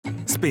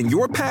Spin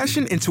your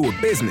passion into a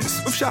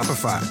business with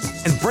Shopify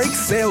and break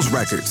sales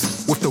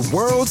records with the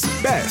world's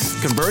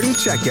best converting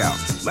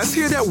checkout. Let's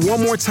hear that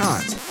one more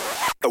time.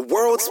 The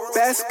world's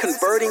best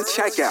converting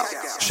checkout.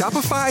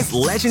 Shopify's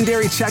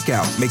legendary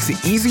checkout makes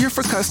it easier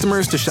for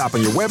customers to shop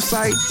on your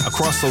website,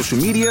 across social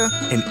media,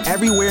 and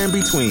everywhere in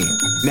between.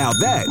 Now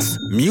that's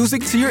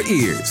music to your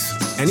ears.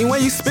 Any way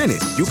you spin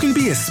it, you can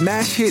be a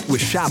smash hit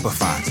with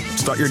Shopify.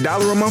 Start your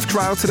 $1 a month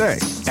trial today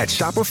at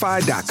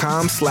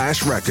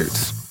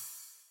shopify.com/records.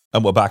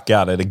 And we're back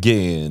at it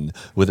again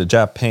with a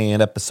Japan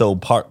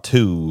episode part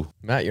 2.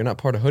 Matt, you're not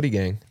part of Hoodie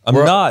Gang. I'm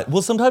not.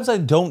 Well, sometimes I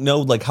don't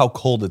know like how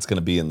cold it's going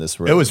to be in this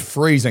room. It was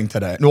freezing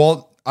today.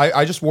 Well,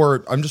 I'm just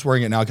wearing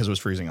it now because it was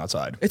freezing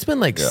outside. It's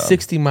been like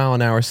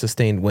 60-mile-an-hour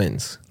sustained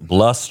winds.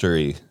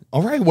 Blustery.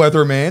 All right,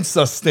 weatherman,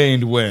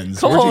 sustained winds.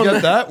 Come Where'd you on, get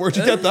man. that? Where'd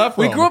you get that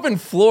from? We grew up in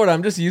Florida.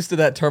 I'm just used to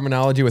that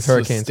terminology with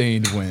hurricanes.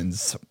 Sustained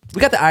winds.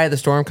 We got the eye of the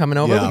storm coming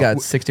over. Yeah. We got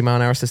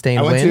 60-mile-an-hour sustained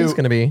I went winds. to- It's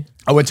going to be...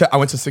 I went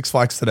to Six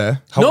Flags today.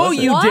 No, was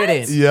it? you What?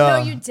 didn't. Yeah.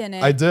 No, you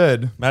didn't. I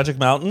did. Magic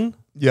Mountain?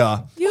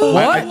 Yeah. You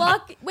What?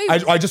 luck. Wait,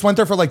 I just went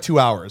there for like 2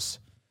 hours.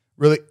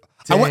 Really?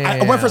 I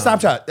went for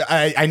Snapchat.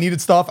 I needed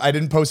stuff. I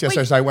didn't post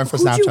yesterday, so I went for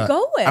who'd Snapchat. you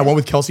go with? I went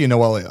with Kelsey and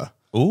Noelia.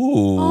 Ooh,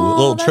 oh, a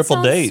little that triple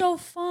sounds date. so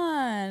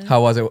fun.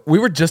 How was it? We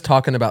were just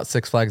talking about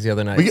Six Flags the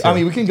other night. I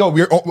mean, we can go.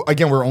 We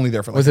were only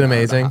there for like Was it an hour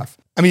and a amazing? half.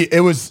 I mean, it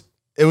was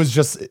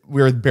just,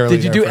 we were barely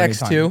Did you there do for any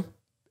X2?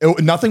 time.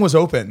 Nothing was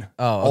open.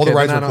 Oh, All okay, the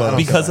rides then were I don't-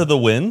 closed. Because of the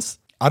winds?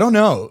 I don't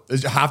know.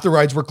 Half the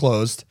rides were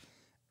closed.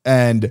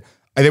 And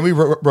then we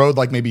rode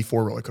like maybe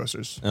 4 roller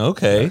coasters.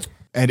 Okay.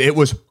 And it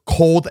was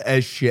cold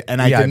as shit. And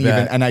I Yeah, I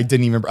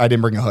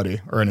didn't bring a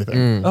hoodie or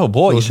anything. Oh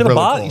boy, It you was should have really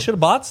bought. cold. You should have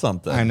bought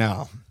something. I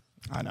know.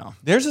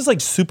 Theirs is like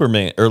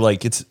Superman or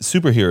like it's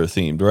superhero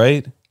themed,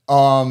 right?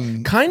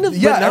 Kind of,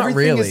 Yeah, but not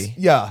everything really. is,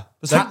 yeah.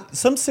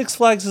 Some Six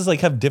Flags is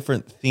like have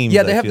different themes.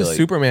 Yeah, they I have feel the like.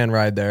 Superman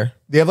ride there.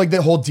 They have like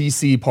the whole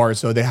DC part.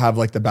 So they have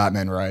like the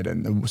Batman ride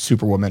and the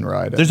Superwoman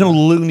ride. There's no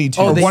Looney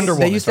Tunes. Oh, they, Wonder they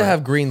Woman, used to sorry.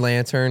 have Green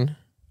Lantern.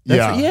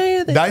 Yeah,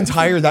 yeah. That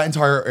entire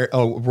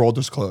world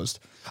was closed.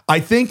 I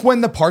think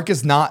when the park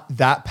is not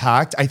that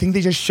packed, I think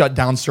they just shut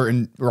down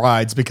certain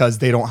rides because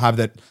they don't have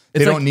that.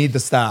 They like- don't need the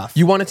staff.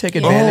 You want to take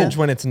advantage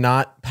when it's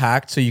not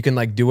packed so you can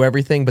like do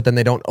everything, but then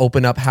they don't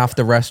open up half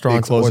the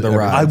restaurants close or the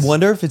everything. I rides.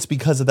 wonder if it's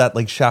because of that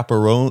like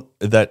chaperone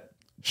that.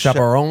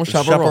 Chaperone.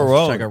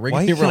 Chaperone. Like a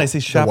Why rickety can I roll. say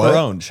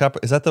chaperone?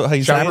 Is that how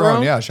you say it?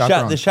 Chaperone, yeah,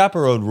 chaperone. The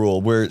chaperone rule,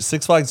 where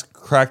Six Flags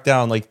cracked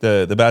down, like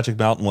the Magic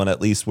Mountain one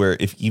at least, where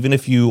even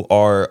if you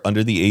are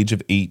under the age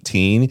of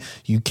 18,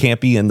 you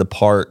can't be in the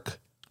park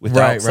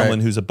without Right. someone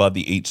who's above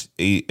the age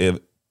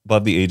of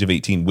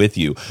 18 with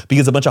you,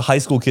 because a bunch of high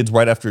school kids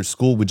right after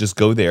school would just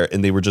go there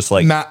and they were just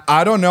like, Matt,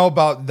 I don't know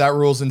about that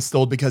rules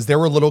instilled because there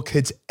were little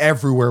kids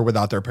everywhere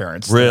without their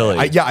parents. Really?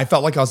 I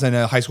felt like I was in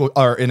a high school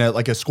or in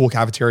a school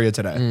cafeteria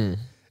today.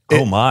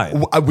 oh my,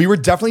 We were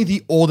definitely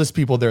the oldest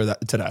people there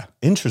today.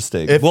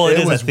 interesting. It Well, it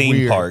is a was theme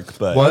weird. park,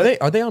 but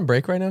What? Are they on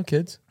break right now,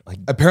 kids?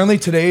 Apparently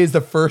today is the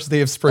first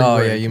day of spring Oh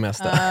break. yeah, you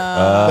messed up.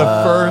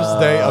 The first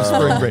day of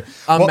spring break.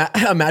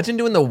 Imagine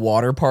doing the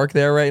water park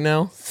there right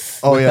now.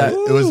 Oh yeah,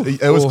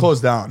 it was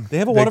closed down. they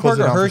have a water park closed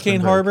it at down for Hurricane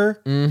spring break.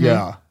 Harbor.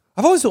 Yeah.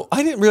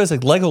 I didn't realize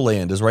like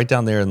Legoland is right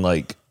down there in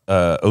like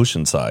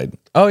Oceanside.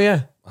 Oh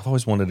yeah. I've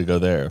always wanted to go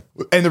there.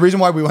 And the reason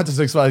why we went to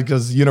Six Flags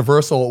because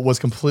Universal was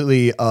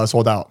completely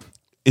sold out.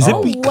 Is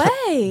No it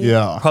way.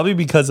 Yeah. probably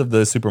because of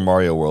the Super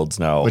Mario Worlds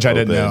now? Which I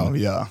didn't open. know.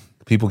 Yeah.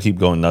 People keep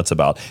going nuts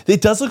about.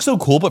 It does look so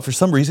cool, but for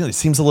some reason it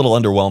seems a little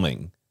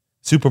underwhelming.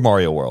 Super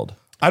Mario World.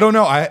 I don't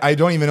know. I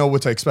don't even know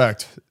what to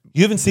expect.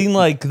 You haven't seen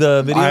like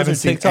the videos or haven't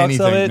seen TikToks of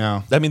anything, it?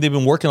 no. I mean, they've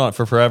been working on it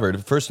for forever.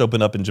 It first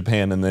opened up in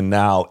Japan, and then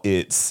now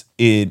it's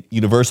in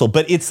Universal.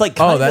 But it's like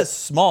kind of that's-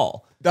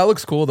 small. That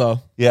looks cool though.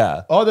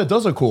 Yeah, Oh, that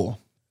does look cool.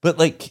 but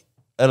like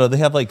I don't know. They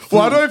have like food.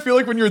 Why do I feel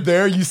like when you're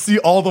there, you see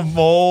all the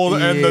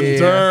mold and the Yeah.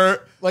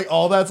 dirt? Like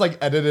all that's like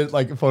edited,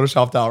 like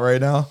photoshopped out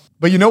right now.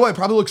 But you know what? It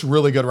probably looks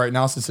really good right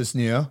now since it's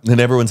new. and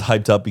everyone's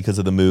hyped up because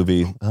of the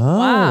movie.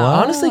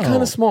 Wow. Honestly,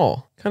 kind of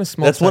small. Kind of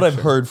small. That's what I've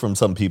section. heard from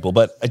some people,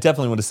 but I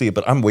definitely want to see it.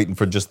 But I'm waiting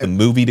for just the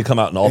movie to come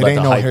out and all It that. ain't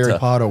to no hype Harry to-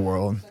 Potter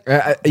world.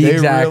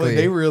 Exactly.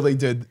 They really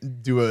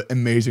did do an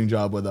amazing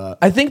job with that.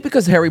 I think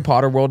because Harry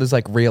Potter world is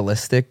like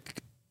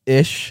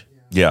realistic-ish.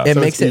 Yeah. It So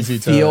makes it's it easy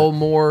to- feel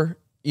more,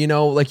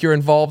 like you're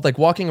involved. Like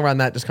walking around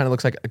that just kind of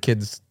looks like a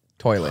kid's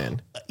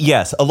toyland.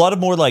 Yes, a lot of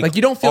more like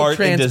you don't feel art and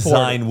transported.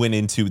 design went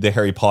into the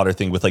Harry Potter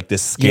thing with like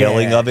this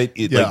scaling Yeah. of it.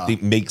 It Yeah. like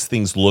it makes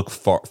things look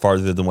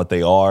farther than what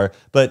they are.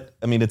 But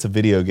I mean, it's a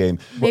video game.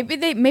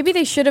 Maybe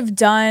they should have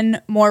done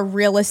more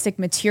realistic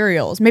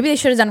materials. Maybe they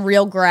should have done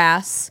real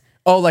grass,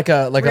 Oh, like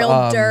a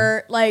real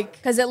dirt, like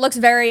because it looks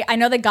very. I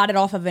know they got it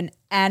off of an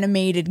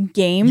animated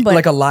game, but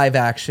like a live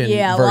action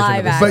Yeah, version live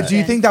of it. action. But do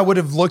you think that would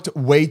have looked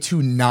way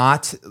too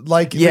not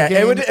like Yeah, the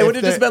game it would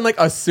have just been like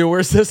a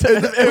sewer system.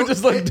 It would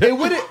just like it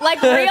would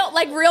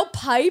like real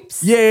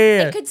pipes.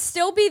 Yeah. It could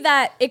still be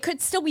that. It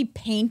could still be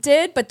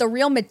painted, but the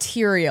real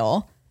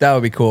material, That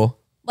would be cool.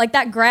 like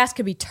that grass,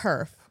 could be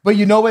turf. But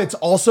you know what? It's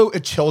also a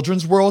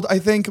children's world, I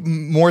think,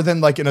 more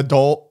than like an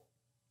adult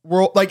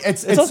world. Like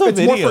it's also a it's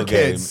more video for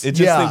game. kids. It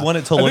just they want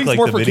it to look I think like it's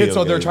more the for video kids,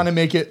 so they're game. trying to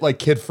make it like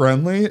kid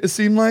friendly. It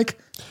seemed like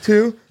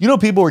too. You know,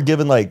 people were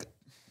given like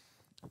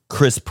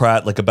Chris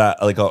Pratt like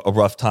a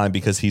rough time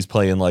because he's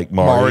playing like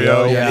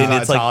Mario, yeah. and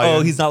it's like, Italian.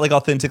 oh, he's not like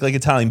authentic like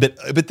Italian.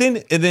 But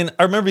then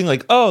I remember being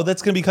like, oh,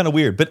 that's gonna be kind of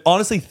weird. But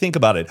honestly, think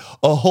about it.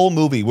 A whole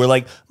movie where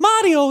like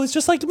Mario is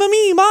just like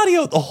me,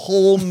 Mario. The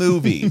whole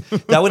movie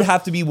that would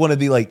have to be one of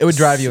the like It would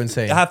drive you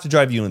insane. It have to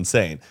drive you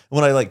insane.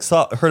 When I like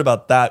heard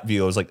about that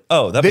view, I was like,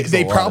 oh, that makes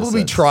They a lot of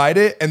probably sense. tried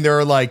it, and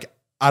they're like,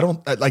 I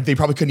don't like. They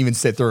probably couldn't even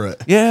sit through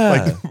it.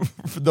 Yeah.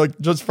 like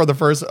just for the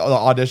first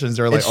auditions,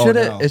 they're like,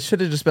 It should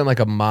have just been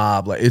like a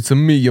mob. Like it's a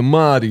me, a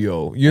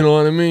Mario. You know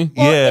what I mean?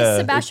 Well, Yeah. is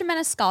Sebastian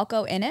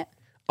Maniscalco in it?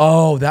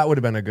 Oh, that would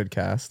have been a good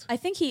cast. I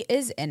think he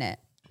is in it.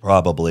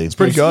 Probably. It's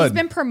pretty good. He's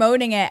been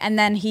promoting it, and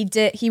then he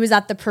was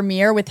at the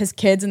premiere with his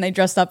kids, and they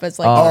dressed up as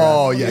like.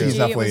 Oh, yeah, Luigi. he's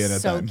definitely it was in it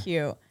So then.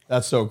 cute.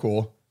 That's so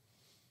cool.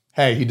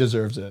 Hey, he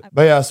deserves it.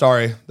 But yeah,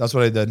 sorry, that's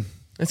what I did.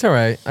 It's all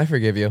right. I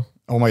forgive you.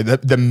 Oh my!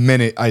 The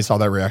minute I saw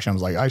that reaction, I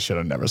was like, I should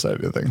have never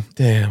said anything.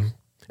 Damn.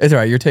 It's all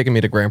right. You're taking me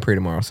to Grand Prix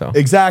tomorrow, so.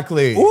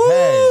 Exactly.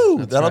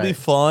 Ooh, that'll be right.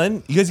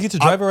 fun. You guys get to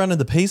drive around in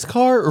the pace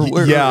car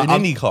or yeah, an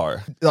Indy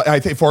car?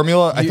 I think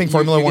Formula. I think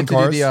Formula you One get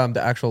to do cars.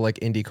 the actual like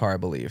Indy car, I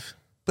believe.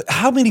 But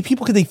how many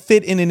people could they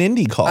fit in an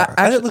Indy car?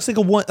 It looks like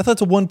I thought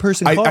it's a one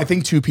person car. I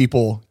think 2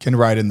 people can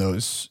ride in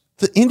those.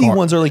 the Indy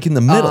ones are like in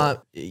the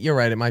middle. You're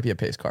right. It might be a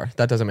pace car.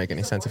 That doesn't make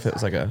any sense if it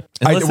was like a.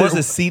 Unless there's we're-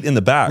 a seat in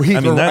the back. Heath, I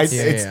mean, we're- that's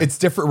it's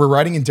different. We're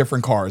riding in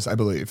different cars, I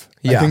believe.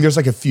 I Yeah. think there's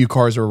like a few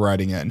cars we're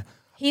riding in.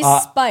 He's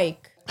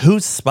Spike,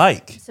 who's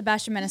Spike?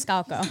 Sebastian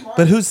Maniscalco.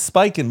 But who's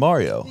Spike in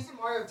Mario?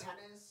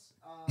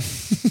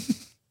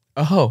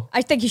 Oh.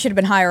 I think he should have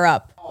been higher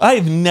up.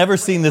 I've never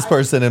seen this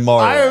person in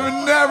Mario. I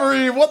have never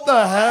even. What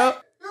the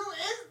hell? Who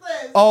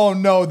is this? Oh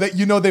no! That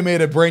they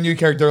made a brand new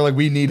character. Like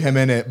we need him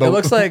in it. But It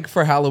looks like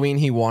for Halloween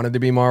he wanted to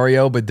be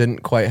Mario, but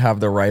didn't quite have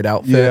the right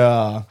outfit.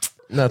 yeah.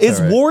 That's Is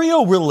all right.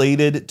 Wario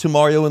related to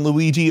Mario and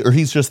Luigi, or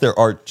he's just their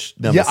arch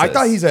nemesis? Yeah, I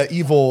thought he's an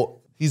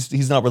evil.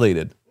 he's not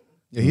related.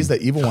 Yeah, he's the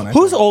evil one. I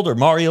Who's think. older,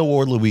 Mario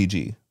or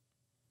Luigi?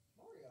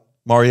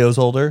 Mario's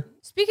older.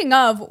 Speaking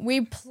of,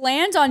 we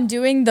planned on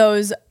doing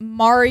those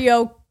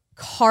Mario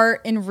Kart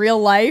in real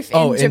life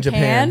in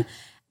Japan.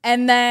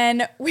 And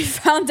then we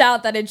found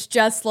out that it's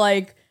just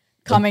like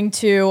coming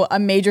to a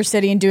major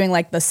city and doing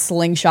like the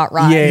slingshot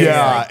ride.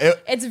 Yeah,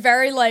 It's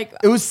very like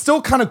it was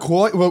still kind of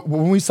cool.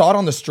 When we saw it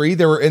on the street,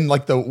 they were in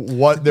like they were in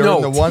the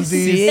onesies.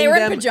 see- they were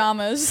in them-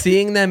 pajamas.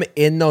 Seeing them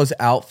in those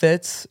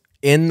outfits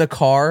in the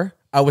car,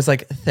 I was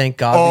like, thank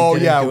God. Oh, we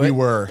didn't yeah, do we it,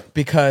 were.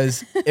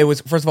 because it was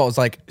first of all, it was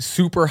like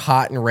super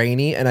hot and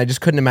rainy, and I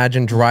just couldn't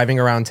imagine driving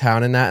around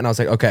town in that. And I was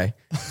like, okay,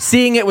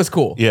 seeing it was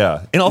cool.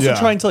 Yeah, and also Yeah.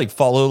 trying to like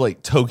follow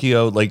like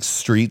Tokyo like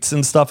streets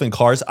and stuff in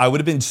cars. I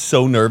would have been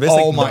so nervous. Oh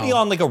Like, my- put me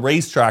on like a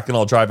racetrack and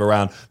I'll drive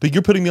around. But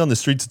you're putting me on the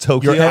streets of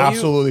Tokyo. You're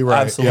absolutely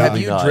right. Absolutely Have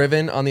you not.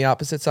 driven on the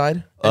opposite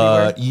side?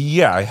 Anywhere?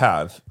 Yeah, I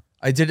have.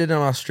 I did it in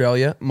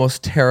Australia.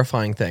 Most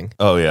terrifying thing.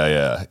 Oh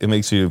yeah. It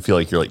makes you feel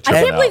like you're like. I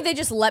checking can't believe out. they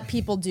just let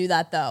people do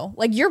that though.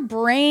 Like your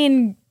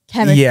brain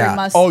chemistry Yeah.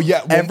 must. Oh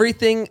yeah, well,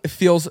 Everything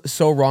feels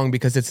so wrong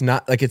because it's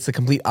not like it's the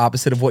complete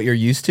opposite of what you're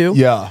used to.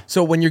 Yeah.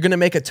 So when you're gonna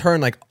make a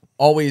turn, like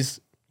always,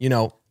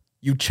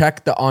 you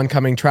check the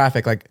oncoming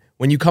traffic. Like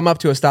when you come up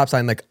to a stop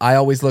sign, like I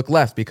always look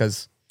left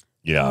because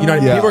Yeah. people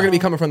Yeah. are gonna be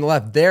coming from the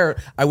left. There,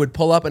 I would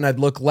pull up and I'd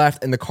look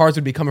left, and the cars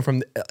would be coming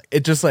from.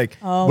 It just like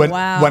Oh when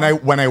wow.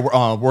 when I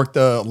worked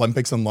the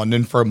Olympics in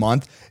London for a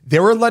month, they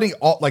were letting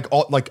all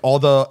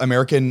the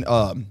American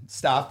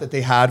staff that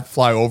they had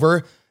fly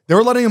over. They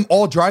were letting them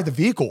all drive the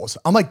vehicles.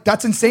 I'm like,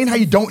 that's insane. How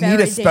you don't need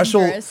Very a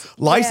special dangerous.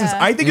 license.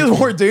 Yeah. I think it's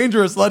more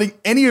dangerous letting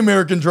any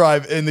American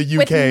drive in the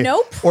UK With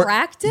no Or-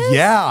 practice?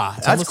 Yeah, It's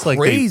that's almost like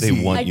crazy.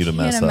 they want I you to can't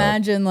mess up.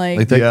 imagine like.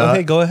 Like, Yeah.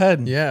 okay, go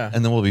ahead. Yeah.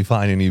 And then we'll be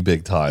finding you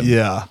big time.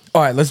 Yeah.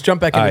 all right. Let's jump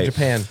back into All right.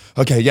 Japan.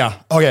 Okay, yeah.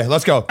 Okay,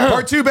 let's go.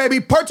 Part 2,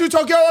 baby. Part 2,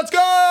 Tokyo. Let's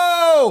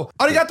go.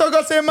 Arigato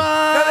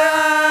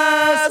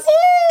gozaimasu.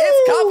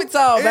 It's coffee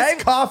time, It's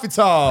baby. coffee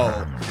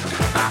time.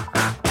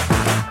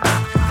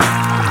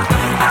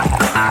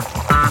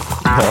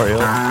 Mario.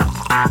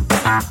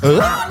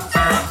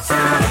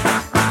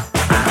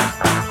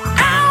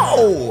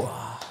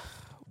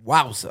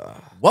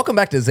 Wowza. Welcome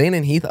back to Zane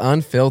and Heath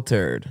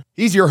Unfiltered.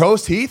 He's your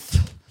host,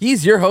 Heath.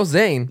 He's your host,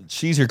 Zane.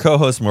 She's your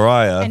co-host,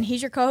 Mariah. And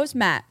he's your co-host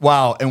Matt.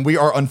 Wow, and we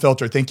are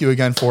unfiltered. Thank you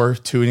again for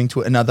tuning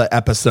to another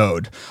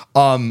episode.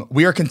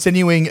 We are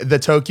continuing the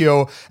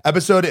Tokyo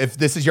episode. If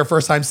this is your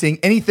first time seeing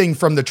anything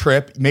from the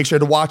trip, make sure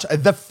to watch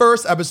the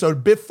first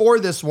episode before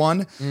this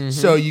one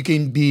so you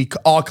can be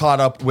all caught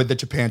up with the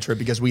Japan trip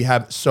because we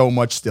have so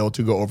much still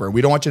to go over.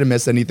 We don't want you to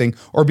miss anything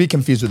or be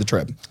confused with the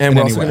trip. And in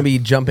we're any also going to way. be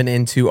jumping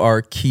into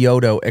our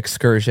Kyoto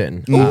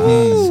excursion.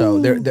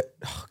 So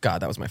oh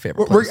God, that was my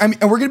favorite place. And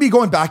we're going to be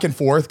going back and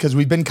forth because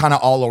we've been kind of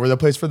all over the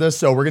place for this.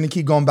 So we're going to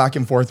keep going back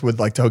and forth with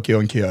like Tokyo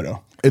and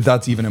Kyoto. If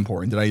that's even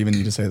important. Did I even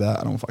need to say that?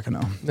 I don't fucking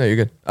know. No, you're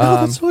good. Oh,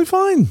 that's totally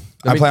fine.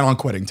 I plan on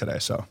quitting today,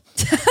 so.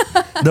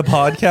 The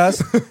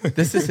podcast.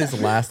 This is his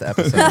last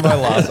episode. My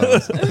last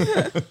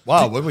episode.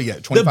 Wow, what did we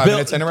get? 25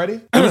 minutes in already?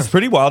 It was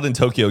pretty wild in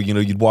Tokyo. You know,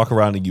 you'd walk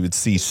around and you would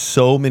see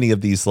so many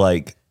of these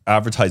like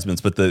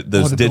advertisements, but those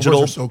the digital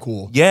billboards are so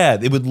cool. Yeah,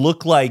 it would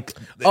look like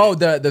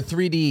the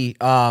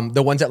 3D,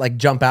 the ones that like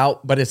jump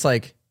out, but it's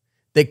like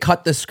they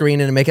cut the screen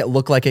and make it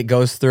look like it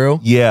goes through.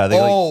 yeah. They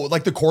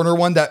Like the corner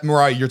one that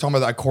Mariah, you're talking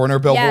about that corner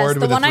billboard Yes,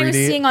 with the one the 3D. I was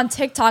seeing on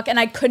TikTok, and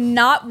I could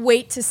not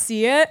wait to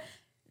see it.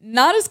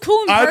 Not as cool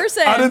in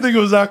person. I didn't think it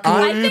was that cool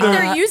I think either.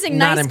 they're using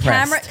Not nice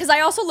impressed. camera because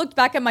I also looked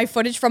back at my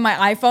footage from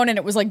my iPhone and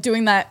it was like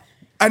doing that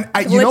And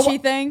you know glitchy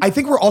what? thing. I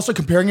think we're also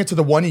comparing it to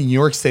the one in New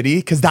York City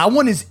because that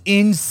one is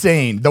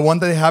insane. The one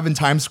that they have in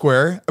Times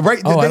Square, right?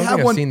 Oh, I they don't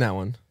think I've seen that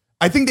one.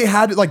 I think they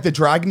had like the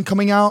dragon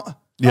coming out.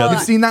 Yeah,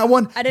 You've seen that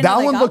one? I didn't know That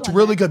they one got looked one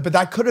really there. good, but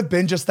that could have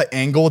been just the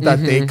angle that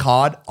they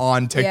caught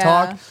on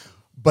TikTok. Yeah.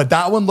 But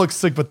that one looks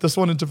sick. But this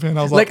one in Japan,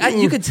 I was like,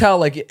 You could tell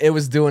like it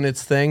was doing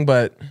its thing,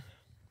 but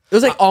it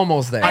was like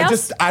almost there.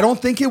 I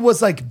don't think it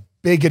was like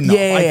big enough.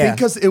 Yeah, I yeah.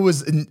 think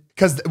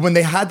because when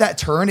they had that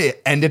turn,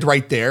 it ended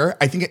right there.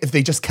 I think if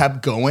they just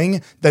kept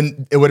going,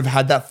 then it would have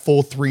had that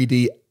full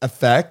 3D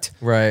effect.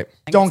 Right.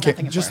 Don't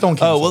nothing just don't.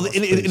 Oh, cancel well, us,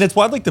 and please. it's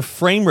wild, like the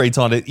frame rates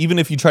on it, even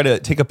if you try to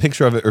take a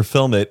picture of it or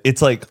film it,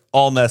 it's like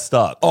all messed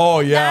up.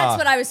 Oh yeah, That's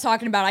what I was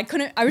talking about.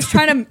 I was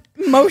trying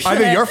to motion I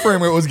think it. your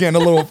frame rate was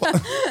getting a little.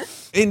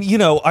 And, you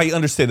know, I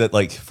understand that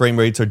like frame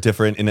rates are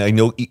different. And I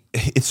know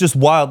it's just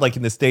wild, like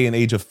in this day and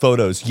age of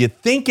photos, you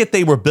think if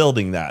they were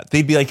building that,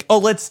 they'd be like, oh,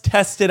 let's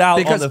test it out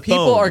Because on the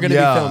people phone. are going to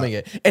Yeah. be filming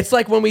it. It's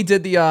like when we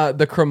did the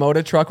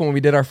Cremota truck when we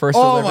did our first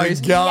Oh my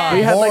deliveries. God,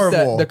 We had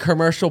horrible. like the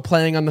commercial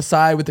playing on the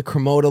side with the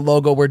Cremota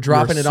logo. We're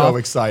dropping it so off.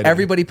 excited.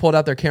 Everybody pulled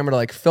out their camera to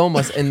like film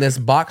us in this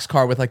box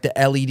car with like the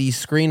LED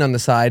screen on the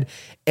side,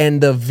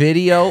 and the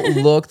video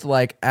looked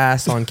like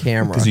ass on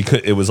camera. Because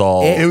it was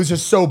all. It was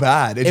just so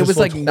bad. It just was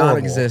like looked horrible.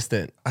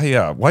 non-existent.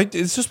 Yeah, why?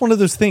 It's just one of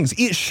those things.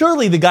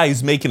 Surely the guy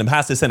who's making him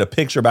has to send a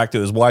picture back to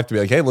his wife to be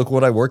like, "Hey, look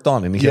what I worked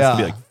on," and he has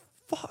to be like,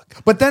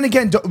 "Fuck." But then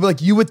again,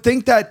 like you would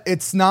think that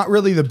it's not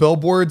really the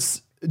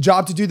billboard's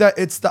job to do that;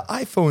 it's the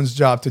iPhone's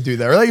job to do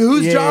that. Or like,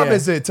 whose job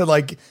is it to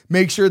like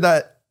make sure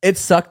that? It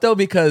sucked though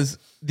because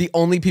the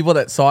only people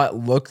that saw it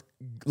look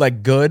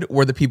like good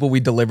were the people we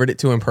delivered it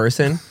to in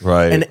person.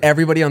 Right. And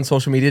everybody on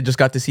social media just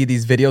got to see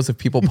these videos of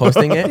people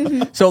posting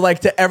it. So like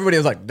to everybody it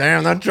was like,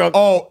 damn, that truck.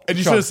 Oh, and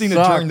you should truck have seen it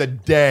sucked. during the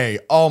day.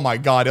 Oh my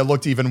god, it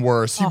looked even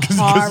worse.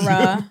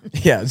 Horror.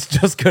 Yeah, it's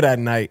just good at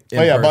night in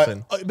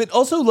person. But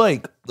also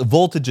like the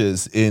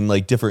voltages in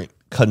like different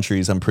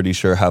countries, I'm pretty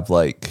sure have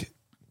like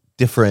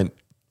different,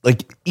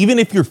 like even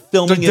if you're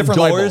filming Different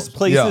light indoors bulbs.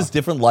 places, Yeah.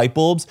 different light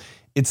bulbs,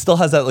 it still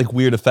has that like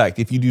weird effect.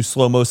 If you do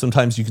slow-mo,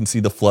 sometimes you can see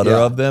the flutter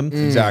of them.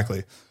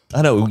 Exactly.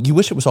 I know, you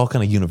wish it was all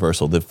kind of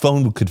universal. The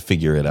phone could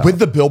figure it out. With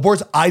the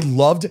billboards, I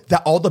loved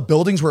that all the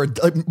buildings were.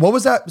 Like, what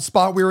was that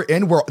spot we were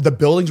in where the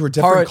buildings were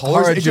different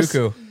colors? It just-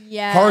 Harajuku.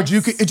 Yes.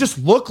 Harajuku. It just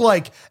looked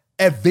like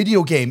a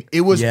video game.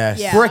 It was Yes.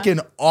 Yeah. freaking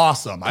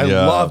awesome. I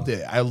Yeah. loved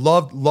it. I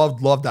loved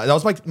that. That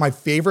was my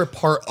favorite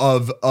part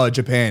of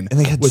Japan. And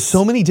they had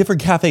so many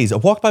different cafes. I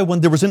walked by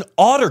one, there was an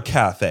otter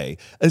cafe,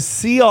 a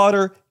sea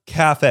otter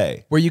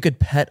cafe. Where you could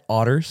pet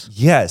otters.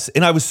 Yes.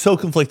 And I was so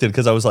conflicted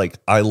because I was like,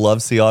 I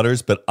love sea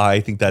otters, but I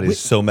think that is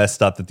so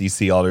messed up that these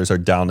sea otters are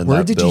down in Where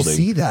that did building. you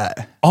see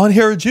that? On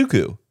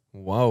Harajuku.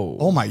 Whoa.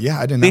 Oh my, yeah,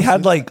 I didn't know. They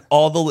had like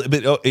all the,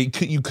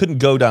 but you couldn't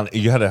go down.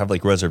 You had to have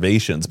like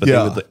reservations, but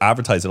Yeah. they would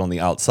advertise it on the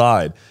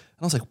outside. And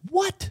I was like,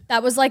 what?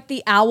 That was like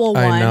the owl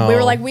I one. know. We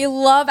were like, we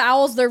love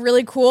owls. They're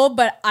really cool,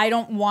 but I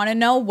don't want to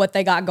know what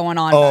they got going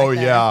on. Oh back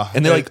there. yeah,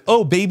 And they're like,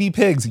 oh, baby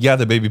pigs. Yeah,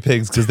 they're baby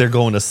pigs because they're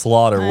going to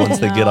slaughter once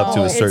they get up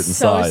to a It's certain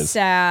so size.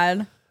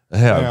 sad.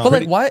 Yeah, But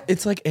pretty- like, why?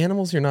 It's like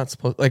animals you're not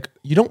supposed. Like,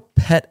 you don't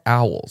pet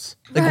owls.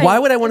 Like, Right. why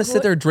would I want to Like,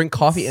 sit there, drink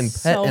coffee, and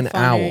pet so an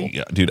funny. owl?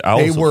 yeah, dude,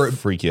 owls they will were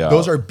freak you out.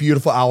 Those are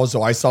beautiful owls,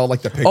 though. I saw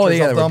like the pictures Oh,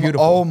 yeah, of they were them.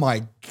 beautiful. Oh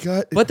my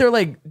god. But they're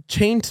like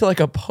chained to like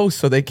a post,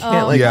 so they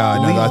can't like. Yeah,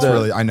 no, leave that's the-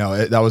 really. I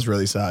know that was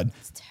really sad.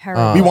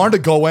 Terrible. We wanted to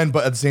go in,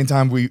 but at the same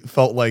time, we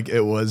felt like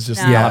it was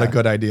just Nah. not a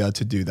good idea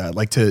to do that.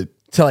 Like to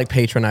like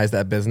patronize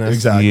that business.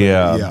 exactly.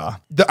 Yeah.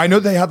 Yeah. I know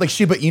they had like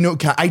Shiba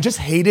Inu. I just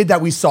hated that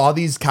we saw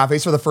these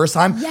cafes for the first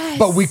time, Yes.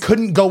 but we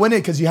couldn't go in it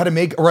because you had to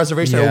make a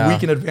reservation Yeah. a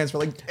week in advance.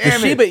 We're like, The damn it.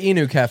 Shiba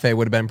Inu cafe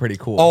would have been pretty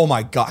cool. Oh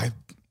my god.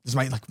 This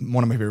is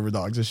one of my favorite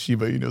dogs. The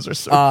Shiba Inus are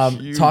so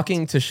cute.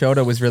 Talking to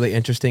Shota was really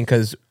interesting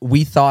because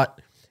we thought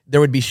there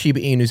would be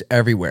Shiba Inus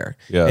everywhere.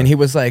 Yeah. And he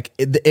was like,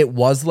 it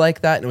was like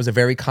that. And it was a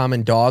very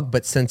common dog.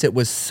 But since it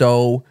was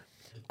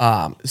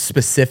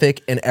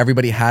specific and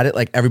everybody had it,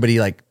 like everybody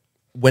like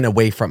went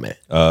away from it.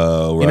 Oh,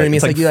 right. You know what I mean? It's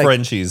It's like like you, like-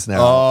 Frenchies now.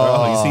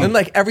 Oh, you see? And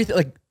like everything,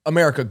 like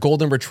America,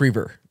 golden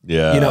retriever.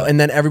 Yeah. You know, and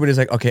then everybody's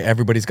like, okay,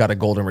 everybody's got a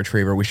golden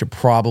retriever. We should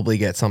probably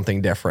get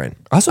something different.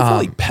 I also feel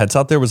like pets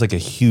out there was like a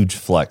huge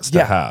flex to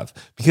Yeah. have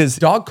because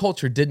Dog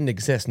culture didn't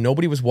exist.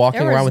 Nobody was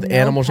walking There around was with no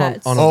animals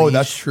pets. on a Oh, leash.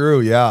 that's true.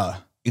 Yeah.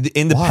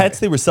 In the pets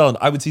they were selling,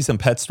 I would see some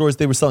pet stores,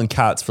 they were selling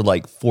cats for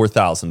like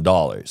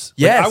 $4,000.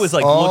 Yes. Like, I was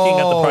like looking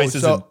at the Oh,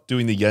 prices so- and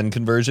doing the yen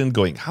conversion,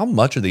 going, how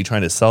much are they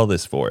trying to sell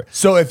this for?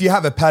 So if you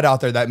have a pet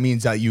out there, that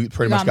means that you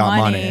pretty You much got got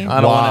money. money.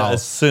 I don't want to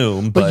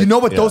assume, But you know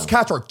what? yeah. Those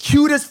cats are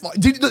cute as fuck.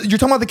 You're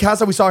talking about the cats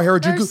that we saw at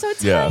Harajuku? They're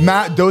so Yeah. tiny.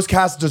 Matt, those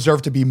cats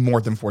deserve to be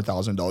more than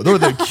 $4,000. They're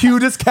the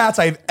cutest cats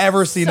I've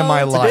ever seen in So my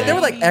tiny. life. They were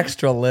like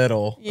extra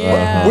little.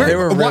 Yeah. Where- They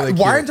were why, really why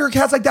cute. aren't there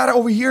cats like that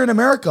over here in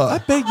America? I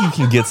bet you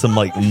can get some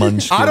like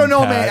munchkin I don't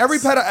know, man.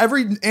 cats.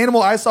 Every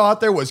animal I saw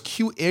out there was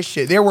cute as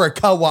shit. They were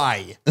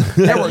kawaii.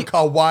 They were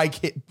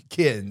kawaii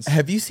kids.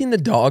 Have you seen the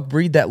dog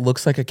breed that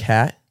looks like a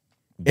cat?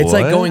 It's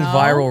like What? going No.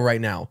 viral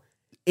right now.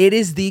 It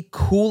is the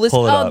coolest.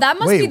 Pull it Oh, up. that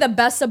must Wait. be the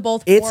best of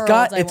both It's worlds,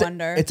 got I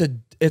wonder.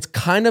 it's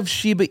kind of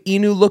Shiba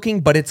Inu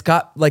looking, but it's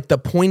got like the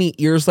pointy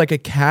ears like a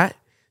cat.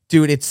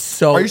 Dude, it's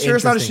so Are you sure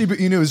it's not a interesting.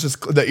 Shiba Inu? It's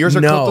just the ears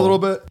are No. clipped a little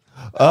bit.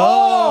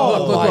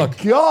 Oh, Look, my look.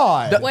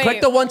 God. Click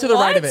Wait, the one to the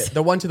right of what? it.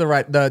 The one to the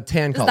right, the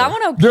tan Is color. that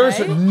one okay? There's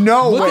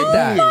no Look way. at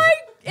that.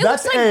 It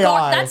That's looks like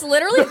AI. that's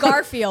literally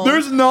Garfield.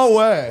 There's no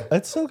way.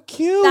 that's so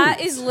cute.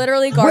 That is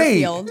literally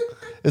Garfield.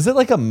 Is it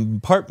like a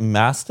part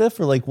mastiff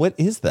or like what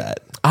is that?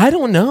 I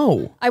don't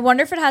know. I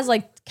wonder if it has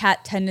like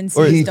cat tendencies.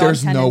 Or dog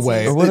there's no tendencies.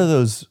 way. Or what are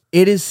those?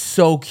 It is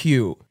so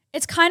cute.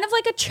 It's kind of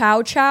like a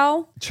chow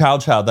chow. Chow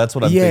chow. That's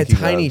what I'm Yeah, thinking.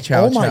 tiny of.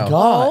 chow Oh my chow.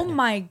 God. Oh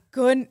my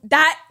goodness.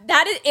 That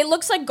is it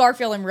looks like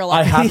Garfield in real I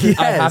life. have to. I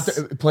Yes.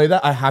 have to play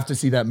that. I have to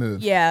see that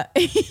move. yeah.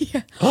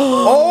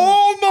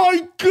 Oh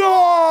my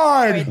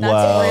God. That's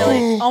Wow.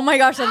 really. Oh my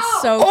gosh,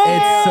 that's so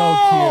It's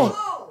so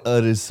cute.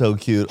 That is so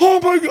cute. Oh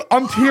my God.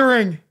 I'm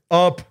tearing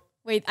up.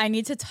 Wait, I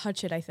need to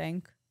touch it, I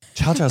think.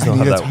 Chow chows don't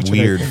need have to touch that it,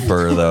 I weird think.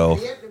 fur though.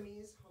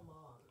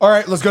 All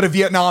right, let's go to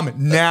Vietnam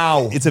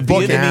now. It's a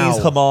Book it.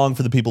 Vietnamese hamong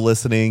for the people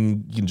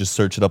listening. You can just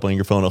search it up on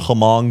your phone. A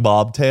hamong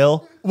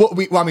bobtail. Well,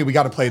 I mean, we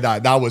got to play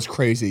that. That was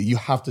crazy. You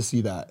have to see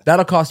that.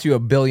 That'll cost you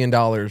 $1 billion.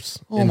 Oh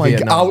in my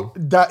Vietnam.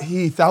 God. That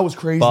Heath, that was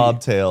crazy.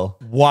 Bobtail.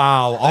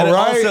 Wow. And All it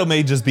right. also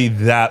may just be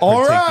that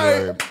All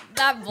particular. right.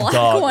 That black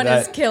Dog, one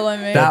is that-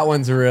 killing me. That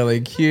one's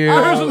really cute.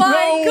 oh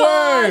my no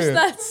gosh, way.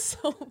 that's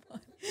so funny.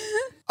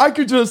 I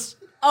could just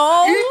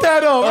Oh, eat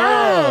that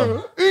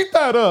up. Eat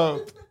that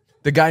up.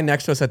 The guy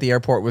next to us at the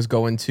airport was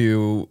going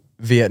to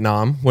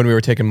Vietnam when we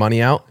were taking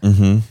money out.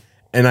 Mm-hmm.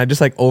 And I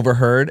just like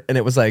overheard, and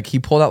it was like he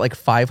pulled out like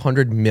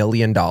 $500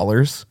 million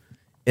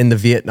in the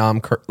Vietnam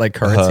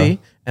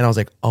currency. And I was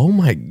like, oh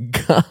my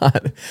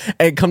God.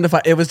 And come to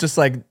find, it was just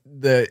like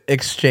the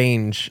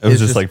exchange. It was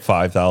is just like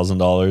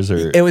 $5,000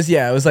 or it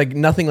was like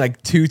nothing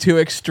like too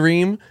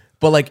extreme.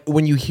 But like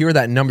when you hear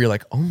that number, you're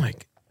like, oh my,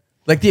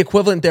 like the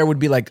equivalent there would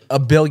be like a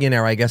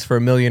billionaire, I guess, for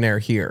a millionaire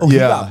here. You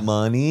Yeah. got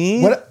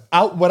money.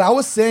 What I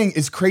was saying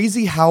is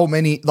crazy how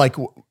many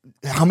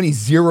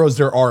zeros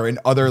there are in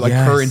other like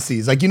Yes.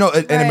 currencies. Like, in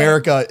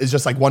America it's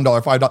just like $1,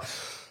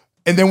 $5.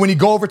 And then when you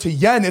go over to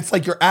yen, it's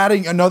like you're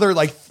adding another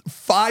like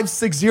 5,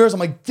 6 zeros. I'm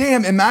like,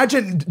 damn,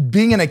 imagine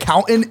being an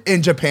accountant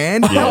in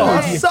Japan.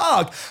 That would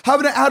suck.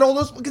 Having to add all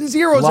those fucking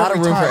zeros. A lot of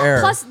every room for time. error.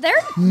 plus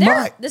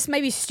this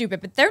may be stupid,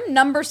 but their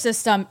number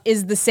system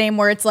is the same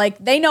where it's like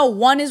they know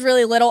 1 is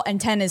really little and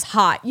 10 is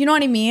hot. You know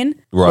what I mean?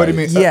 Right. What do you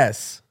mean?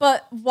 Yes.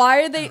 But why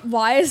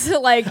is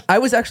it like I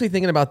was actually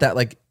thinking about that.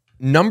 Like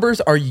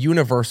numbers are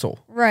universal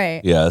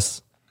right?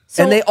 Yes.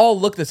 So, and they all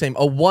look the same.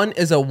 A 1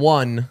 is a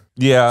 1.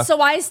 Yeah. so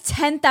why is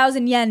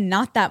 10,000 yen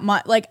not that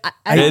much? Like I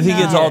I don't think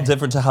it's know. all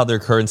different to how their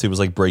currency was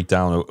like broken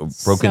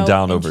So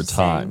down over interesting.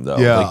 time, though.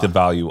 Yeah. Like the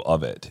value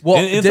of it. Well,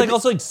 and it's did like we-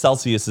 also like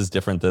Celsius is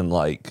different than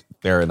like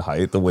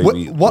Fahrenheit. The way What,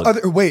 we what look-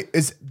 other, wait,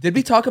 is, Did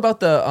we talk about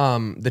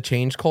the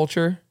change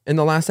culture in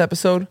the last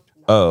episode?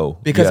 Oh,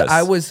 Because yes.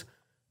 I was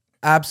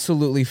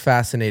absolutely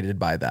fascinated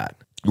by that.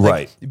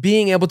 right.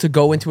 Being able to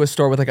go into a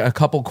store with like a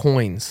couple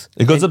coins.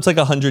 It goes up to like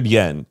 100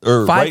 yen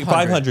or 500.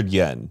 500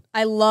 yen.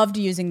 I loved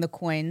using the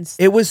coins.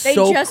 It was they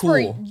so just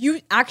cool. were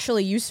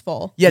actually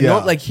useful. Yeah, Yeah.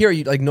 no, like here,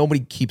 you like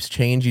nobody keeps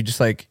change. You just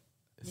like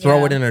throw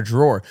Yeah. it in a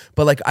drawer.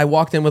 But like I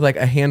walked in with like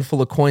a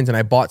handful of coins and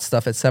I bought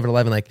stuff at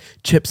 7-Eleven, like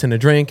chips and a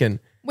drink, and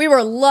We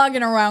were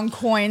lugging around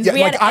coins. yeah,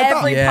 we like had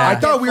every I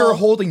pocket thought we were full.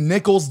 holding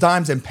nickels,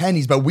 dimes, and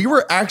pennies, but we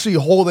were actually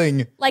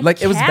holding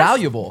like it was cash,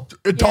 valuable.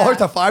 $1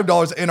 to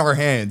 $5 in our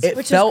hands. It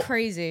which felt is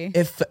crazy.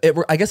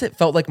 I guess it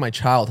felt like my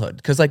childhood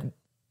because like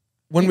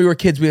when we were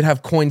kids, we would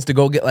have coins to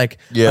go get like a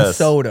Yes.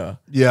 soda.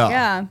 yeah.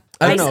 Yeah,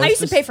 I I, don't know, I it's used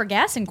to just- pay for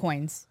gas in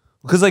coins.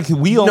 Because like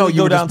we only you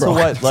go were down just to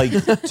broke. what, like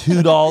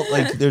 $2.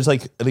 Like there's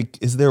like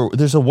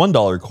there's a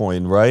 $1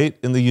 coin, right?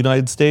 In the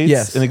United States?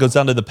 Yes. And it goes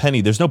down to the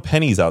penny. There's no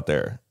pennies out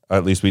there.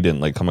 At least we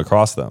didn't like come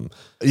across them.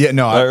 Yeah,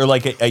 no. Or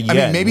like a yen.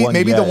 I mean,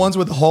 maybe the yen. ones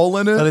with the hole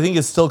in But it. I think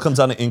it still comes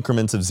down to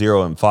increments of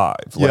 0 and 5.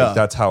 Like Yeah.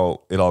 that's how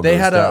it all They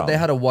goes had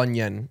down. a 1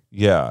 yen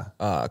yeah.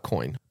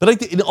 coin.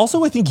 But and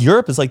also I think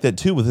Europe is like that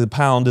too with a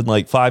pound and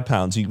like 5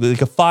 pounds.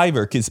 Like a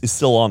fiver is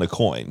still on a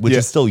coin, which Yeah.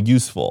 is still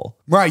useful.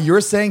 Right, you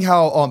were saying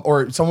how,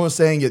 or someone was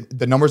saying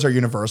the numbers are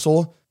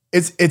universal.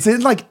 It's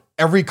in like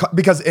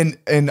because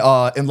in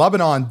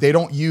Lebanon they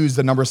don't use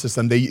the number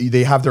system.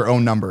 They have their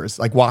own numbers.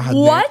 Like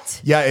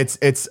what? Yeah,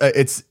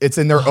 it's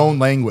in their own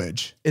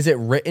language. Is it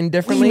written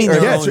differently?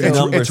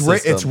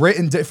 It's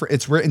written different.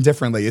 It's written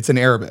differently. It's in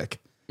Arabic.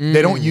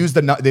 They don't use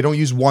they don't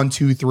use 1,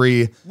 2,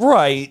 3.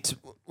 Right.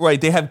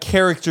 They have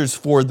characters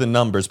for the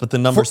numbers, but the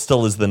number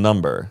still is the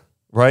number,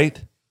 right?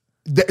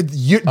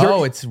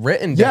 It's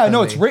written. Yeah,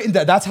 no, it's written.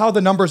 That's how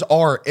the numbers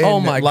are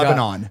in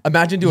Lebanon. God.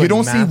 Imagine doing. You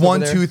don't see math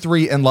 1, 2,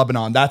 3 in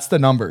Lebanon. That's the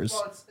numbers.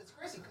 Well, it's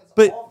crazy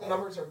because all of the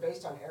numbers are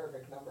based on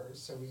Arabic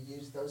numbers, so we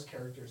use those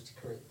characters to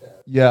create the.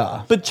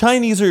 Yeah, but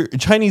Chinese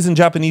and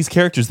Japanese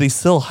characters, they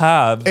still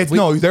have.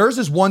 Theirs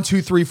is 1,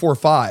 2, 3, 4,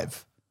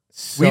 5.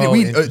 So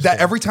that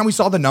every time we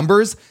saw the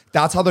numbers,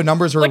 that's how the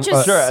numbers are. Which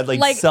is sure,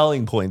 like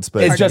selling points,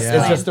 but it's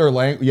just their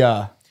language.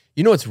 Yeah.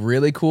 You know what's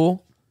really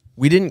cool?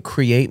 We didn't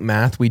create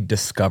math; we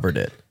discovered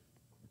it.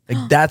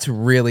 Like that's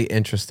really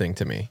interesting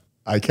to me.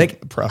 I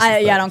can't process.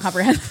 I don't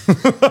comprehend.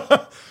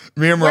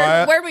 Me and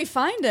Mariah. Where'd we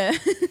find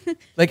it?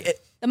 Like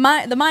the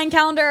Mayan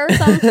calendar or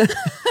something?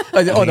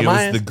 The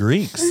Mayan. The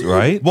Greeks,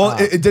 right? Well,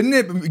 didn't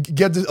it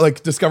get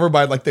discovered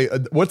by like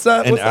what's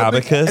that? An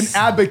abacus.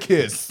 An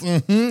abacus.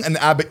 Mm-hmm.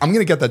 I'm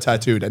gonna get that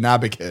tattooed. An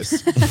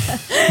abacus.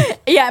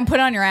 Yeah, and put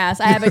it on your ass.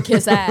 I have a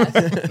kiss ass.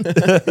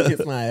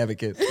 Kiss my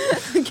abacus.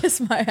 Kiss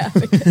my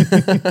abacus.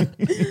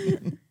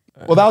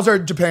 Well, that was our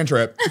Japan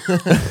trip.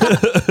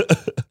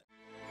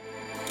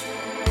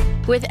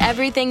 With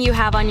everything you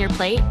have on your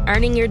plate,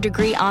 earning your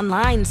degree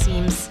online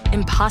seems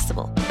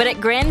impossible. But at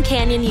Grand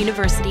Canyon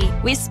University,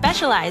 we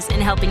specialize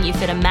in helping you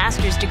fit a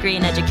master's degree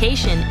in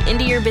education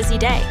into your busy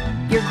day.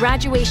 Your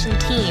graduation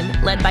team,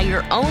 led by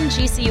your own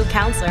GCU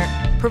counselor,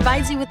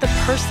 provides you with the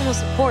personal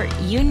support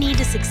you need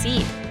to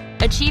succeed.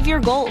 Achieve your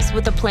goals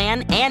with a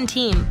plan and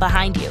team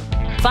behind you.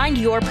 Find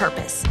your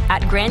purpose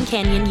at Grand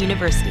Canyon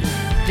University.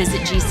 Visit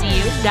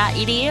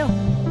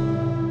gcu.edu.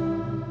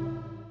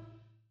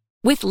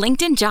 With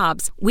LinkedIn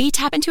Jobs, we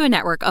tap into a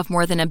network of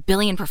more than 1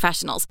 billion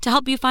professionals to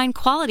help you find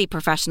quality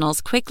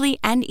professionals quickly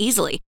and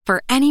easily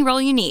for any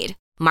role you need.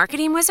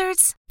 Marketing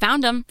wizards?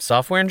 Found them.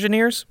 Software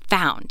engineers?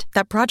 Found.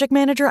 That project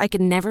manager I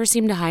could never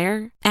seem to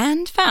hire?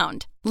 And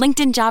found.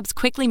 LinkedIn Jobs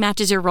quickly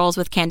matches your roles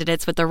with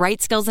candidates with the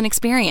right skills and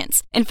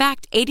experience. In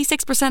fact,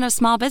 86% of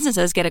small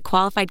businesses get a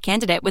qualified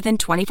candidate within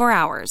 24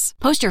 hours.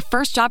 Post your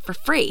first job for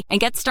free and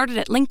get started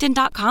at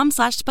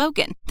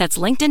linkedin.com/spoken. That's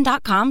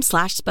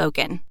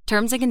linkedin.com/spoken.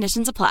 Terms and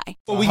conditions apply.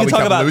 Well, we can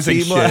talk about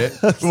Team Labs.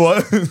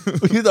 What?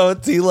 We can talk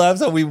about Team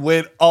Labs, how we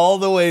went all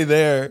the way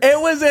there. It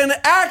was an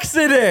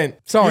accident.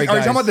 Sorry, Are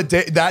you talking about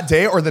that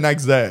day or the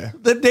next day?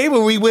 The day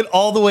when we went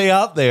all the way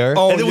out there.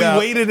 Oh, and then we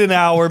waited an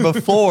hour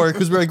before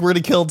because we're going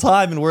to kill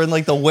time, and we're in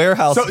like the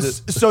warehouse.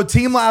 So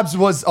Team Labs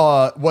was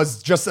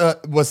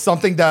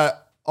something that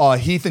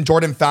Heath and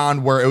Jordan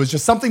found where it was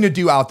just something to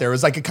do out there. It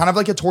was like a kind of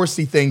like a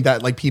touristy thing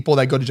that like people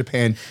that go to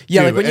Japan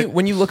do. Like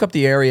when you look up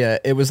the area,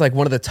 it was like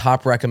one of the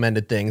top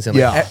recommended things. And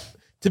like,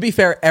 to be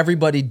fair,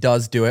 everybody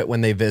does do it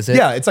when they visit.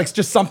 Yeah, it's like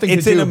just something to do.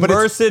 It's an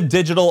immersive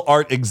digital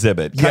art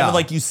exhibit. Kind of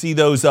like you see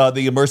those,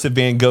 the immersive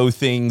Van Gogh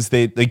things.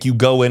 Like you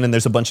go in and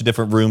there's a bunch of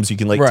different rooms. You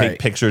can like take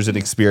pictures and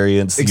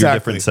experience your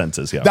different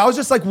senses. Yeah, that was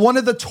just like one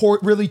of the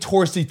really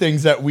touristy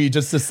things that we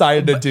just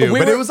decided to do.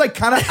 But it was like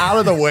kind of out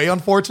of the way,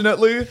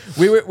 unfortunately.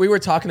 We were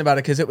talking about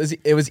it because it was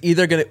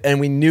either gonna, and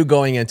we knew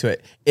going into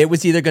it, it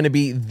was either going to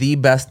be the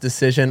best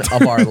decision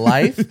of our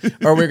life,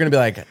 or we were going to be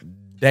like,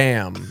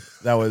 damn,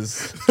 that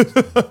was.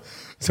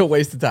 It's a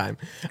waste of time.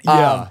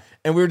 Yeah.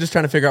 And we were just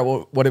trying to figure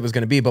out what it was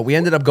going to be. But we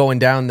ended up going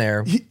down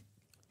there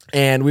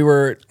and we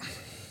were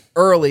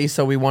early.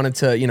 So we wanted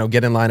to,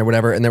 get in line or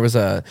whatever. And there was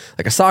a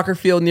soccer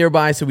field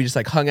nearby. So we just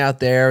like hung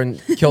out there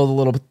and killed a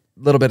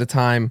little bit of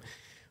time.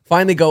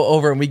 Finally go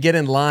over and we get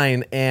in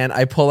line and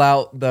I pull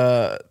out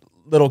the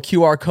little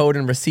QR code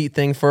and receipt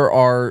thing for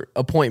our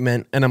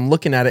appointment. And I'm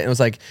looking at it and it was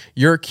like,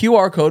 your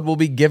QR code will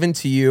be given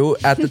to you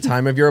at the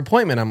time of your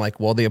appointment. I'm like,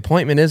 well, the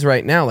appointment is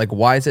right now. Like,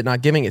 why is it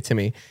not giving it to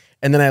me?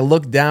 And then I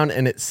looked down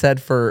and it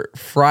said for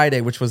Friday,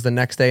 which was the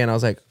next day. And I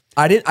was like,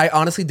 I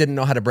honestly didn't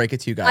know how to break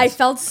it to you guys. I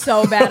felt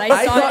so bad.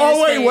 I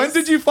saw it. Wait, when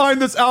did you find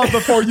this out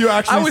before you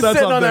actually I was said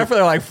sitting something? on there for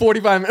like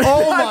 45 minutes.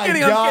 Oh my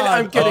God.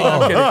 I'm kidding.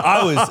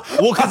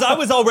 Because I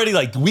was already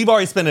like, we've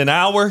already spent an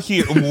hour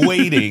here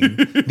waiting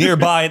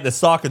nearby at the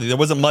soccer thing. There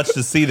wasn't much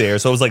to see there.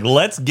 So I was like,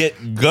 let's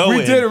get going.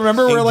 We did.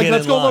 Remember, we were like,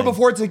 let's go a little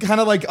before to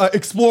kind of like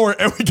explore.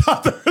 And we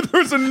got there.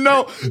 There was a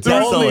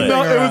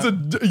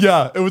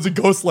it was a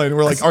ghost lane.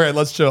 We're like, all right,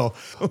 let's chill.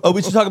 Oh,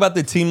 we should talk about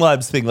the Team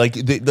Labs thing, like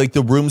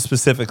the room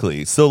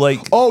specifically. So like,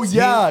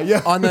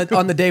 yeah.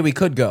 On the day we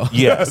could go.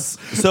 Yes.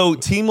 So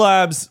Team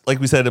Labs, like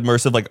we said,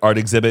 immersive like art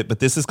exhibit, but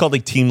this is called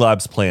like Team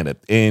Labs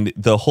Planet, and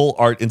the whole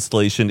art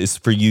installation is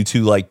for you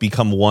to like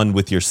become one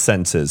with your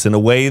senses. In a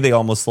way, they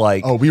almost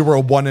like we were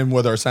one in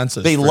with our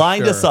senses. They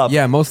lined us up.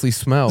 Yeah, mostly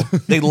smell.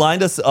 They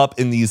lined us up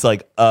in these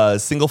like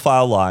single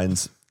file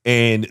lines.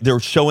 and they're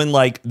showing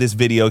like this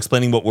video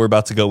explaining what we're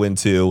about to go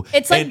into.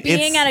 It's like And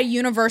being at a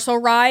Universal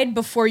ride.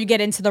 Before you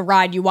get into the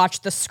ride, you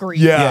watch the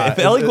screen. Yeah, it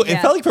felt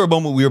like for a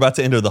moment we were about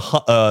to enter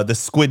the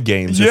Squid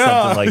Games or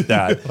something like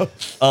that.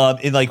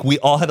 And like we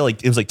all had to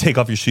like, it was like, take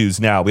off your shoes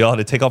now. We all had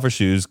to take off our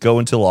shoes, go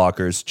into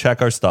lockers,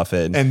 check our stuff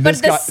in.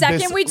 But the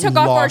second we took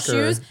off our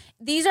shoes,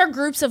 these are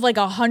groups of like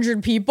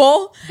 100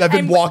 people that have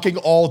been walking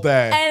all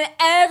day, and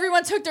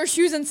everyone took their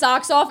shoes and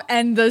socks off,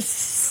 and the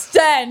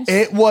stench.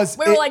 We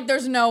were like,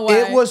 "There's no way."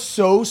 It was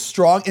so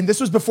strong, and this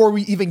was before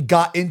we even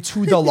got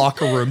into the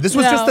locker room. This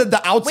was just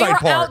the outside we were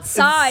part.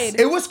 Outside.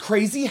 It was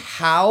crazy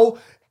how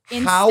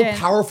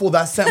powerful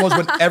that scent was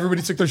when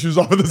everybody took their shoes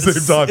off at the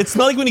same time. It's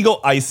not like when you go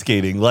ice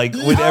skating, like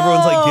when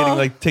everyone's like getting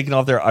like taking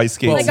off their ice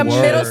skates, like a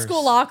middle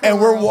school locker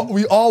room. And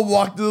we all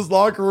walked to this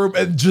locker room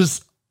and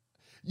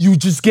you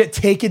just get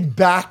taken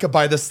back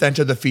by the stench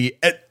of the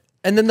feet.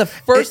 And then the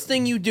first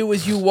thing you do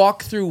is you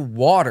walk through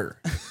water.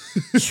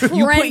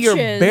 You put your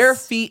bare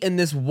feet in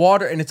this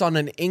water, and it's on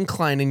an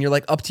incline, and you're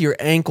like up to your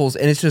ankles,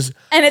 and it's just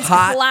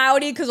hot,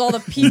 cloudy because all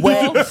the people.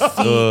 Wet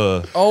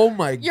feet. Oh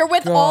my god! You're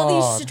with all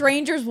these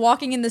strangers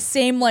walking in the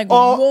same like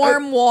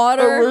warm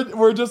water.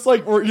 We're just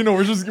like we're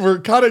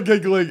kind of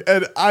giggling,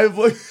 and I'm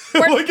like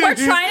we're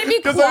trying to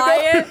be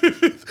quiet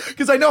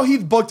because I know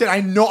Heath booked it.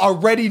 I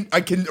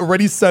can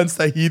already sense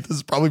that Heath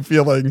is probably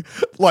feeling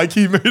like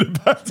he made a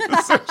bad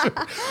decision.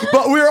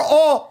 But we were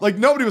all like,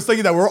 nobody was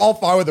thinking that. We're all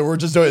fine with it. We're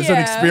just doing it's an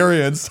experience.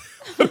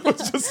 It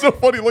was just so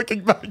funny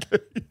looking back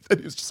at Heath, and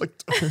he was just like,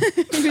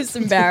 he was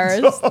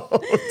embarrassed.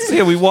 So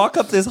yeah, we walk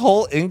up this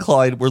whole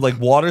incline where like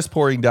water's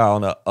pouring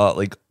down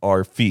like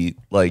our feet,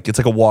 like it's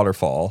like a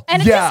waterfall.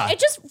 And it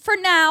just for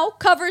now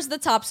covers the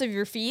tops of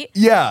your feet.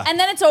 Yeah. And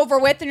then it's over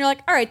with, and you're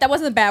like, all right, that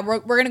wasn't bad. We're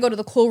gonna go to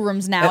the cool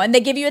rooms now, and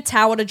they give you a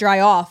towel to dry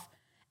off.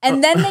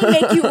 And then they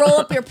make you roll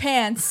up your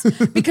pants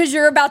because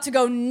you're about to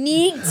go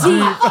knee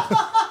deep.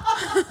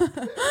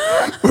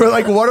 We're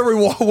like, what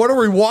are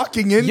we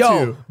walking into?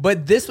 Yo,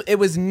 but it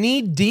was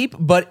knee deep,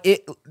 but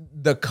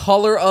the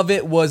color of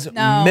it was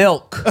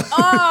milk.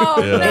 Oh,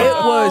 no.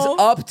 It was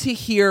up to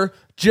here,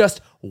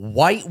 just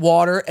white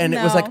water, and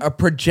it was like a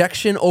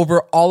projection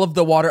over all of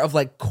the water of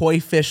like koi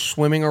fish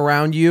swimming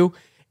around you.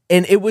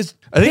 And it was.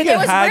 I think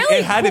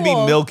it had to be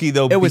cool. milky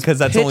though, because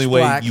that's the only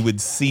way you would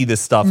see the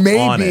stuff on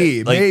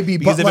it. Maybe,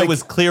 because but if it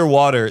was clear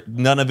water,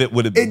 none of it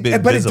would have been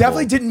But visible. it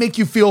definitely didn't make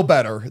you feel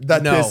better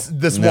that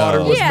this water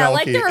was milky. Yeah,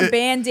 like there were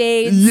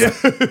Band-Aids. Yeah.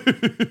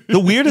 The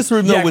weirdest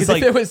room though was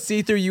like if it was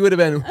see-through, you would have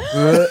been.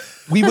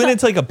 We went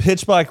into like a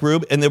pitch black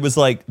room, and there was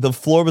like the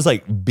floor was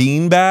like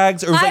bean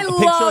bags, or it was like a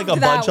picture like a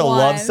bunch of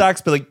love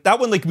sacks, but like that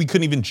one like we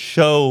couldn't even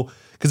show.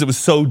 Because it was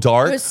so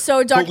dark. It was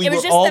so dark. We it was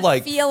were just all the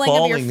like feeling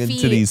falling of your feet.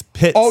 into these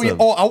pits.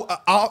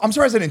 I'm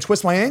surprised I didn't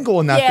twist my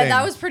ankle in that thing. Yeah,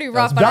 that was pretty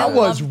rough. But that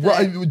was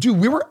dude.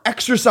 We were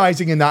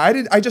exercising in that.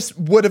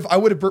 I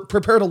would have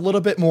prepared a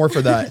little bit more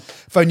for that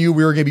if I knew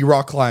we were gonna be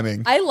rock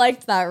climbing. I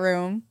liked that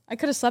room. I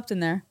could have slept in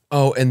there.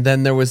 Oh, and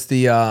then there was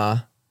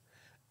the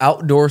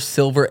outdoor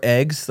silver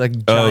eggs, like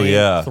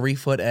giant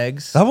 3-foot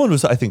eggs. That one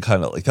was, I think,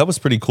 kind of like, that was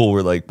pretty cool.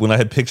 Where like when I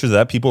had pictures of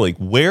that, people were like,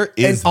 where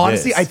is and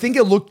honestly, this? I think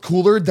it looked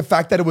cooler the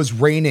fact that it was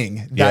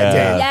raining that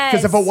day.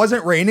 Because if it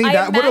wasn't raining,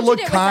 that would have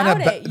looked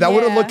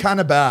kind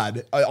of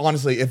bad.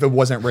 Honestly, if it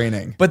wasn't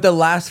raining. But the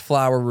last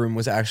flower room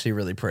was actually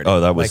really pretty.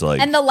 Oh, that was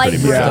like and the light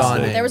room.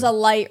 majestic. There was a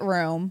light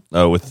room.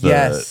 Oh, with the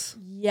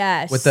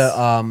Yes. With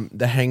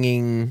the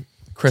hanging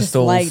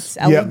crystals, lights,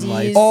 LEDs.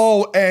 Yeah.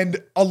 Oh,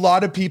 and a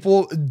lot of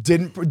people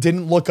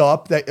didn't look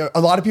up that a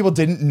lot of people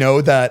didn't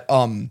know that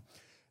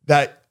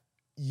that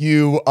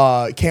you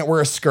can't wear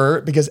a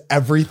skirt because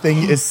everything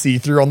is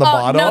see-through on the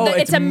bottom. No,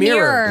 it's a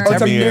mirror.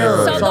 It's a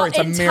mirror. So Sorry,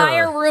 the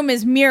entire room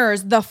is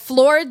mirrors. The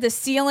floor, the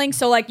ceiling.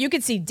 So like you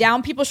could see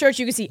down people's shirts,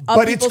 you could see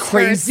up people's But it's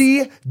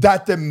crazy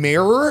that the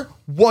mirror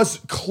was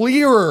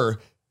clearer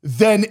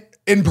than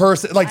in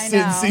person, like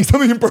seeing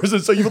something in person.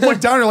 So you would look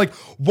down and you're like,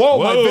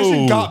 whoa, my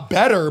vision got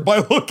better by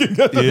looking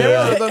at the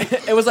mirror.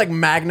 It was like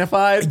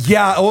magnified.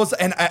 Yeah, it was,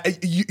 and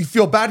you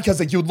feel bad because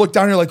like you would look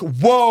down and you're like,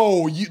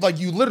 whoa,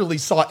 you literally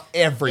saw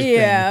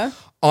everything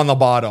on the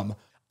bottom.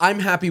 I'm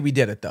happy we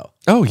did it though.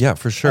 Oh yeah,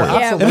 for sure.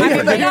 Yeah, absolutely.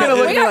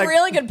 we got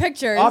really good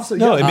pictures.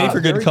 Absolutely. No, it made for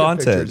good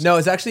content. No,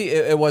 it's actually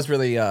it was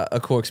really a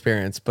cool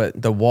experience,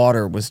 but the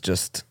water was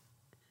just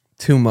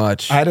too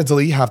much. I had to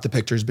delete half the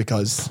pictures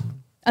because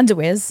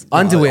Underwears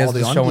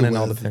was showing in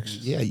all the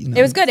pictures. Yeah, you know.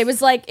 It was good. It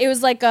was like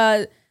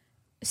a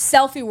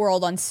selfie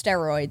world on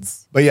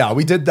steroids. But yeah,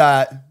 we did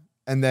that,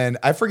 and then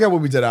I forget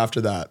what we did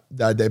after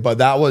that day, but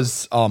that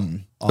was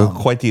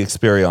quite the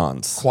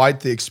experience.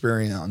 Quite the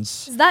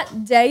experience.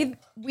 That day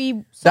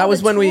we saw that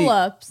was when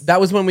tulips. that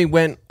was when we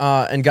went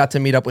and got to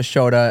meet up with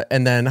Shota,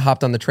 and then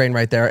hopped on the train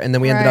right there, and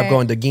then we ended up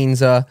going to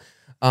Ginza.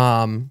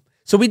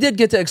 So we did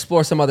get to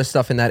explore some other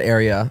stuff in that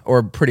area,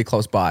 or pretty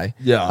close by.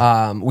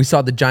 Yeah. We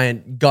saw the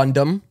giant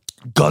Gundam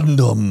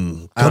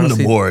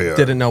Warrior.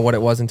 Didn't know what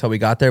it was until we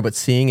got there, but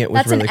seeing it was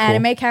That's really an cool.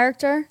 anime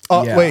character.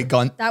 Oh Yeah. wait,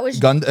 That was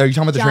Gun. Are you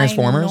talking about the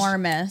Transformers?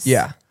 Enormous.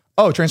 Yeah.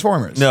 Oh,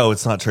 Transformers. No,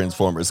 it's not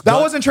Transformers. That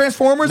wasn't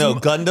Transformers? No,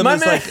 Gundam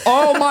is like.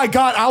 Oh my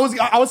God. I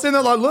was saying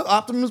that like, look,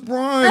 Optimus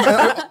Prime.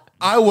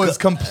 I was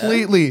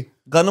completely.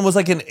 Gundam was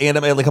like an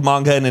anime, like a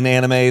manga and an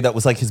anime that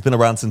was like has been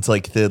around since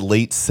like the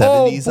late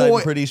 70s. boy.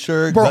 I'm pretty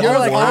sure. Bro, Gundam You're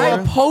like,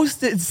 Warrior. I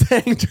posted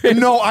saying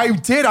No, I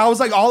did. I was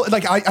like,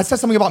 I said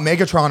something about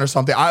Megatron or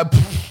something.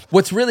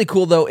 What's really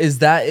cool though is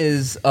that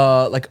is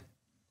like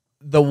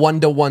the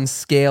 1-to-1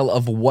 scale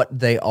of what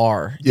they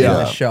are in Yeah.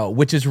 the show,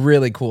 which is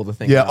really cool to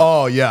think Yeah. about.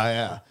 Oh,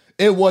 yeah.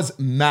 It was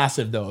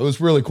massive though. It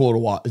was really cool to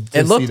watch.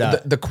 It looked see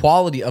that. the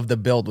quality of the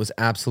build was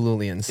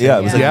absolutely insane. Yeah,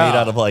 it was like Yeah. made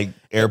out of like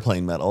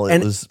airplane metal. It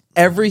and was.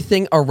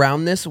 everything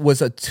around this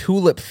was a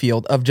tulip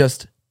field of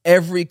just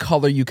every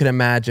color you could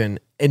imagine,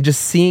 and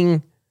just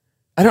seeing.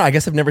 I don't know. I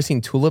guess I've never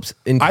seen tulips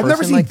in person. I've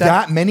never seen like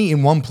that many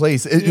in one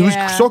place. It was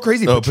Yeah. so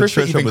crazy. Oh,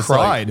 Patricia even was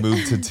cried. like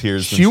moved to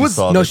tears. She when was- she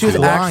saw no, the she was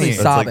tulip. actually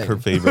That's sobbing. like her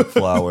favorite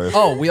flower.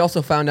 Oh, we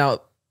also found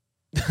out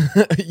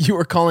you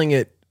were calling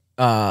it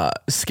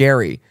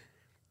scary.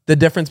 The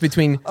difference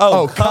between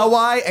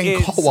kawaii and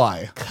it's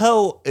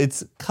kawaii.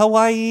 It's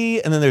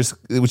kawaii, and then there's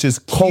which is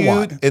cute,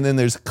 Kawaii. and then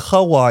there's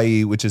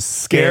kawaii, which is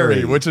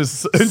scary. Which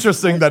is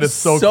interesting that it's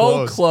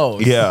so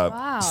close. Yeah,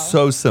 Wow.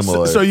 so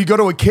similar. So you go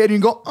to a kid and you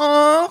go,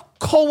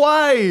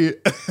 kawaii.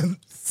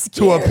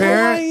 To a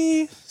parent.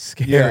 Kawaii.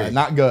 scary. Yeah,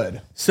 not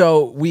good.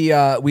 So we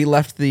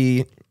left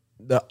the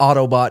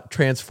Autobot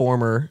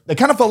Transformer. It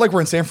kind of felt like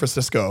we're in San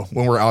Francisco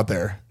when we're out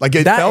there. Like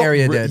it That felt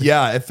area did.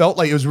 Yeah, it felt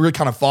like it was really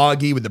kind of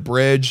foggy with the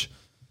bridge.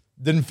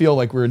 Didn't feel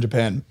like we were in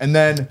Japan. And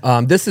then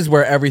This is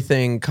where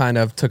everything kind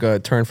of took a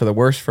turn for the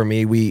worse for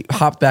me. We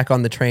hopped back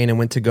on the train and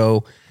went to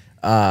go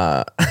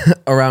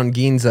around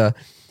Ginza.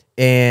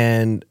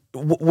 And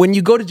when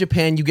you go to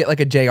Japan, you get like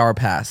a JR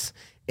pass.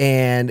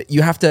 And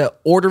you have to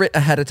order it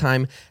ahead of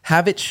time,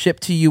 have it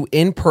shipped to you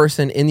in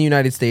person in the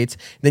United States.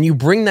 Then you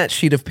bring that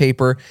sheet of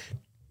paper,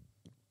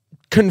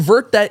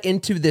 convert that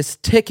into this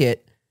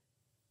ticket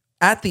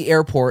at the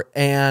airport,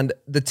 and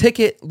the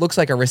ticket looks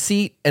like a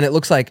receipt, and it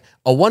looks like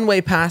a one-way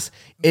pass.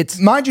 It's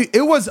mind you,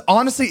 it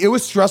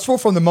was stressful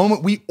from the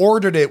moment we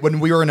ordered it when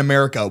we were in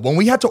America. When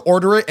we had to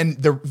order it, and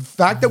the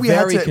fact that we had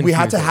Very to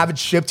confusing. have it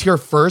shipped here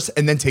first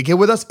and then take it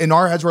with us, in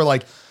our heads we're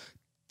like,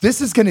 this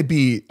is going to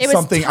be It was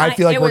something I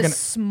feel like it we're was going to.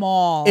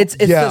 small. It's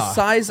Yeah. the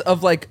size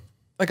of like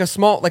a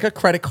small, like a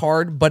credit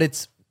card, but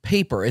it's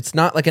paper. It's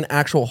not like an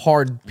actual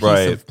hard piece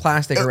Right. of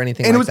plastic or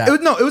anything And like that.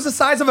 it was the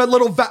size of a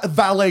little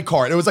valet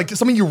card. It was like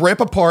something you rip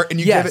apart and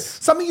you give it, Yes.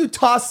 something you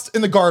tossed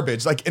in the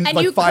garbage, like in and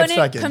like you 5 couldn't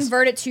seconds.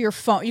 convert it to your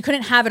phone. You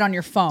couldn't have it on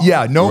your phone.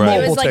 Yeah, no Right. It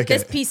mobile was like ticket.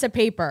 this piece of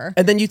paper.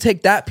 And then you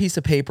take that piece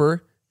of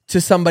paper to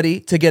somebody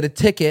to get a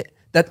ticket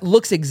that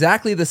looks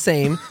exactly the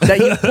same that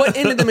you put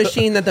into the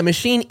machine that the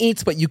machine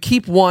eats, but you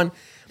keep one.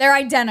 They're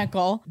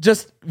identical.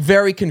 Just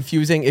very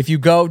confusing. If you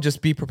go,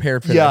 just be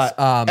prepared for Yeah, this.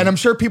 and I'm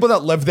sure people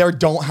that live there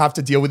don't have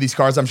to deal with these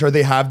cards. I'm sure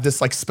they have this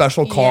like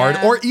special card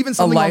Yeah. or even a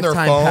something on their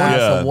lifetime phone. pass,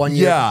 Yeah. a 1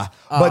 year. Yeah,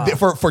 but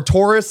for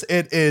tourists,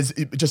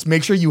 just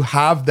make sure you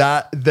have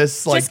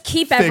this like Just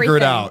keep figured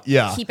everything. out.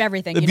 Yeah, Keep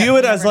everything. You View don't-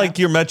 it you as never like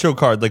know. your Metro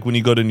card, like when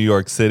you go to New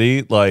York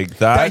City, like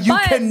that. That you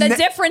But can the ne-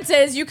 difference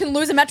is you can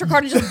lose a Metro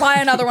card and just buy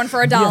another one for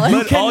 $1.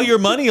 but all your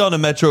money on a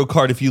Metro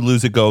card, if you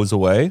lose it, goes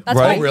away. That's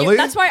right? why. really?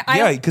 That's why I.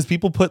 Yeah, because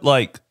people put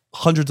like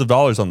hundreds of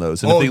dollars on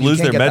those, and Oh, if they you lose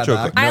can't their get that Metro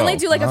back? card, I only no.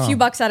 do like a few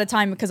bucks at a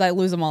time because I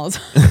lose them all the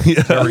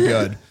time. very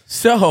good.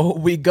 So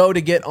we go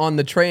to get on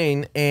the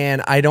train,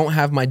 and I don't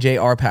have my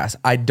JR pass.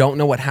 I don't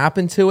know what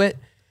happened to it.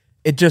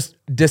 It just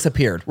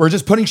disappeared. We're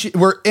just putting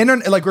we're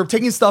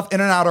taking stuff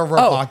in and out of our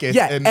pockets.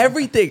 Yeah, and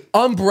everything.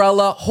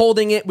 Umbrella,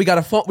 holding it. We got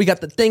a phone. We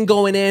got the thing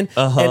going in.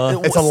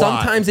 And It's a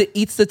lot. sometimes it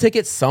eats the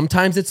ticket.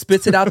 Sometimes it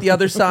spits it out the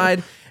other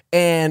side.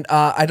 And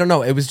I don't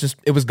know. It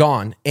was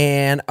gone.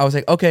 And I was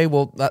like, okay,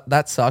 well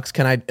that sucks.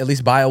 Can I at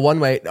least buy a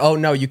one-way? Oh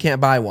no, you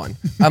can't buy one.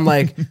 I'm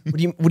like, what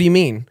do you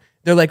mean?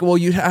 They're like, well,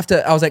 you have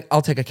to. I was like,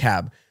 I'll take a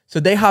cab. So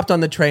they hopped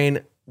on the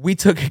train. We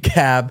took a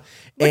cab.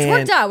 Which and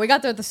worked out. We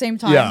got there at the same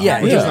time.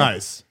 Yeah, which is yeah.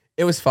 nice.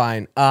 It was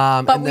fine.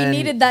 But we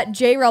needed that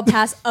J-Rail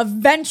pass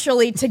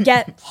eventually to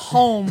get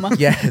home.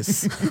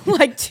 Yes.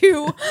 Like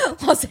to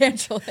Los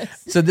Angeles.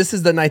 So this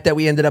is the night that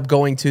we ended up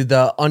going to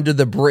the Under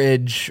the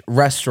Bridge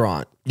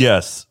restaurant.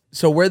 Yes.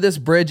 So where this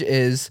bridge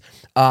is,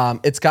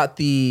 it's got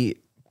the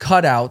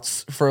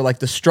cutouts for like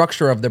the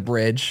structure of the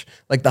bridge,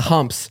 like the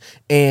humps,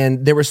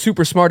 and they were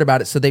super smart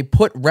about it. So they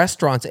put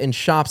restaurants and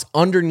shops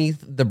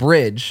underneath the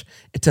bridge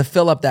to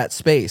fill up that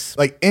space.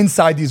 Like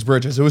inside these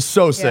bridges, it was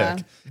so sick. Yeah.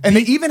 And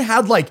they even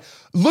had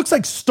looks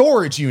like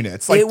storage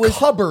units, like It was-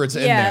 cupboards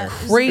in Yeah. there.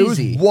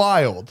 Crazy. It was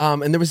wild.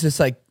 And there was this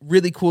like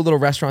really cool little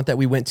restaurant that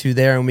we went to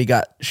there, and we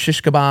got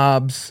shish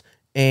kebabs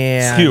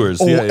and Skewers.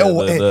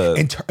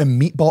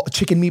 And meatball,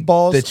 chicken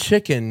meatballs. the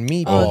chicken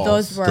meatballs. Oh,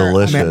 those were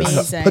delicious.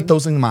 amazing. Put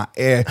those in my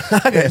air.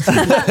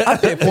 I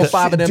could pull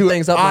 5 of them Dude,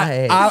 things up my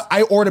ass.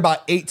 I ordered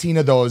about 18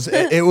 of those.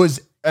 It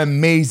was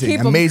amazing, Keep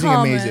 'em amazing,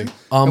 coming. amazing.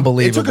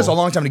 Unbelievable. It took us a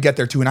long time to get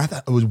there too, and I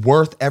thought it was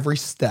worth every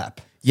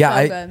step.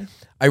 Yeah, So good.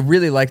 I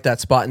really liked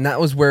that spot, and that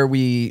was where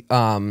we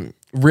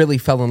really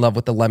fell in love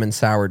with the lemon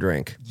sour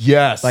drink.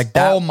 Yes. Like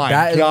that. Oh my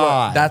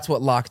God. That's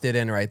what locked it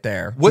in right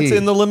there. What's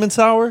in the lemon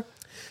sour?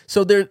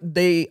 So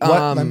they What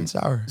lemon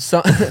sour?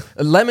 So,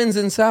 lemons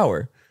and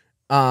sour.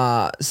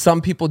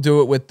 Some people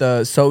do it with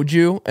the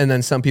soju, and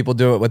then some people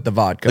do it with the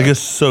vodka. Like a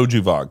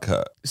soju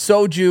vodka.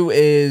 Soju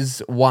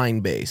is wine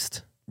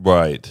based,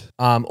 Right.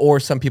 or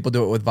some people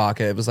do it with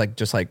vodka. It was like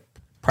just like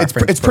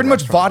preference. It's pretty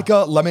much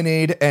vodka,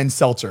 lemonade, and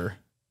seltzer,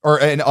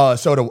 and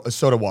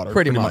soda water.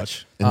 pretty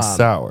much. And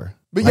sour.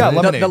 But yeah,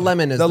 lemonade. The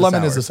lemon is the the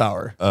lemon sour. is the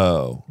sour.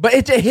 Oh. But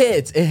it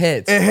hits. It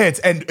hits. It hits,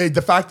 and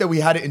the fact that we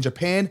had it in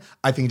Japan,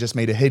 I think it just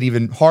made it hit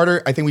even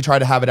harder. I think we tried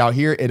to have it out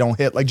here; it don't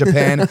hit like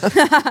Japan.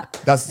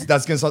 That's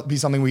gonna be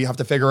something we have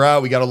to figure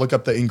out. We got to look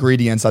up the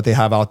ingredients that they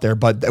have out there.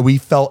 But we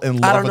fell in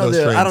love with those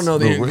drinks. I don't know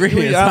the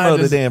ingredients. I know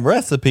the damn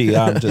recipe.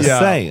 I'm just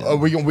saying.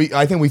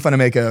 I think we finna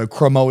make a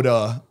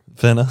Cremota.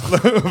 Finna.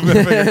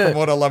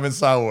 Cremota lemon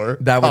sour.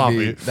 That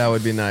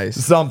would be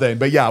nice. Something.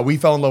 But yeah, we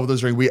fell in love with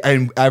those drinks.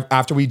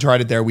 After we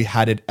tried it there, we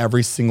had it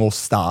every single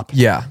stop.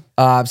 Yeah.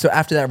 So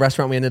after that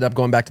restaurant, we ended up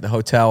going back to the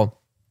hotel.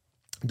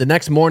 The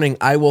next morning,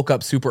 I woke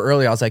up super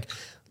early. I was like,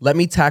 let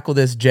me tackle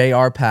this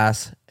JR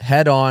pass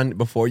head on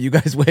before you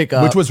guys wake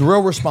up. Which was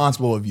real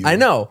responsible of you. I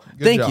know.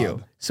 Good Thank job.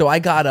 you. So I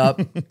got up,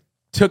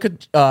 took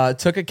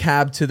a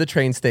cab to the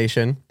train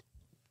station.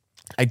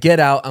 I get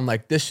out. I'm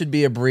like, this should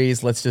be a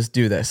breeze. Let's just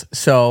do this.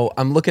 So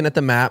I'm looking at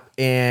the map,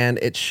 and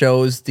it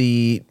shows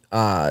the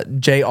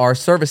JR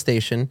service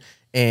station,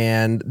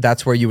 and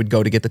that's where you would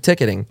go to get the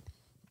ticketing.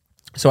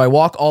 So I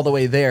walk all the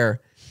way there,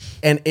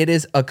 and it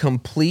is a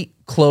complete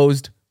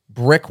closed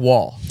brick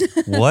wall.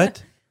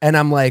 What? And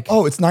I'm like,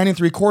 Oh, it's 9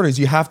 3/4.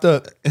 You have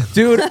to.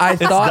 dude, I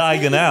It's thought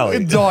Diagon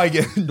Alley.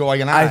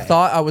 Diagon I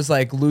thought I was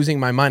like losing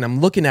my mind. I'm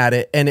looking at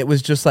it, and it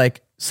was just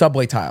like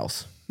subway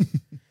tiles.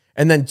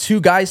 And then two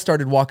guys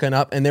started walking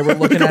up, and they were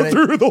looking at it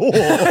through the wall.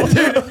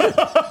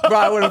 Bro,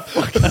 I would have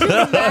fucking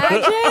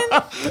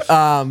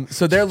Imagine.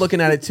 So they're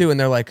looking at it too, and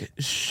they're like,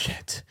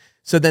 shit.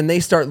 So then they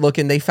start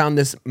looking. They found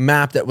this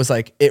map that was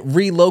like, it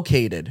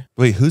relocated.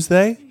 Wait, who's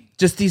they?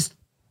 Just these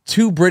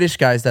two British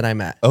guys that I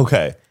met.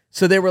 Okay.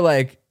 So they were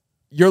like,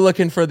 you're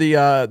looking for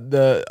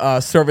the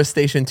service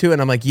station too?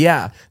 And I'm like,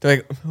 yeah. They're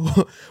like,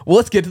 well,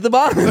 let's get to the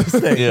bottom of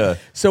this thing. Yeah.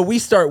 So we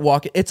start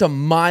walking. It's a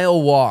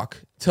mile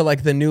walk to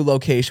like the new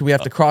location. We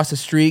have to cross the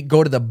street,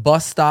 go to the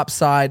bus stop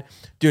side.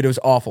 Dude, it was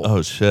awful.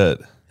 Oh, shit.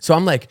 So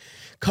I'm like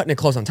cutting it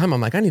close on time. I'm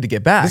like, I need to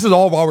get back. This is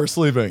all while we're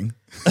sleeping.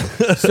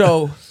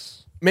 So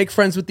make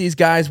friends with these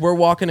guys. We're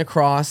walking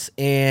across,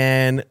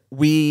 and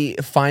we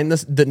find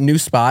the new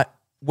spot,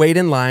 wait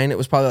in line. It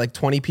was probably like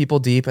 20 people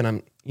deep,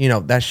 and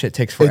that shit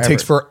takes forever. It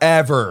takes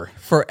forever.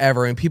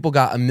 Forever. And people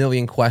got a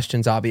million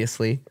questions,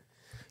 obviously.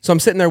 So I'm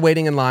sitting there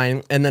waiting in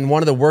line, and then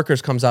one of the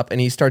workers comes up,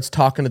 and he starts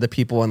talking to the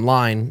people in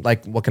line,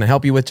 like, what can I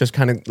help you with? Just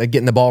kind of like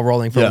getting the ball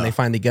rolling for when they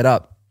finally get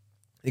up.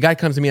 The guy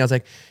comes to me. I was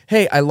like,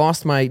 hey, I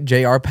lost my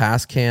JR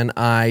pass. Can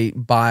I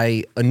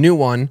buy a new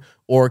one,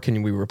 or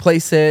can we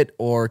replace it,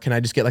 or can I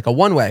just get like a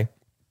one-way?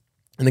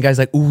 And the guy's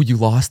like, ooh, you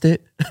lost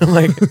it? I'm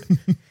like,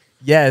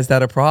 yeah, is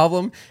that a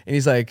problem? And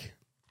he's like,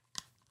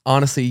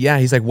 honestly, yeah.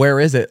 He's like, where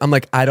is it? I'm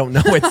like, I don't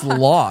know. It's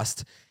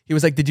lost. He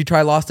was like, did you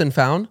try Lost and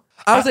Found?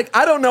 I was like,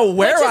 I don't know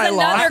where Which is I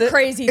lost another it.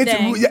 crazy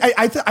thing.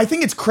 I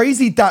think it's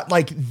crazy that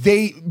like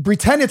they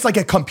pretend it's like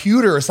a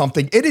computer or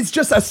something. It is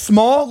just a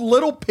small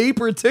little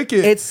paper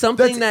ticket. It's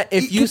something that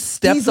if you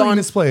stepped on,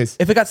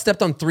 misplaced. if it got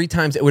stepped on 3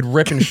 times, it would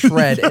rip and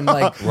shred and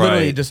like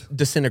literally Right. just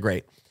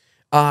disintegrate.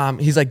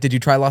 He's like, did you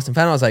try Lost and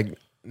Found? I was like,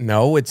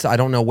 no, I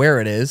don't know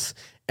where it is.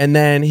 And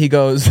then he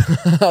goes,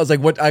 I was like,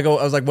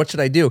 what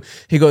should I do?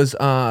 He goes,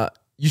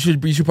 you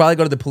should probably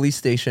go to the police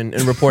station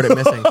and report it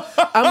missing.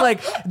 I'm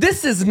like,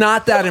 this is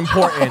not that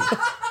important.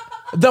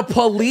 The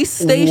police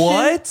station?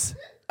 What?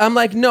 I'm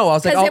like, no. I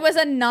was like, Because it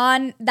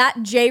was that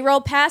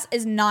J-Roll pass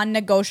is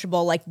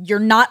non-negotiable. Like, you're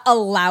not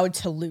allowed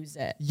to lose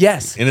it.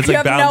 yes. And it's You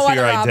like have bound no to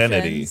your other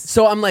identity. options.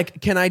 So I'm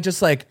like, can I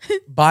just like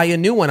buy a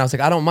new one? I was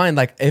like, I don't mind.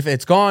 Like, if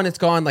it's gone, it's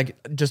gone. Like,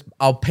 just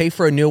I'll pay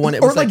for a new one.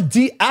 It Or was like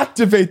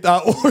deactivate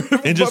that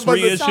one. And just But-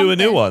 reissue a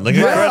new one, like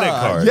a credit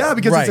card. Yeah,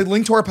 because Right. it's a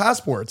link to our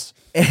passports.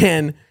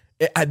 and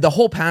the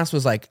whole pass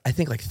was like, I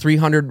think like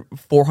 $300,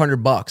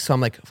 $400. So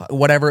I'm like,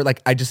 whatever.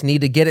 Like, I just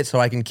need to get it so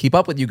I can keep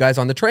up with you guys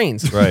on the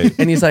trains. Right.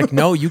 And he's like,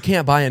 no, you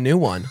can't buy a new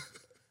one.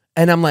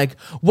 And I'm like,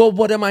 well,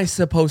 what am I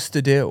supposed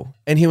to do?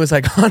 And he was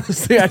like,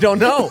 honestly, I don't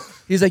know.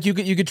 He's like, you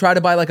could try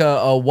to buy like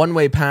a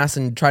one-way pass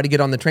and try to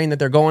get on the train that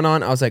they're going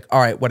on. I was like, all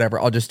right,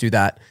 whatever. I'll just do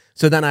that.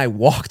 So then I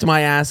walked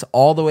my ass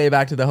all the way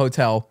back to the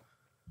hotel.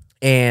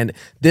 And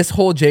this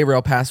whole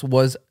J-Rail pass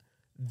was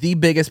the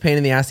biggest pain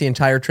in the ass the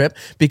entire trip,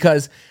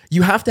 because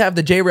you have to have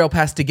the J-Rail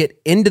pass to get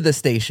into the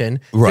station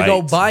to go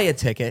Right. buy a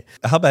ticket.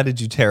 How bad did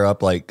you tear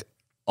up like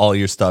all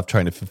your stuff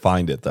trying to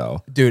find it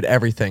though? Dude,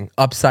 everything.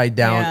 Upside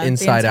down, Yeah, the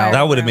inside entire- out.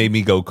 That would have made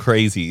me go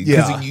crazy.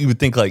 Because Yeah. you would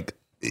think like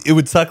it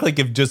would suck like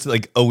if just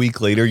like a week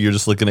later you're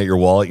just looking at your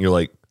wallet and you're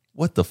like,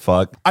 what the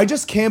fuck? I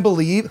just can't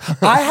believe.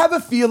 I have a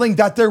feeling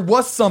that there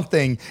was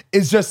something.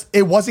 It's just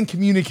it wasn't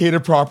communicated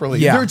properly.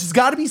 Yeah. There's just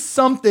got to be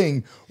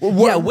something.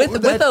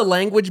 With a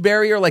language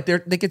barrier, like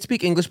they could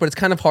speak English, but it's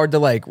kind of hard to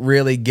like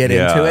really get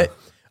into it.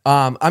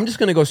 I'm just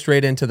gonna go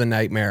straight into the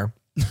nightmare.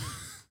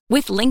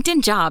 With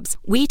LinkedIn Jobs,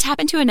 we tap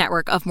into a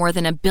network of more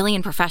than 1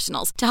 billion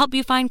professionals to help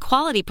you find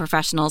quality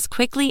professionals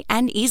quickly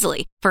and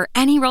easily for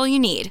any role you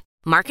need.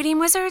 Marketing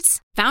wizards?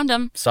 Found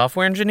them.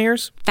 Software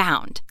engineers?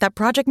 Found. That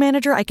project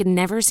manager I could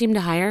never seem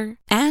to hire?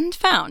 And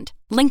found.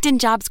 LinkedIn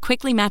Jobs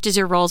quickly matches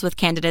your roles with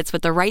candidates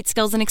with the right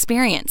skills and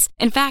experience.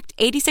 In fact,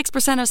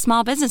 86% of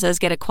small businesses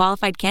get a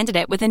qualified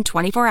candidate within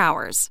 24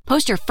 hours.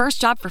 Post your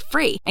first job for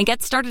free and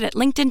get started at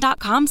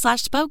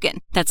linkedin.com/spoken.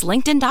 That's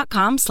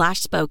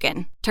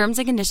linkedin.com/spoken. Terms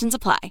and conditions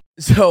apply.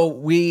 So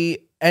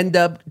we end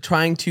up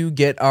trying to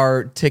get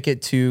our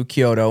ticket to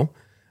Kyoto.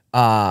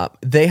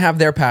 They have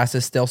their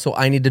passes still, so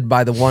I needed to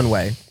buy the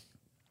one-way.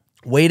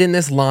 Wait in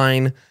this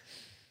line.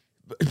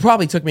 It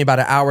probably took me about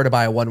an hour to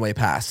buy a one-way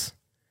pass.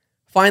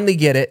 Finally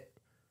get it.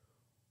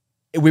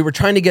 We were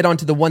trying to get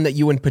onto the one that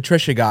you and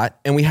Patricia got,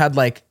 and we had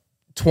like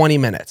 20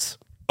 minutes.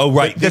 Oh,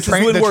 right. This is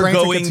when we're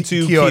going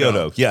to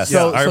Kyoto. Yes,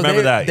 So I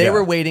remember that. They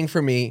were waiting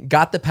for me,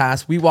 got the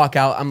pass. We walk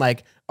out. I'm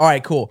like, all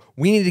right, cool.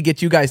 We need to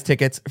get you guys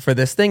tickets for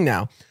this thing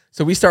now.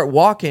 So we start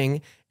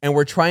walking, and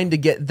we're trying to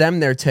get them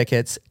their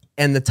tickets,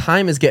 and the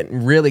time is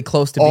getting really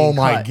close to being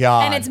cut. Oh my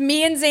God. And it's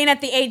me and Zane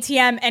at the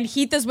ATM, and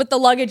Heath is with the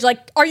luggage.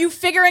 Like, are you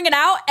figuring it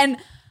out? And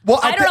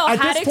I don't know at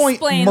how this to point,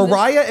 explain.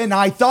 Mariah and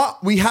I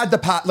thought we had the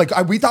pass. Like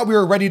we thought we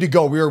were ready to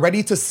go. We were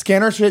ready to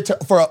scan our shit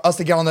for us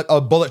to get on the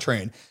bullet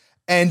train.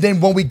 And then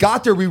when we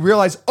got there, we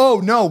realized,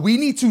 oh no, we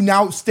need to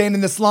now stand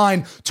in this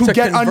line to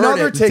get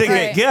another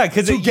ticket. Yeah,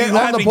 because you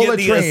have to get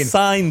the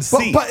assigned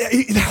seat. But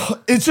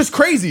it's just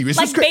crazy. It's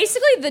like just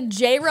basically the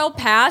J-Rail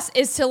pass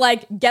is to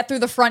like get through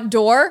the front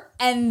door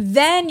and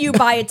then you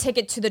buy a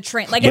ticket to the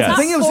train. Like it's the not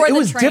thing for it the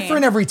was train.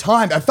 different every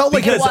time. I felt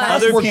like because it was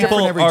other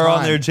people every are time.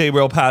 on their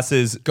J-Rail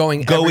passes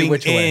Going every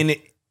which in.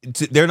 way.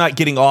 They're not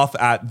getting off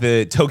at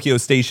the Tokyo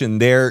station.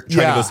 They're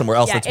trying to go somewhere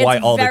else. Yeah, That's why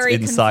it's all that's very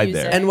inside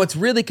confusing. there. And what's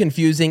really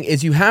confusing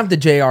is you have the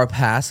JR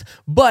pass,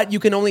 but you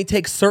can only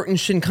take certain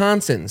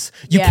Shinkansens.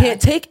 You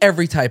can't take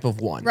every type of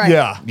one. Right.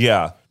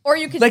 Yeah. Or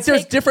you could Like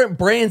there's different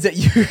brands that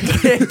you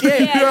can't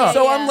get.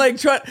 So I'm like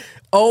trying.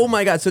 Oh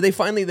my God. So they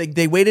finally,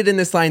 they waited in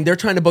this line. They're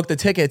trying to book the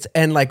tickets.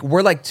 And like,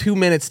 we're like 2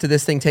 minutes to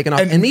this thing taking off.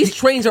 And these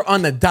trains are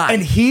on the dot.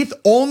 And Heath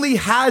only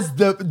has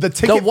the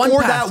ticket one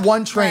for pass. that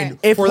one train. Right.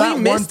 If for we that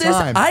miss one this,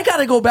 time. I got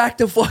to go back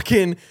to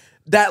fucking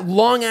that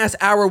long ass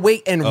hour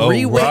wait and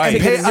re-wait right. to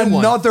pay get a new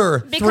one. another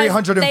because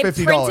 $350.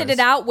 they printed it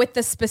out with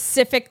the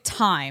specific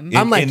time.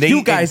 I'm like, And they-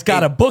 you guys and- got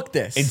to book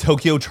this. And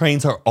Tokyo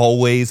trains are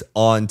always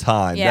on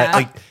time.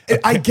 Yeah.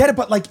 I get it,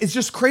 but like it's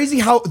just crazy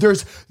how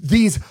there's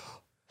these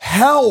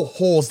hell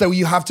holes that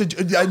you have to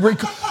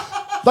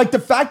like the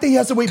fact that he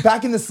has to wait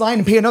back in this line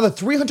and pay another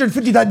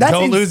 $350. That's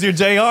Don't lose your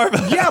JR.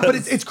 Yeah, but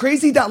it's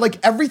crazy that like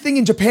everything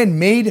in Japan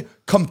made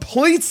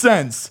complete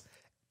sense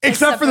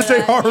except for the for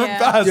that, JR yeah.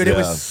 pass. Dude, it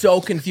was so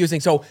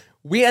confusing. So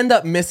we end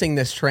up missing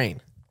this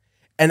train.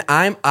 And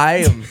I'm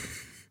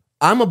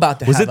about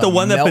to Was have it the a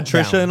one that meltdown.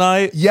 Patricia and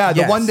I? Yeah,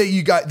 the Yes. one that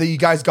you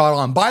guys got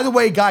on. By the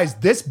way, guys,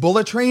 this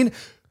bullet train,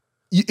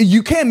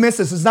 you can't miss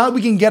this. It's not that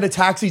we can get a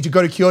taxi to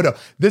go to Kyoto.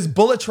 This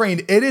bullet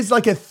train, it is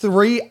like a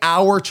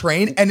 3-hour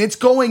train, and it's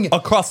going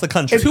Across the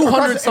country. It's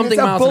 200 and something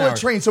it's a miles an bullet hour.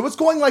 train, so it's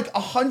going like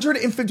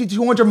 150 to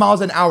 200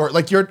 miles an hour.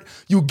 Like you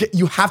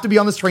have to be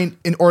on this train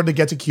in order to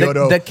get to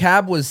Kyoto. The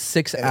cab was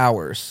 6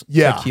 hours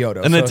Yeah. to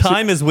Kyoto. And the So-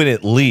 time is when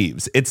it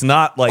leaves. It's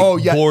not like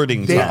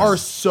boarding They time. are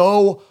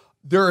so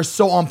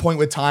on point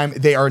with time.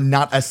 They are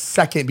not a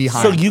second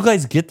behind. So you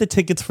guys get the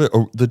tickets for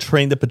the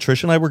train that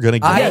Patricia and I were going to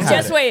get? I Yeah, had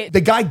just it. wait.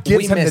 the guy gives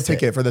We him the missed it.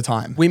 ticket for the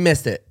time. We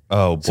missed it.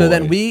 Oh, boy. So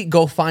then we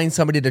go find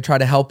somebody to try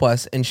to help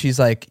us, and she's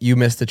like, "You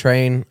missed the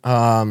train.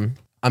 I'm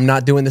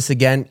not doing this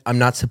again. I'm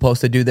not supposed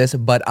to do this,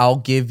 but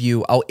I'll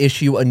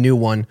issue a new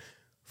one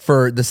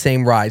for the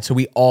same ride." So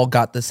we all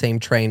got the same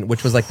train,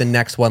 which was like the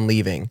next one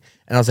leaving.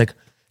 And I was like,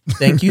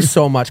 "Thank you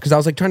so much," because I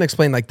was like trying to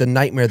explain like the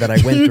nightmare that I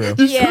went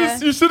through.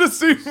 You should have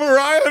seen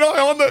Mariah and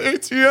I on the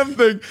ATM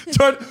thing.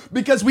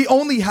 Because we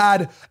only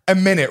had a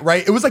minute,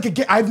 right? It was like a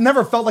game. I've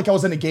never felt like I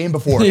was in a game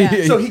before.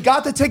 Yeah. So he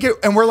got the ticket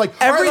and we're like,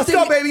 all right, let's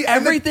go, baby. And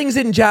then- Everything's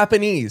in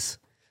Japanese.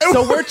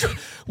 So we're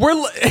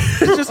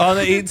just on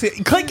the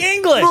 18. Click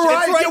English. Mariah,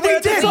 It's right yeah, there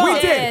at the top.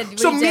 we did.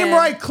 So We me and did.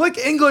 Mariah click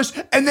English,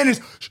 and then it's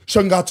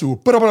Shangatsu,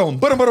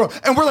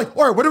 and we're like,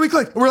 all right, what do we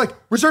click? And we're like,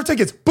 reserve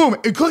tickets. Boom,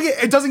 and click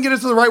it. It doesn't get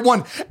us to the right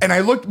one. And I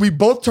looked. We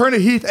both turn to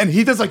Heath, and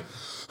Heath is like,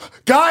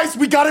 guys,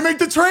 we gotta make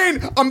the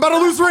train. I'm about to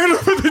lose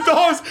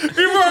 $350. And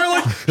we're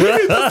like,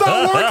 Heath, that's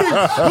not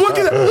working. Look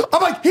at it.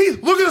 I'm like,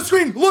 Heath, look at the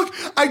screen. Look,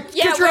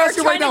 get your ass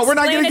here right now. We're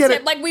not gonna get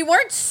it. Like we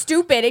weren't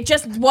stupid. It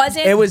just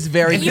wasn't. It was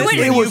very You would-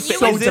 confusing. It was you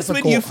so would- Is this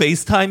when you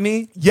FaceTime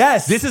me?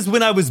 Yes. This is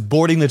when I was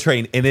boarding the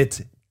train, and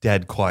it's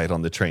dead quiet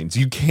on the trains.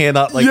 You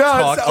cannot like Yeah,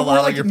 talk so aloud we're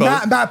on like, your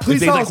phone. Matt, please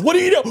Zane's tell like, us. what do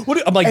you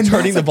do? I'm like And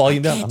turning Matt's the like,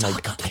 volume down. I'm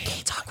like, I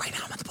can't talk right now.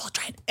 I'm on the bullet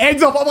train.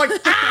 Ends up, I'm like,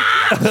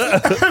 ah!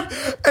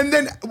 and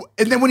then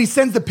when he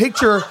sends the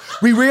picture,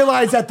 we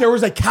realize that there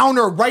was a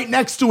counter right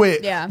next to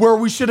it where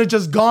we should have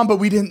just gone, but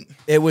we didn't.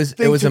 It was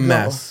a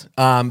mess.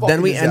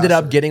 Then we ended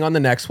up getting on the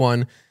next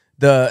one.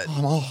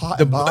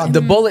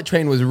 The bullet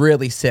train was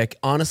really sick.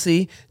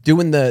 Honestly,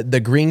 doing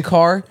the green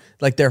car,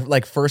 like their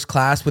like first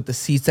class with the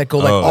seats that go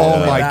like all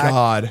the way back.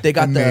 God. They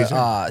got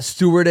the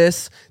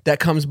stewardess that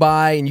comes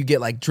by and you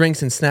get like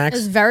drinks and snacks. It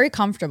was very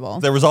comfortable.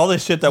 There was all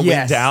this shit that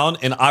went down,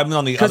 and I'm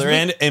on the other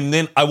end, and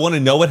then I want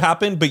to know what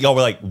happened, but y'all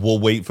were like, "We'll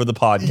wait for the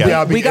podcast."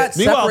 Yeah, we got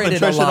separated.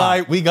 Patricia and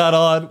I, we got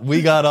on,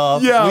 we got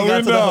off, yeah, we got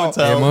to the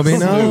hotel. It will be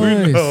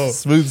nice.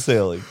 Smooth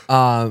sailing.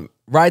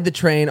 Ride the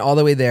train all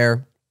the way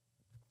there.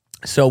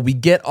 So we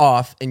get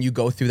off and you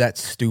go through that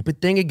stupid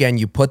thing again.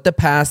 You put the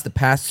pass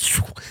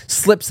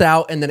slips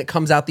out and then it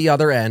comes out the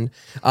other end.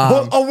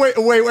 Wait.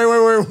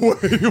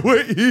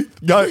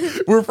 Guys,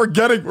 we're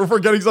forgetting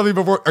something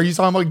before. Are you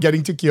talking about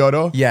getting to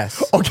Kyoto?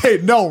 Yes. Okay,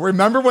 no.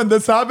 Remember when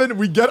this happened?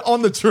 We get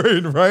on the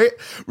train, right?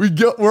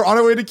 We're on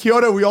our way to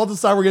Kyoto. We all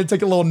decide we're going to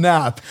take a little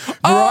nap.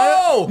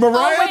 Mariah.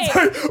 Wait.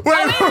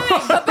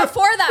 But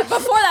before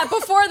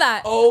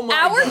that. Oh my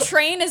Our God.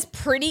 train is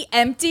pretty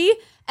empty.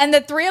 And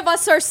the three of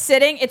us are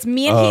sitting. It's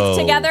me and Heath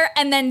together,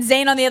 and then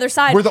Zane on the other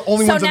side. We're the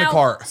only ones in the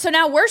car. So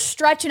now we're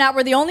stretching out.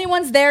 We're the only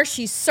ones there.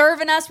 She's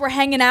serving us. We're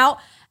hanging out.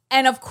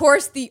 And of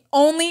course, the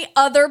only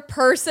other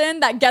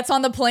person that gets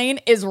on the plane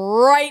is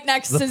right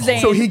next to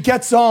Zane. So he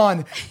gets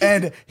on,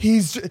 and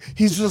he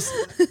just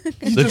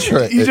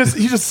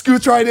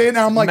scoots right in, and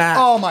I'm like, Matt,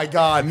 oh my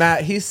God.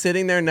 Matt, he's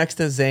sitting there next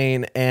to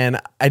Zane, and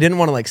I didn't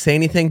want to like say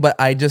anything, but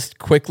I just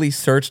quickly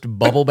searched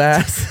Bubble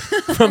Bass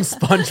from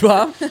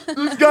SpongeBob.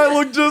 This guy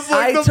looked just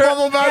like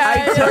Bubble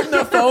Bass. I turned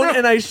the phone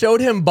and I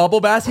showed him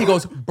Bubble Bass. He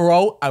goes,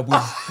 bro,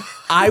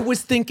 I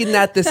was thinking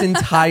that this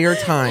entire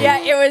time. Yeah,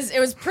 it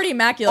was pretty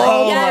immaculate.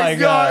 Oh my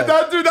God.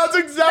 That's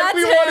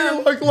exactly what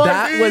he looked like.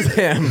 That was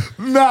him.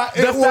 Matt,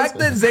 The fact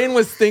that Zane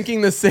was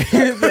thinking the same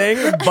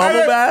thing,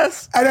 Bubble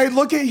Bass. And I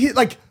look at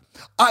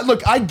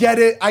I get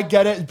it.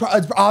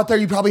 Out there,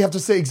 you probably have to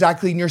sit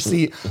exactly in your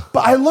seat.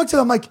 But I looked at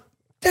him like,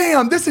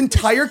 damn, this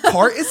entire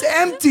cart is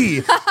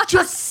empty.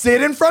 Just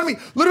sit in front of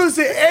me. Literally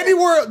sit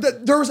anywhere.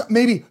 There was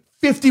maybe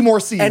 50 more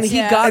seats. And he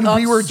got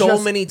up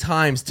so many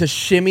times to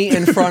shimmy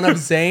in front of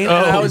Zane. And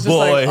I was just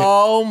like,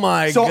 oh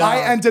my God. So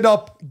I ended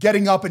up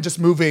getting up and just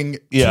moving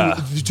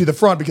to the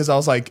front because I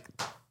was like,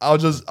 I'll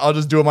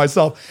just do it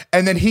myself.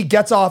 And then he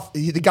gets off.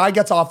 The guy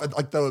gets off at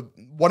like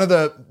one of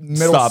the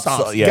middle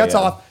stops. Gets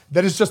off.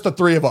 Then it's just the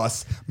three of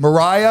us.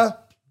 Mariah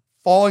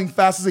falling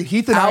fast asleep.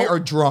 Heath and I are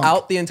drunk.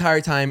 Out the entire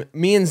time.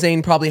 Me and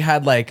Zane probably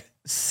had like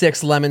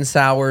 6 lemon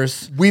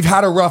sours. We've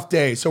had a rough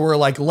day, so we're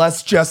like,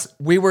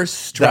 we were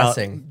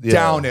stressing.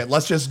 Down it.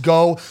 Let's just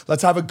go.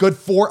 Let's have a good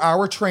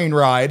 4-hour train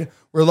ride.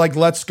 We're like,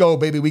 let's go,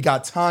 baby. We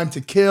got time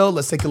to kill.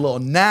 Let's take a little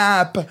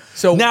nap.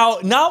 So now,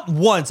 not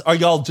once are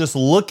y'all just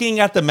looking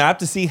at the map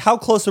to see how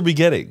close are we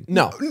getting?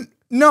 No,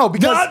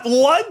 because not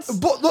once.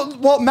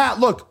 Well, Matt,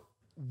 look.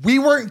 We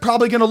weren't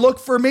probably going to look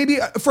for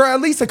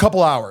at least a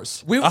couple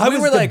hours. I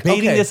was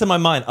debating this in my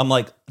mind. I'm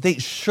like,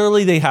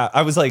 surely they have.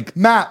 I was like,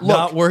 Matt, look,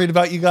 not worried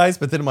about you guys,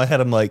 but then in my head,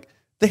 I'm like,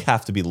 they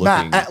have to be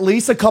looking. Matt, at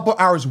least a couple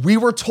hours. We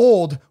were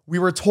told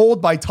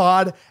by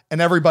Todd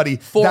and everybody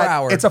 4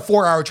 hours. It's a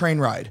 4-hour train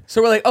ride.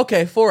 So we're like,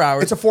 okay, 4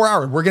 hours. It's a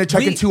 4-hour. We're going to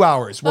check in 2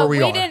 hours where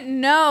we are. We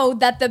didn't know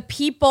that the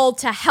people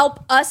to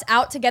help us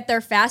out to get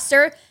there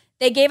faster,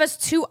 they gave us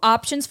 2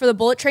 options for the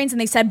bullet trains,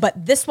 and they said,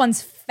 but this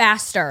one's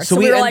faster. So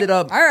we were ended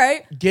like, up all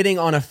right, getting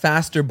on a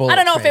faster bullet I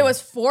don't know train. if it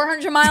was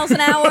 400 miles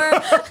an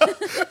hour.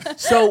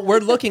 So we're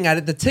looking at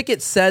it. The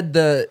ticket said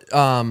the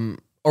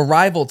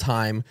arrival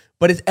time,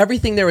 but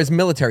everything there is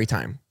military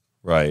time.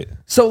 Right.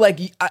 So like,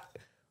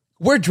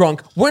 we're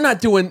drunk. We're not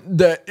doing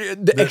the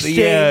exchange.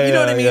 You know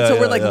what I mean? So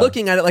we're like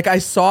looking at it. Like I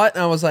saw it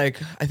and I was like,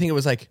 I think it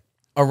was like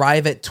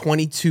arrive at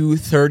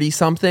 22:30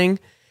 something.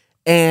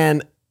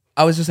 And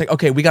I was just like,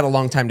 okay, we got a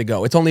long time to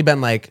go. It's only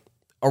been like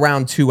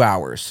around 2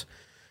 hours.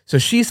 So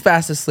she's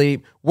fast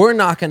asleep. We're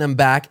knocking them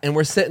back and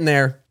we're sitting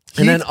there.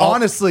 And then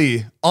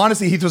honestly,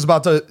 Heath was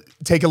about to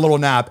take a little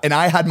nap and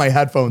I had my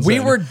headphones in.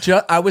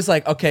 I was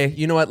like, okay,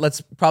 you know what? Let's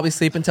probably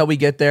sleep until we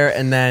get there.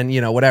 And then,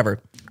 whatever.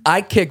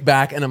 I kick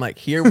back and I'm like,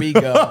 here we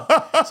go.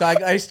 So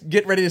I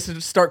get ready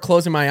to start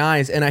closing my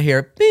eyes and I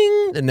hear,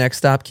 bing, the next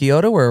stop,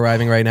 Kyoto. We're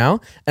arriving right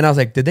now. And I was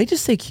like, did they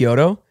just say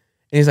Kyoto? And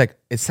he's like,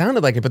 it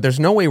sounded like it, but there's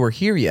no way we're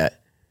here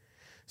yet.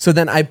 So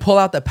then I pull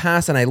out the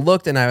pass and I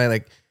looked and I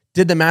like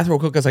did the math real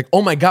quick. I was like,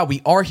 oh my God,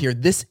 we are here.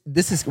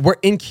 We're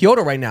in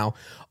Kyoto right now.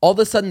 All of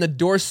a sudden the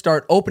doors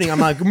start opening. I'm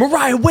like,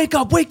 Mariah, wake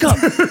up.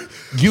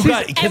 You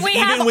got, because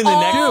even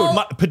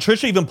when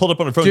Patricia even pulled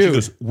up on her phone, she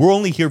goes, we're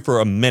only here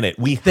for a minute.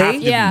 We have to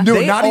be.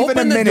 Dude, not even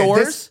a minute. The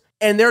doors,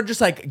 and they're just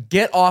like,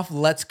 get off,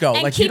 let's go.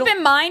 And like, keep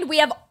in mind, we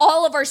have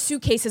all of our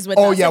suitcases with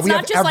us. Oh yeah, it's we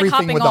not have just everything like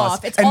hopping with off.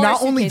 us. It's And all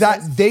not our only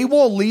suitcases. that, they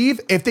will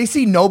leave if they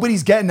see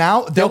nobody's getting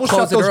out. They will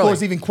shut those early.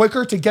 doors even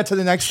quicker to get to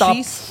the next stop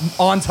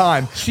on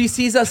time. She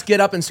sees us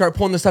get up and start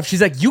pulling the stuff.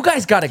 She's like, you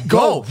guys gotta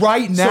go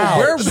right now. So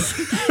we're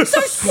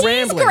So she's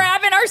scrambling.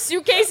 grabbing our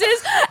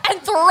suitcases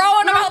and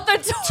throwing them out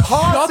the door.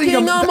 tossing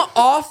Chucking them them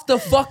off the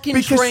fucking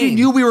because train. she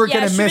knew we were Yeah,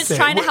 gonna she miss was it.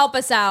 trying to help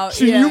us out.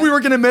 She knew we were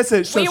gonna miss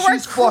it, so We were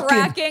she's fucking.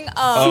 cracking up.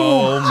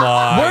 Oh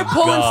my! We're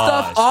pulling gosh.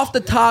 stuff off the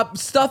top,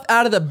 stuff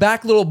out of the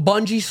back, little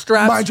bungee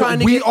straps. Mind you, Trying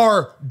to we get,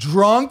 are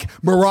drunk.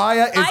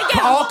 Mariah is all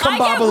I get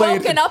combobulated.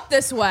 woken up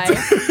this way.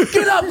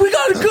 get up, we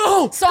gotta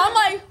go. So I'm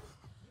like,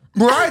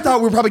 Mariah thought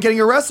we were probably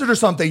getting arrested or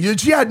something.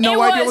 She had no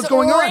idea what's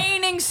going on.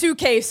 raining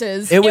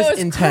suitcases. It was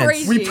intense.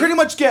 Crazy. We pretty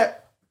much get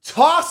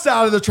tossed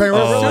out of the train.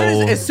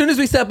 As soon as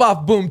we step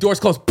off, boom, doors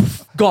closed,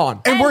 poof,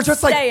 gone. And we're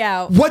just like, stay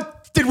out. what?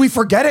 Did we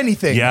forget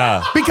anything?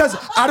 Yeah. Because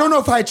I don't know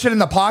if I had shit in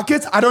the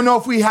pockets. I don't know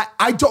if we had.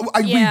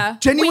 Yeah. We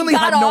genuinely we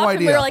got had no off idea.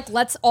 And we were like,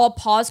 let's all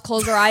pause,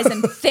 close our eyes,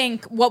 and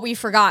think what we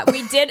forgot.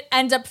 We did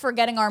end up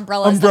forgetting our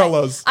umbrellas.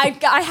 Umbrellas. I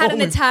had an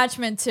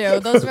attachment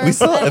too. Those were. We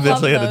still I love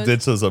eventually had to those.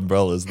 ditch those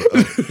umbrellas.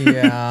 Though.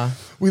 Yeah.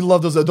 We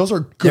love those. Those are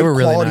good They were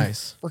really quality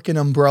nice. freaking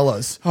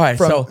umbrellas. All right,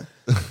 From- so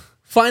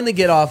finally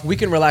get off. We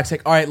can relax.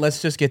 Like, all right,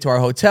 let's just get to our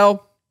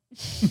hotel.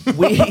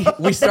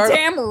 We start.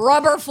 Damn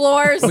rubber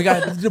floors. We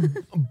got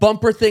the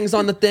bumper things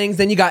on the things.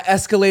 Then you got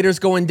escalators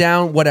going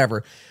down,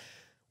 whatever.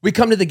 We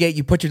come to the gate.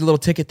 You put your little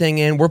ticket thing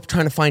in. We're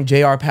trying to find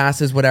JR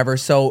passes, whatever.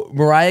 So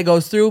Mariah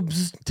goes through.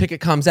 Ticket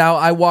comes out.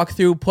 I walk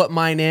through, put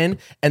mine in,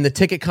 and the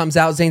ticket comes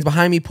out. Zane's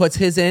behind me, puts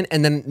his in,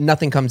 and then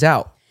nothing comes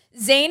out.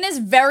 Zane is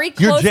very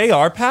Your close.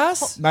 JR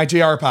pass? my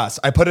JR pass.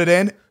 I put it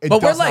in. It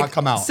But we're does like not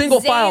come out.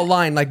 single Zane- file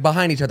line, like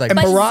behind each other. Like, And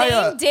But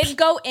Mariah- Zane did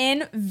go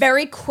in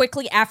very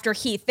quickly after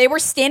Heath. They were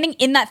standing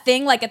in that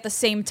thing like at the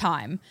same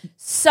time.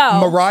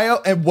 So Mariah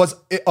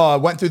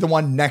went through the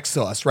one next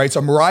to us, right?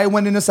 So Mariah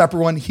went in a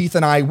separate one. Heath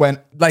and I went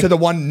Like- to the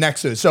one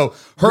next to us. So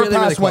her Really,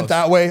 pass really went close.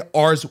 that way.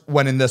 Ours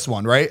went in this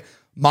one, right?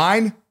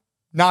 Mine,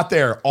 not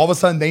there. All of a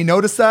sudden, they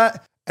noticed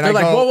that. And they're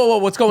I like, go, whoa,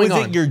 what's going Was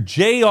on? it your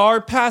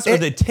JR pass or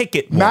the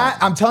ticket one? Matt,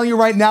 I'm telling you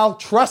right now,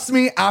 trust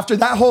me, after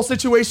that whole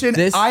situation,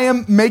 This- I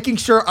am making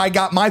sure I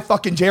got my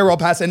fucking JRL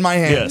pass in my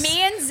hand. Yes.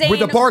 me and Zane With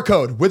the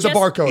barcode. With the just-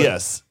 barcode.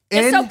 Yes.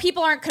 Just In- so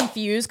people aren't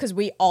confused, because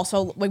we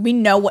also we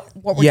know what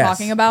we're Yes.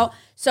 talking about.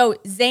 So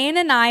Zane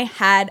and I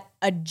had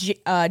a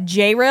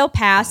J-Rail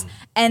pass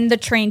and the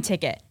train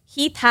ticket.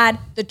 Heath had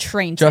the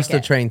train Just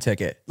ticket. the train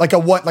ticket. like a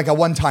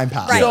one-time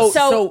pass. Right. So,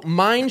 So- so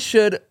mine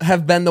should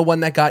have been the one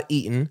that got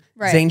eaten.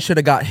 Right. Zane should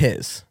have got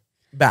his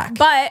back.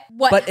 But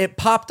it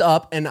popped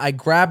up and I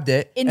grabbed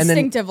it and then-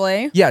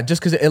 instinctively. yeah,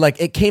 just because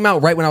it came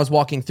out right when I was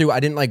walking through. I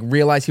didn't like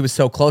realize he was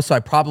so close, so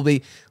I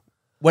probably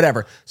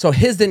whatever. So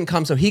his didn't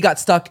come, so he got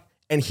stuck.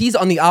 And he's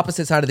on the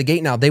opposite side of the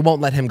gate now. They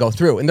won't let him go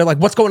through. And they're like,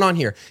 what's going on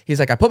here? He's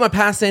like, I put my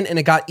pass in and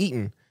it got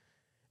eaten.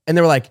 And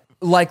they were like,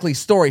 likely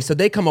story. So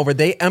they come over,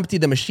 they empty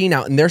the machine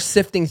out, and they're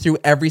sifting through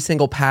every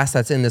single pass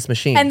that's in this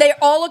machine. And they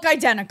all look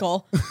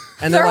identical.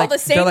 And they're all like, the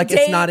same they're like, date.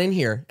 it's not in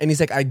here. And he's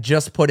like, I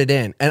just put it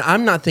in. And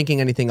I'm not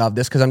thinking anything of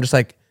this because I'm just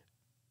like,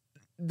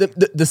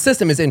 the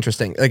system is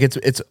interesting. Like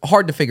it's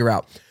hard to figure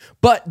out.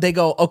 But they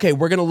go, okay,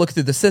 we're gonna look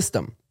through the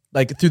system,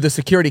 like through the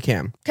security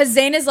cam. Because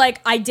Zane is like,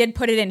 I did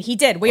put it in. He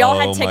did. We all Oh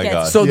had my tickets.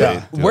 God. So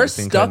Yeah. Do I we're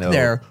think I stuck know?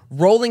 there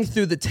rolling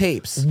through the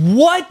tapes.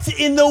 What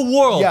in the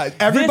world? Yeah,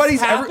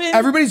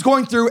 everybody's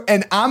going through,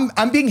 and I'm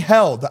being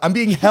held. I'm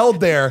being held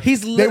there.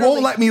 He's they literally-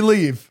 won't let me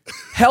leave.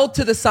 Held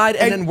to the side,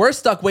 and then we're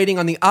stuck waiting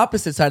on the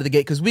opposite side of the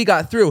gate because we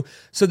got through.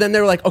 So then they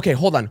were like, okay,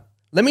 hold on.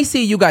 Let me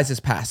see you guys'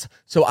 pass.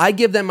 So I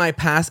give them my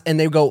pass, and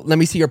they go, let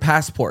me see your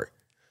passport.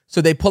 So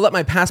they pull up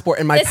my passport,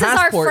 and my This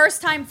passport is our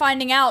first time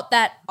finding out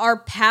that our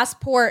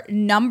passport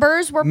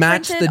numbers were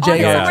Match printed the on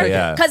JR the ticket.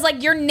 Yeah. Because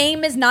like your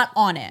name is not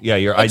on it. Yeah,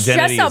 your it's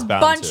identity just is a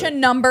bound bunch to of it.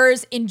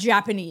 numbers in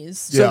Japanese.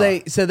 So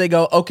Yeah. they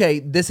go, okay,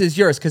 this is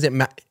yours because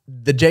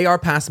the JR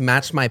pass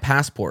matched my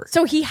passport.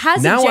 So he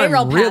has now a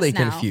JRL I'm really pass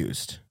now.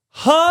 confused.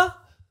 Huh?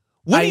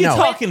 What I are you know.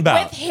 talking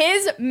about? With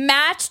his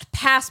matched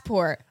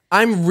passport.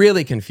 I'm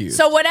really confused.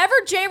 So whatever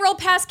JRL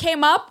pass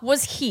came up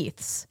was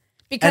Heath's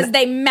because And-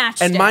 they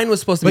matched and it. mine was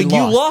supposed to But be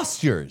you lost.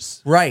 lost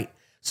yours. Right.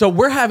 So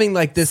we're having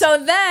like this. So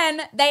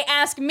then they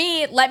ask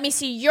me, let me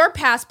see your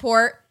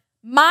passport.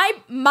 My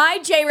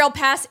JRL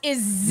pass is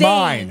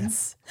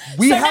Zane's.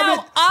 We so haven't-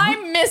 now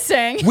I'm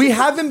missing. We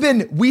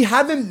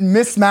haven't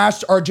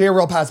mismatched our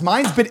JRL pass.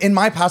 Mine's been in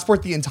my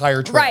passport the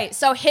entire trip. Right.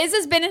 So his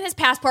has been in his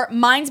passport.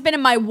 Mine's been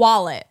in my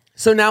wallet.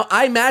 So now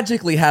I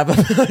magically have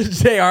a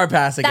JR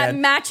pass That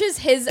again. matches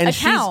his And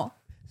account.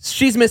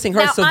 She's missing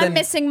hers. Now So I'm then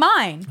missing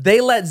mine.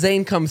 they let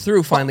Zane come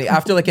through finally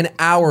after like an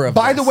hour of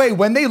By this. the way,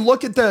 when they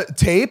look at the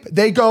tape,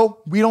 they go,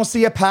 "We don't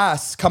see a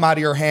pass come out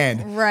of your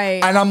hand."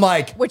 Right. And I'm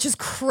like, Which is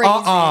crazy.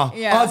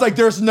 Yeah. I was like,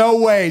 "There's no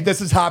way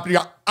this is happening."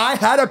 I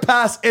had a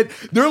pass.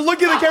 They're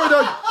looking at the camera.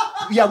 They're like,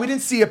 "Yeah, we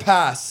didn't see a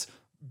pass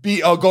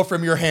go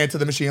from your hand to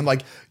the machine." I'm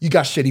like, "You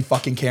got shitty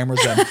fucking cameras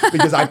then,"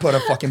 because I put a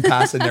fucking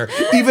pass in there.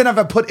 Even if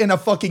I put in a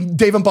fucking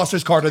Dave and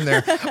Buster's card in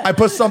there, I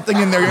put something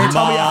in there. You're gonna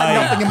tell me I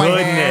had nothing in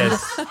my hand.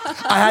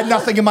 I had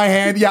nothing in my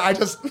hand. Yeah, I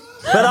just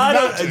But I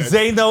don't,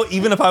 Zane, though,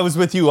 even if I was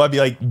with you, I'd be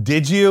like,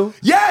 did you?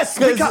 Yes!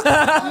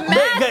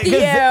 Matthew.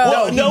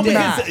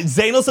 Because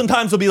Zane will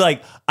sometimes will be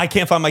like, I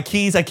can't find my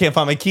keys, and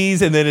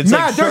then it's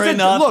Matt, like, sure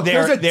enough,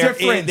 there's a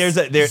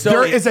difference.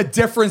 There is a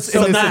difference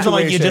in this sometimes I'm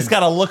like, you just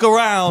gotta look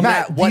around.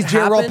 Matt, what these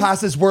JRL happened?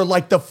 passes were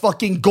like the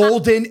fucking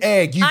golden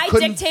egg. You I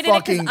couldn't dictated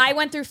it because I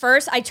went through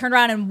first. I turned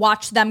around and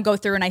watched them go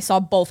through, and I saw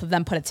both of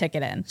them put a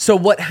ticket in. So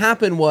what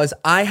happened was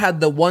I had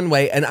the one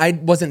way and I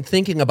wasn't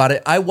thinking about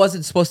it. I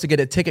wasn't supposed to get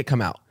a ticket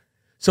come out.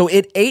 So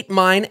it ate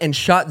mine and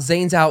shot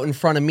Zane's out in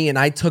front of me, and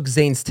I took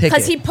Zane's ticket.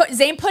 Because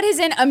Zane put his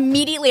in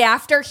immediately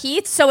after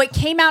Heath, so it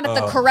came out at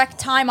the correct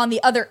time on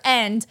the other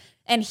end,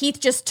 and Heath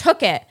just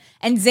took it,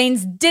 and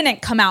Zane's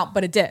didn't come out,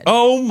 but it did.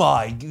 Oh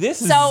my,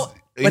 this is...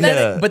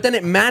 But then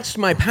it matched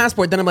my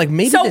passport. Then I'm like,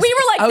 maybe So this, we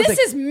were like, this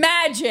is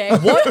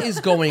magic. What is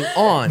going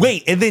on?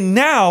 Wait, and then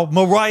now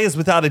Mariah's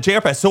without a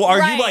JR pass. So are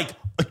you Right.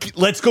 like,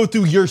 let's go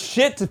through your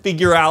shit to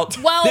figure out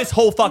this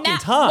whole fucking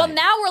time? Well,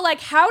 now we're like,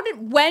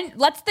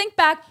 let's think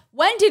back.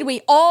 When did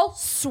we all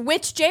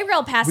switch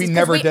J-Rail passes? We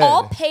never did. We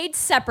all paid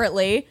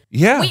separately.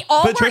 Yeah, we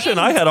all Patricia and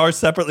I had ours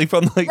separately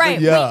from like... Right,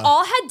 the- we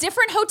all had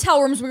different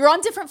hotel rooms. We were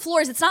on different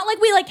floors. It's not like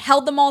we like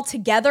held them all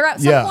together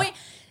at some point.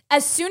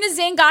 As soon as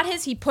Zane got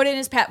his, he put in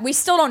his pass. We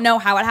still don't know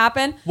how it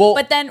happened. Well,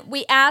 but then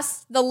we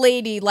asked the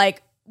lady,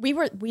 like, we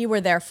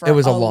were there for It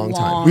was a long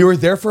time. We were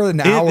there for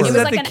an hour. Is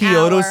that like the an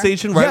Kyoto hour.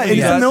 station right Yeah, when and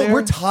you got there?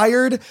 we're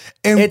tired,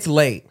 and It's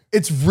late.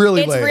 It's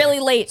really It's late. really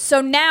late.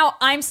 So now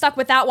I'm stuck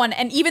with that one.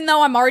 And even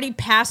though I'm already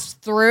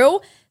passed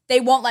through, they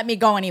won't let me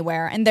go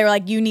anywhere. And they're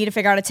like, you need to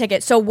figure out a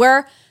ticket. So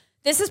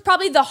this is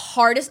probably the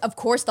hardest, of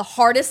course, the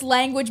hardest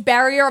language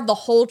barrier of the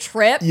whole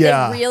trip.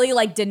 Yeah. They really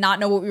like did not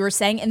know what we were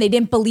saying, and they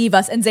didn't believe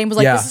us. And Zane was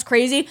like, Yeah. this is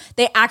crazy.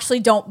 They actually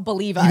don't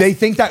believe us. They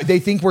think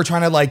we're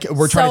trying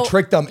to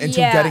trick them into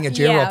getting a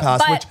JRL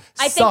pass, but which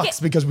I think sucks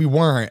because we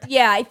weren't.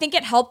 Yeah, I think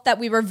it helped that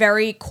we were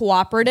very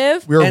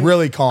cooperative. We were And,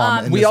 really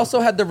calm. in We this-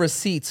 also had the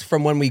receipts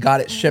from when we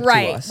got it shipped to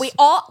us.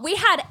 We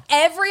had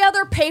every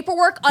other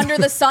paperwork under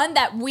the sun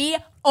that we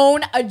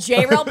own a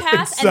JRail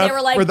pass, and they Except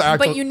were like, for the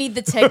actual- but you need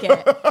the ticket.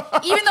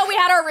 Even though we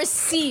had our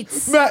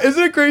receipts. Matt,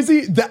 isn't it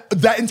crazy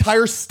that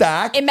entire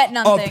stack It meant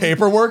nothing. of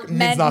paperwork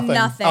Meant means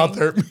nothing out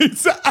there? It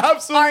means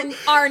absolutely.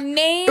 Our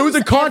names. It was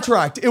a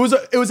contract. It was an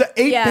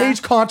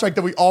 8-page contract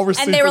that we all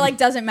received. And they were like,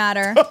 doesn't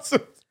matter.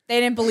 They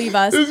didn't believe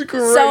us. This is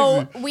crazy.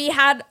 So we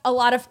had a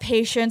lot of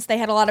patience. They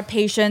had a lot of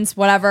patience,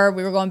 whatever.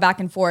 We were going back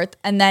and forth.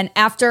 And then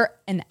after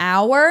an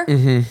hour,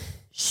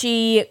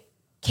 she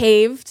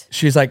caved.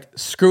 She's like,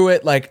 screw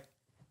it. Like,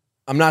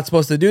 I'm not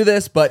supposed to do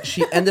this. But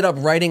she ended up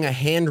writing a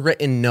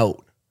handwritten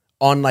note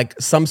on like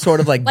some sort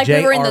of like JR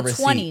we were in the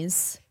receipt.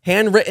 20s.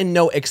 Handwritten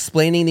note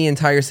explaining the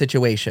entire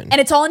situation.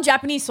 And it's all in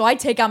Japanese. So I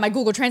take out my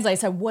Google Translate. I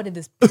said, what did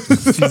this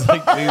She's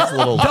like these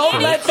little...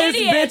 Don't let this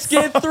idiots. bitch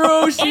get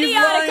through. She's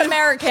idiotic lying.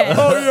 American?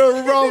 Oh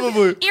yeah,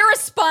 probably.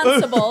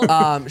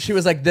 Irresponsible. She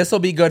was like, this will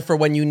be good for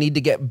when you need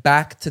to get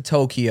back to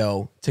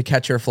Tokyo to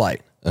catch your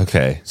flight.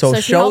 Okay. So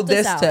she show helped us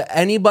this out. to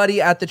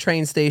anybody at the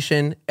train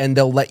station and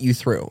they'll let you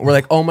through. We're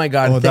like, oh my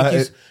God, thank that you.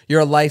 is-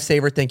 You're a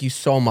lifesaver. Thank you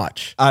so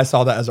much. I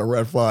saw that as a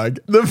red flag.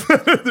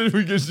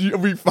 Because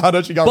we found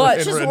out she got But-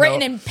 Just handwritten written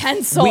note. in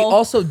pencil. We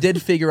also did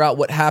figure out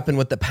what happened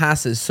with the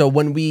passes. So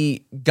when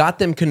we got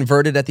them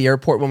converted at the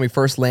airport when we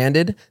first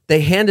landed, they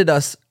handed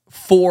us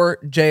 4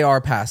 JR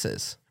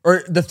passes,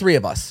 or the 3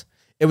 of us.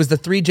 It was the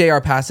 3 JR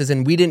passes,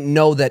 and we didn't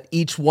know that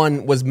each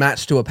one was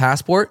matched to a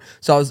passport.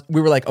 So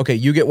we were like, okay,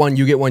 you get one,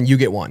 you get one, you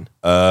get one.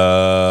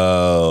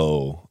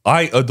 Oh.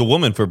 The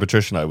woman for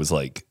Patricia and I was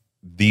like,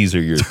 these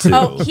are your 2.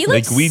 oh, he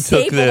like we took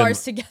stapled them.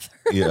 ours together.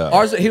 Yeah.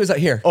 Ours, he was like,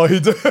 here. Oh, he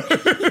did.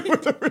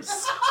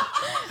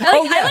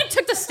 I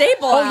took the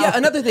staple Oh out. yeah,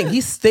 another thing.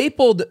 He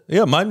stapled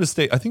Yeah, mine was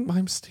I think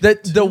mine was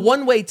state. the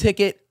one-way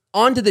ticket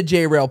onto the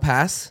J-Rail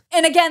pass.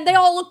 And again, they're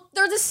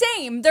the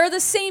same. They're the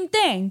same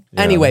thing.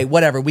 Anyway,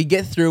 whatever. We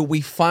get through.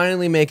 We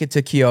finally make it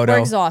to Kyoto. We're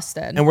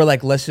exhausted. And we're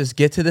like, let's just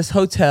get to this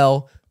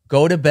hotel,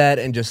 go to bed,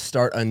 and just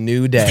start a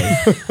new day.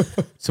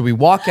 So we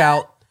walk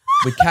out.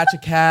 We catch a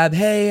cab.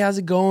 Hey, how's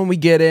it going? We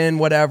get in,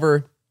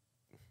 whatever.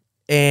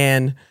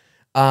 And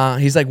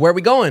he's like, where are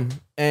we going?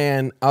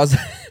 And I was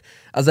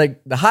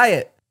like, the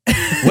Hyatt.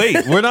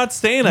 Wait, we're not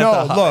staying at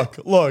No, the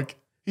Hyatt. look.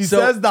 He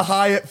says the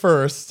Hyatt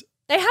first,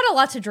 They had a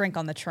lot to drink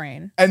on the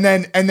train. and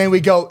then we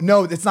go,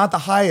 no, it's not the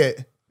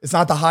Hyatt. It's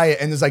not the Hyatt.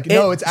 And it's like,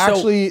 no, it's So-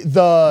 actually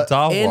the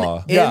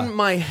Dawa. Yeah. In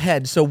my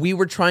head, so we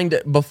were trying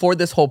to, before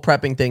this whole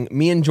prepping thing,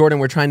 me and Jordan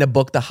were trying to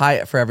book the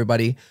Hyatt for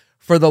everybody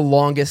for the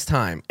longest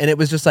time. And it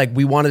was just like,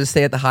 we wanted to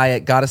stay at the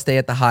Hyatt, got to stay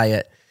at the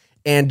Hyatt.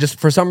 And just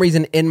for some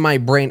reason in my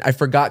brain, I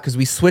forgot because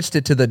we switched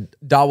it to the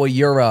Dawa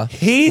Yura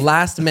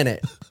last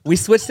minute. We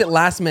switched it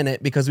last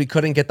minute because we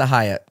couldn't get the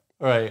Hyatt.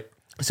 Right.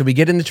 So we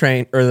get in the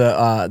train or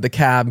the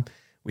cab.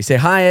 We say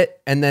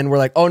Hyatt, and then we're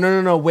like, oh,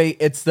 no, wait,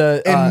 it's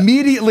the...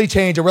 immediately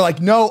change it. We're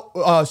like, no,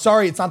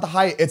 sorry, it's not the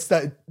Hyatt. It's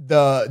the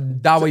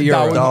Dawa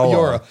Yura.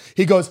 Yura.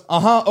 He goes,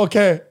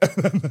 okay.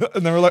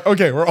 And then we're like,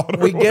 okay, we're on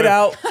our we way. get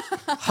out.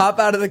 hop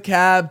out of the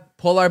cab,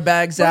 pull our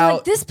bags out.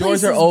 Like, this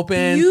doors place are is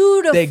open.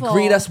 beautiful. They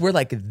greet us. We're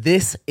like,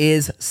 this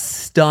is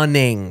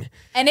stunning.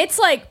 And it's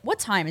like, what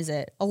time is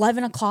it?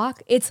 11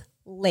 o'clock? It's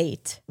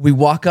late. We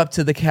walk up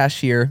to the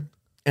cashier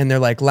and they're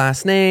like,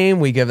 last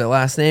name. We give it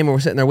last name and we're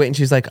sitting there waiting.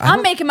 She's like,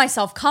 I'm making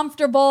myself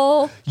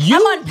comfortable.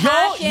 I'm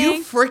unpacking.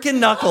 You freaking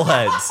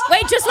knuckleheads.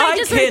 Wait, just wait.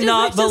 I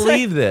cannot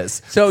believe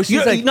this. So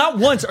she's like, not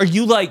once are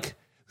you like,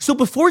 so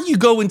before you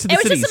go into the It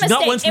was just cities, a not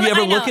mistake. once were you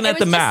ever looking at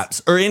the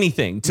maps or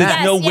anything to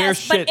know where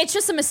shit. But it's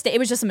just a mistake. It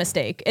was just a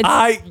mistake.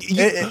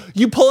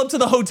 You pull up to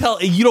the hotel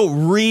and you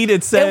don't read.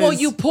 It says, well,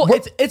 you pull.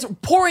 It's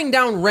pouring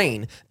down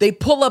rain. They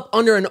pull up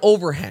under an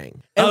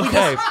overhang. And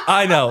okay,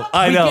 I know.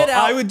 get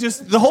out. I would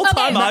just the whole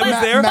time I was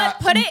there. But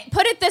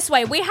put it this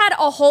way: we had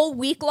a whole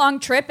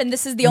week-long trip, and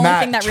this is the only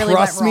thing that really went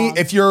wrong. Trust me,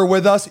 if you're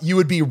with us, you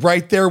would be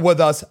right there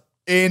with us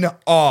in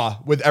awe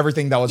with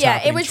everything that was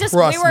happening. Yeah, it was just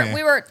Trust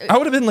we were. I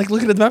would have been like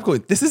looking at the map,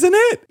 going, "This isn't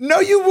it." No,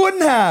 you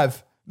wouldn't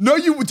have. No,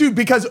 you dude,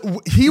 because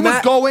he was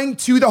going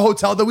to the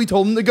hotel that we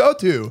told him to go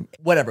to.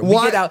 Whatever. We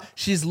get out.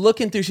 She's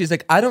looking through. She's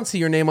like, I don't see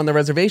your name on the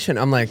reservation.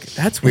 I'm like,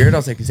 that's weird. I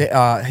was like, is it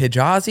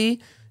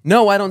Hijazi?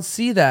 No, I don't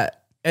see that.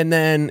 And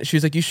then she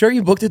was like, you sure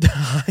you booked at the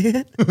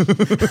Hyatt?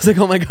 I was like,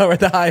 oh my God, we're at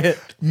the Hyatt.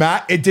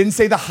 Matt, it didn't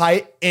say the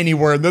Hyatt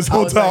anywhere in this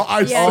hotel.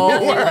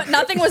 like,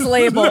 Nothing was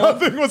labeled.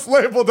 Nothing was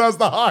labeled as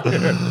the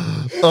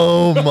Hyatt.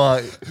 Oh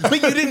my. But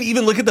you didn't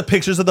even look at the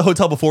pictures of the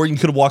hotel before. You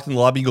could have walked in the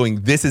lobby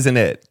going, this isn't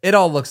it. It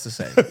all looks the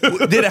same.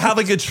 Did it have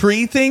like a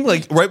tree thing?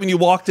 Like right when you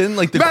walked in,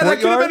 like the Matt, courtyard?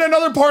 that could have been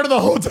another part of the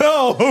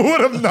hotel. Who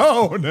would have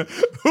known?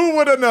 Who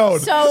would have known?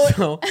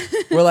 So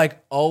we're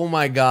like, oh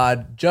my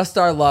God, just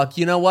our luck.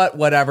 You know what?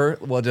 Whatever.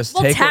 We'll just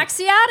take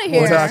taxi out of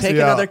here. We'll take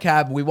another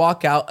cab. We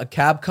walk out. A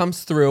cab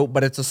comes through,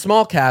 but it's a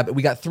small cab.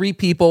 We got 3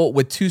 people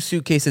with 2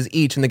 suitcases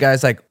each, and the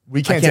guy's like,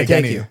 we can't take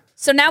any. you.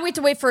 So now we have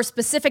to wait for a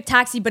specific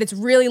taxi, but it's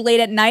really late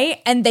at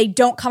night, and they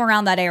don't come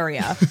around that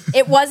area.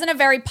 It wasn't a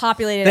very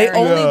populated They area.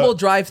 only will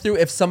drive through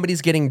if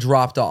somebody's getting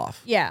dropped off.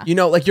 Yeah. You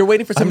know, like you're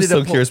waiting for I'm somebody so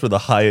to curious where the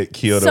Hyatt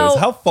Kyoto So- is.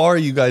 How far are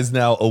you guys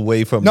now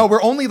away from? No,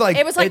 we're only like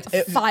It was like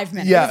 5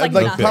 minutes. yeah, it was like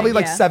like nothing. probably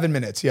like Yeah. 7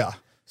 minutes. Yeah.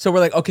 So we're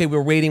like, okay,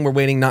 we're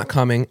waiting, not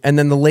coming. And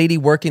then the lady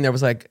working there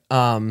was like,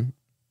 do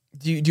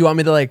you want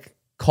me to like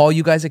call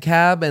you guys a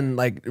cab and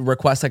like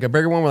request like a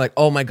bigger one? We're like,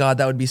 oh my God,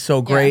 that would be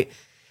so great. Yeah.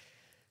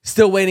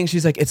 Still waiting.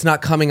 She's like, it's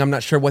not coming. I'm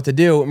not sure what to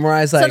do. And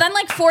Mariah's like, So then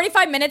like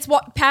 45 minutes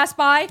passed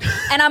by,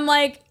 and I'm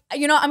like,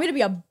 you know, I'm going to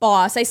be a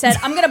boss. I said,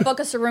 I'm going to book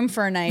us a room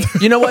for a night.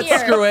 You know what? Here.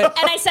 Screw it.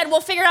 And I said,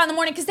 we'll figure it out in the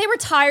morning because they were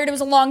tired. It was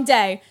a long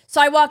day.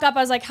 So I walk up. I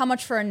was like, how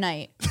much for a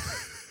night?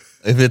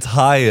 If it's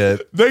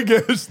Hyatt.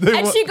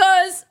 And she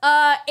goes,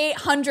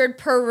 800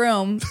 per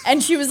room.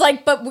 And she was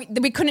like, but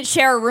we couldn't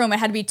share a room. It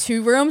had to be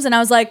 2 rooms. And I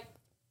was like,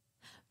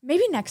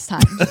 maybe next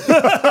time.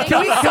 Thank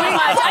you so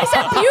much. I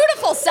said,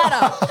 beautiful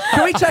setup.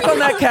 Can we check on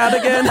that cab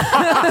again?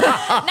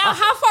 Now,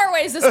 how far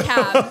away is this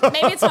cab?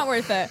 Maybe it's not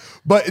worth it.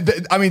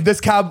 But I mean, this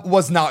cab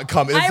was not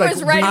coming. I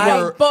was ready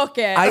to book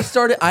it.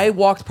 I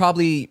walked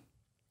probably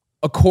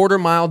a quarter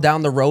mile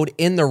down the road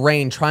in the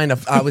rain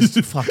I was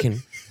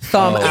fucking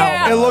thumb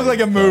out. It looked like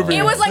a movie.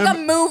 It was like a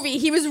movie.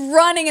 He was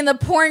running in the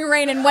pouring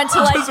rain and went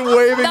to like Just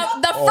waving.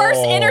 the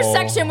first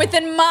intersection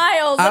within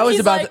miles. And I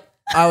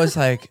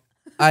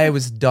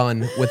was done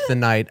with the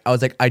night. I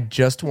was like, I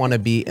just want to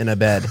be in a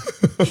bed.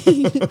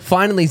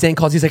 Finally, Zane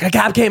calls. He's like, a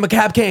cab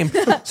came.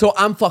 So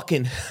I'm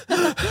fucking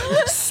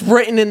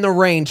sprinting in the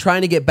rain,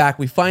 trying to get back.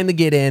 We finally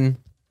get in,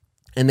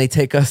 and they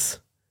take us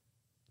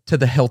to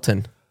the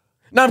Hilton.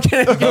 No, I'm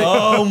kidding.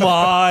 Oh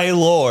my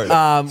Lord.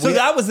 So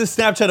that was the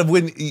Snapchat of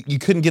when you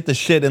couldn't get the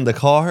shit in the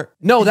car?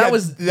 No, that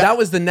was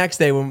the next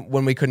day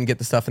when we couldn't get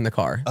the stuff in the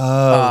car.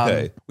 Oh,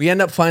 okay. We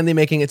end up finally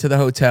making it to the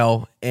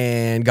hotel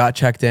and got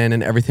checked in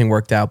and everything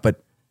worked out,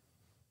 but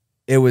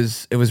it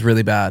was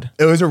really bad.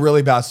 It was a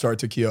really bad start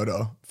to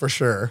Kyoto, for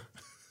sure.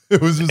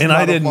 It was just and not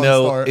I a didn't fun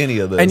know start. any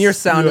of this. And you're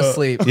sound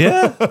asleep.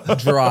 Yeah.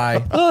 Dry.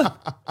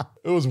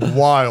 It was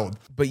wild.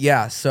 But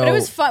yeah, so But it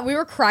was fun. We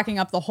were cracking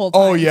up the whole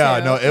time. Oh, yeah,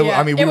 too. no,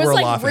 I mean, we it was were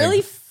like laughing.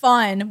 really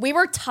fun. We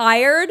were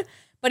tired,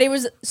 but it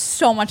was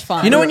so much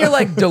fun. you know when you're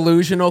like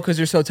delusional because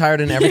you're so tired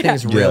and everything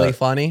is really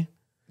funny?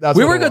 That's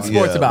We what were it good was.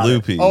 sports about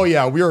loopy. it. Oh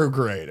yeah, we were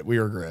great. It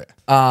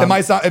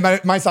might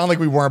sound like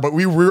we weren't, but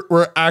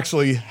we're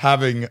actually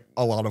having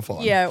a lot of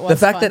fun. Yeah, it was The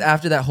fact fun. that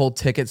after that whole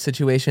ticket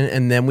situation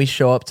and then we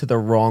show up to the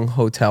wrong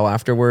hotel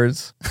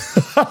afterwards.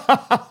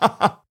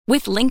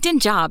 With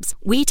LinkedIn Jobs,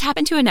 we tap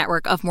into a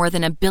network of more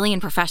than 1 billion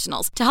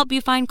professionals to help you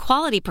find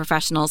quality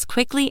professionals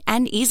quickly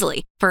and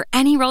easily for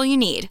any role you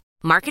need.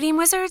 Marketing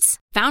wizards?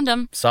 Found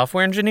them.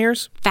 Software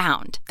engineers?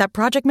 Found. That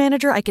project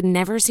manager I could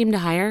never seem to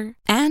hire?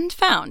 And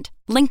found.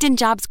 LinkedIn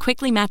Jobs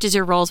quickly matches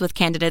your roles with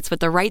candidates with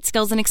the right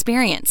skills and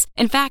experience.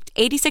 In fact,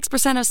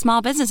 86% of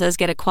small businesses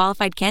get a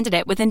qualified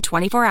candidate within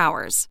 24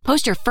 hours.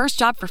 Post your first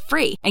job for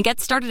free and get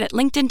started at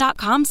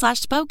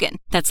linkedin.com/spoken.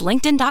 That's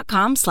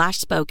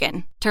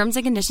linkedin.com/spoken. Terms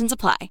and conditions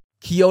apply.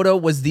 Kyoto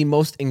was the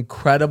most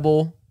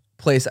incredible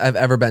place I've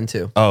ever been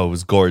to. Oh, it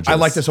was gorgeous. I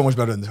liked it so much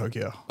better than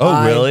Tokyo.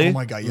 Oh, really? Oh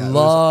my god, yeah,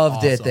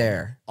 Loved was it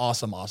there.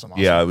 Awesome.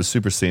 Yeah, it was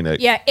super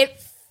scenic. Yeah,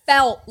 it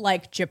felt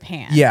like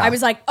Japan. Yeah. I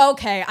was like,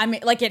 okay, I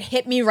mean, like it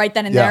hit me right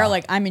then and there.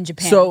 Like I'm in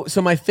Japan.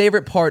 So my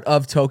favorite part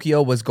of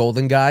Tokyo was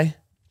Golden Guy,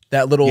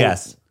 that little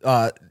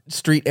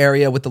street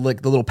area with the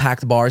little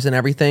packed bars and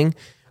everything.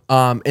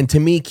 And to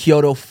me,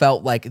 Kyoto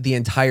felt like the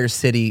entire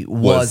city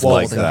was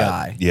like Golden that.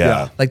 Guy.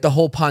 Yeah. Like the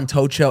whole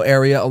Pontocho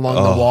area along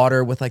the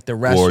water with like the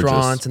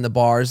restaurants and the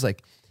bars.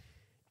 Like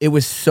it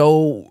was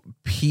so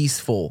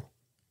peaceful.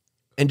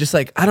 And just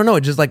like, I don't know,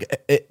 just like,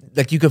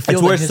 like you could feel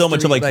it's where so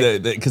much of like,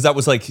 like because that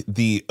was like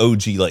the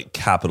OG like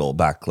capital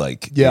back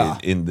like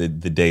in the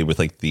day with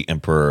like the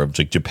emperor of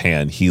like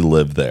Japan. He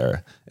lived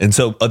there. And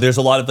so there's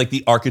a lot of like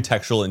the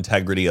architectural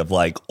integrity of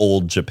like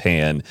old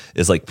Japan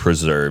is like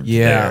preserved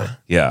there.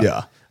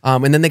 Yeah.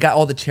 And then they got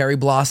all the cherry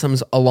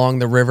blossoms along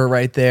the river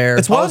right there.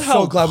 It's I was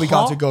so glad we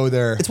got to go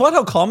there. It's wild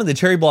how common the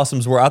cherry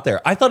blossoms were out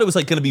there. I thought it was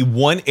like going to be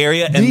one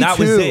area and Me that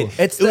was too. it.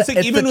 It's it was the- like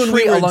it's even the when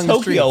we tree were in along the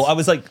Tokyo, streets. I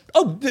was like,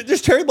 oh,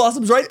 there's cherry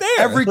blossoms right there.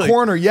 Every Like,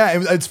 corner,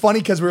 it's funny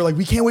because we were like,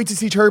 we can't wait to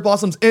see cherry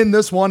blossoms in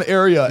this one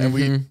area, and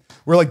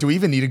we're like, do we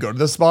even need to go to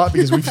this spot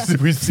because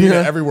we've seen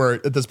it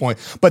everywhere at this point?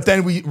 But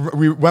then we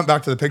went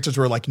back to the pictures.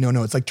 We're like,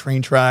 no, it's like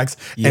train tracks,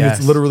 and Yes.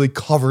 it's literally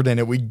covered in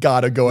it. We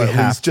gotta go at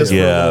have least just to.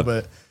 for a Yeah.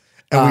 little bit.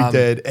 And we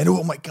did, and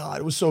oh my god,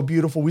 it was so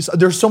beautiful.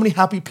 There's so many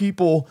happy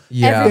people.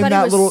 Yeah. in everybody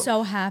that was little.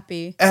 so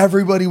happy.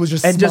 Everybody was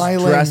just and smiling.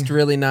 just dressed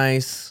really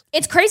nice.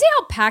 It's crazy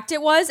how packed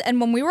it was.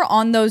 And when we were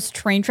on those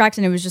train tracks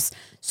and it was just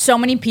so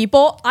many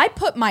people, I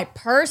put my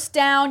purse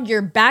down,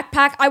 your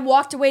backpack. I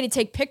walked away to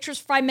take pictures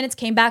for 5 minutes,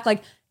 came back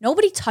like,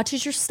 nobody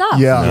touches your stuff.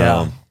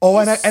 Yeah. Oh,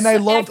 and I I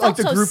loved like felt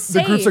the so groups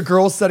of safe.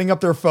 girls setting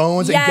up their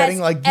phones and Yes, getting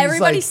like these,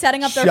 everybody like,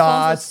 setting up their phones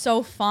was shots.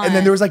 so fun. And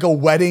then there was like a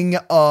wedding.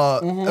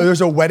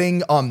 There's a wedding.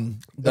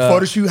 The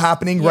photo shoot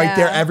happening right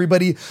there. Yeah.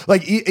 Everybody,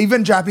 like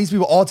even Japanese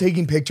people, all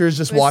taking pictures,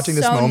 just It was watching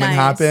this so moment nice.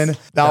 happen.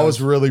 That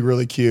was really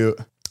really cute.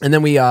 And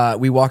then we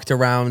walked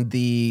around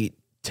the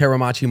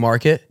Teramachi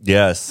Market.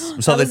 Yes.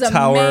 We saw That the was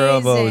Tower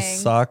of amazing.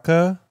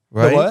 Osaka,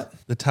 right? what?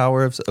 The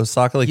Tower of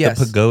Osaka, like Yes.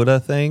 the pagoda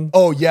thing.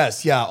 Oh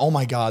yes, yeah. Oh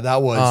my god,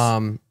 that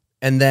was.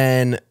 And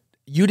then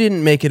you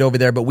didn't make it over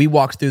there, but we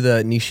walked through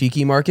the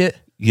Nishiki Market.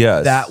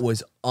 Yes. That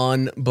was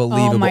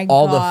unbelievable. Oh my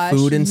All gosh, the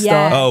food and yes.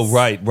 stuff. Oh,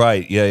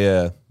 right.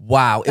 Yeah.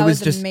 Wow. That it was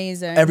was just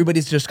amazing.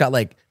 Everybody's just got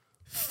like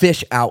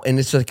fish out and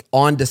it's like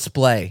on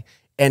display.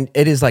 And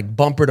it is like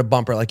bumper to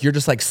bumper. Like you're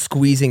just like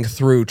squeezing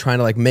through, trying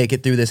to like make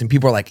it through this. And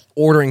people are like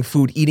ordering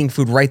food, eating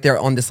food right there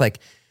on this like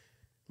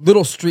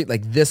little street,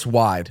 like this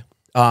wide.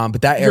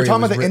 But that area You're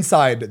talking was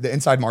about the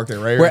inside market,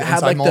 right? where The it had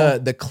inside like mall?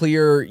 the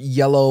clear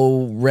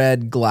yellow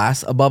red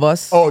glass above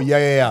us. Oh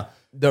yeah.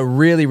 The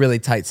really, really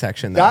tight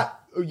section there. That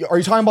are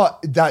you talking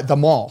about the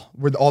mall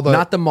where all the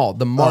Not the mall,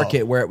 the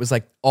market where it was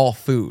like all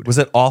food. Was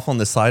it off on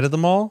the side of the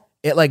mall?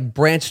 It like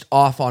branched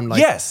off on like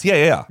Yes.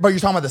 Yeah. But you're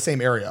talking about the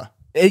same area.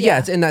 yeah,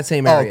 it's in that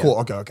same Oh, area. cool.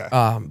 Okay.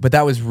 But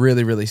that was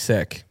really, really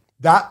sick.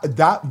 That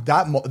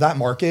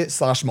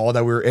market / mall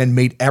that we were in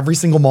made every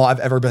single mall I've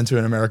ever been to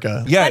in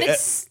America. Yeah. But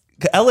it's-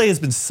 LA has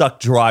been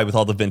sucked dry with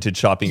all the vintage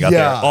shopping out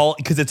Yeah. there, all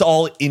because it's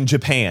all in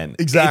Japan.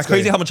 Exactly. It's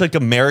crazy how much like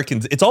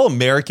Americans. It's all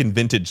American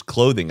vintage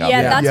clothing out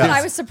Yeah, there. that's what Yes.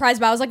 I was surprised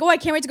by. I was like, oh, I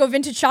can't wait to go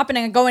vintage shopping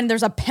and go in.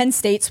 There's a Penn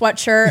State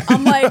sweatshirt.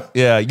 I'm like,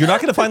 Yeah, you're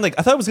not gonna find like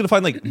I thought I was gonna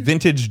find like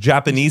vintage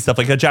Japanese stuff,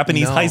 like a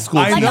Japanese high school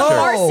I like t-shirt. a know.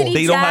 varsity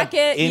They don't have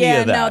jacket. any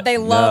Yeah, of that. no, they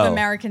love No.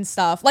 American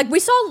stuff. Like we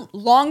saw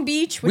Long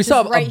Beach, which We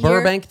saw is right a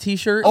Burbank here.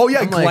 t-shirt. Oh, yeah,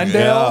 I'm like,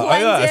 Glendale. Yeah, I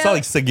saw Glendale.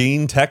 like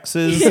Seguin,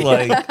 Texas.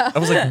 Like I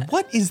was like,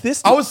 what is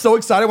this? I was so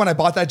excited when I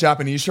bought that Japanese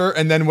shirt,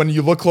 and then when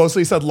you look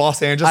closely, it said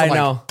Los Angeles. I I'm like,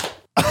 know.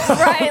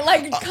 Right?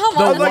 Like, come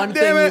The on. like, one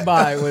damn thing it. you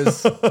buy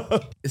was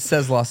it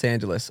says Los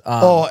Angeles.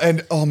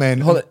 oh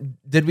man, Hold it.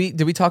 Did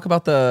we talk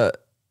about the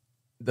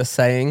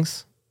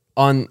sayings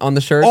on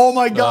the shirt? Oh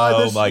my god!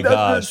 Oh my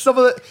gosh. Some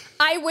of the,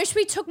 I wish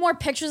we took more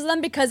pictures of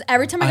them because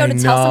every time I go I to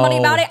tell somebody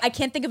know. about it, I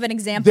can't think of an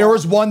example. there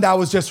was one that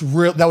was just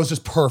real. That was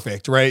just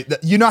perfect, right?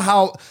 You know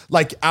how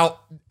like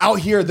out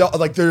here,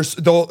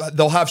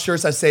 they'll have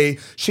shirts that say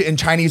shit in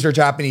Chinese or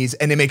Japanese,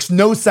 and it makes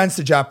no sense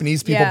to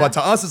Japanese people, Yeah. but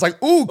to us, it's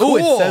like, ooh, cool. Ooh,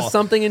 it says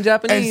something in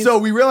Japanese. And so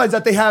we realized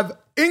that they have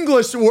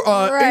English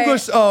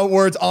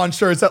words on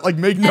shirts that like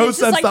make and no it's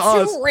just sense like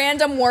to two us.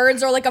 random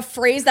words or like a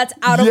phrase that's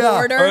out of Yeah.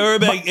 order. Or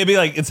it'd be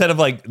like instead of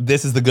like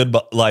this is the good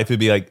life, it'd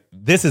be like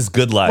this is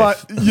good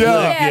life. But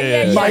yeah,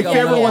 Yeah. my Yeah.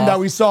 favorite one Yeah. that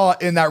we saw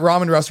in that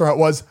ramen restaurant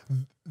was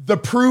the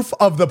proof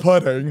of the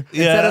pudding.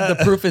 Instead of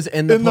the proof is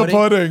in the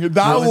pudding.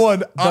 That it was one.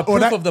 The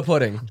when proof I- of the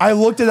pudding. I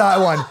looked at that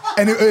one,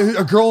 and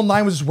a girl in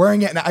line was just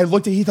wearing it, and I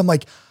looked at Heath. I'm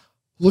like,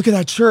 look at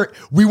that shirt.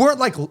 We weren't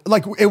like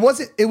it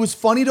wasn't. It was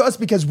funny to us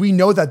because we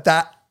know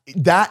that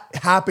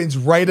happens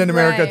right in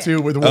America Right.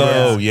 too with words.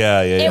 Oh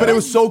yeah. But it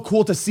was so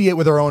cool to see it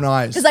with our own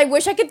eyes. Because I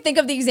wish I could think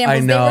of the examples.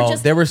 I know.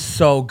 They were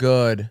so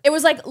good. it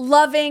was like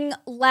loving,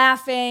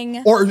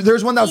 laughing, Or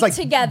there's one that was Eat like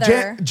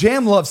together.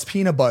 Jam loves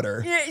peanut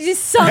butter.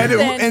 something.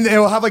 And it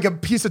will have like a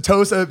piece of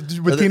toast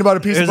with peanut butter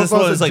piece There's of this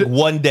one toast. that's like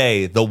one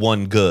day, the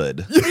one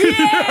good.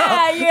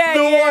 yeah.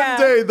 the one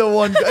day, the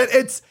one.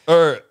 It's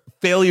Or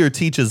failure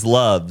teaches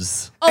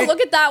loves. Oh,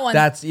 look at that one.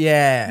 That's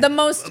the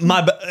most.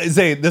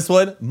 Say this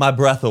one, my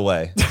breath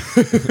away.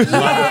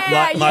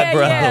 my breath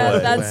away.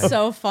 That's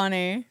so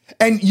funny.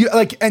 And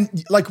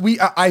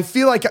I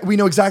feel like we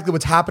know exactly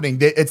what's happening.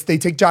 They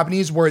take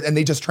Japanese word and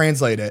they just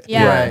translate it.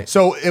 Yeah. Right.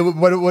 So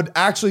what it would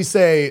actually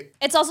say.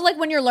 It's also like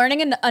when you're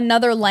learning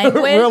another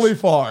language. Really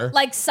far.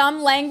 Like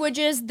some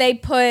languages, they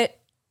put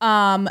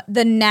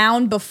the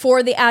noun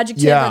before the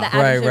adjective or the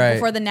adjective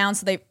before the noun,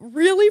 so they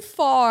really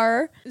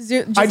far.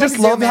 I just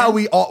love how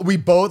we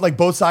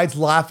both sides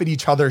laugh at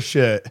each other's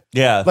shit.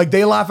 Yeah, like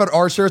they laugh at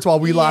our shirts while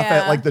we laugh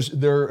at like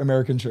their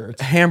American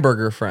shirts.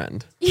 Hamburger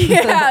friend.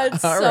 Yeah,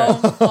 it's so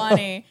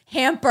funny.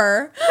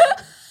 Hamper.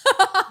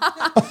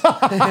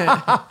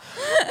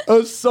 It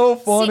was so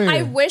funny.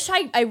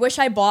 See, I wish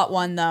I bought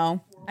one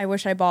though. I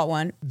wish I bought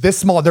one.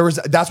 This mall,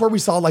 that's where we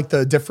saw like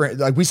the different,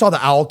 like we saw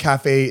the Owl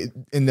Cafe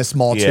in this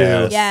mall too.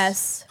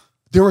 Yes.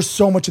 There was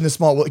so much in this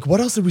mall. Like, what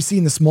else did we see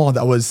in this mall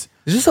that was?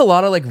 There's just a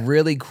lot of like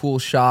really cool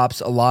shops,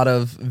 a lot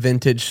of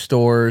vintage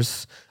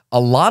stores, a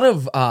lot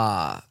of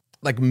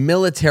like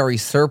military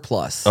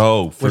surplus.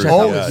 Oh, which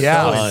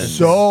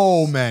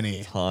so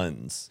many.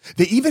 Tons.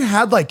 They even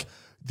had like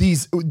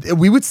these,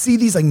 we would see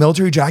these like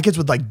military jackets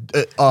with like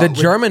the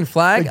German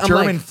flag. The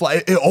German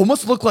flag. It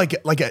almost looked like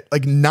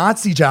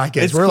Nazi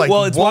jackets. We're like,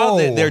 it's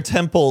wild. Their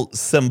temple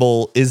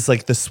symbol is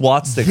like the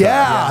swastika.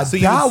 Yeah, so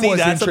you would see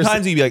that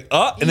sometimes you'd be like,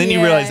 oh, and then you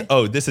realize,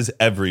 oh, this is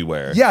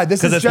everywhere. Yeah,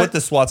 because that's what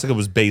the swastika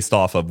was based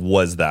off of.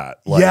 Was that?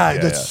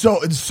 Like, it's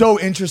so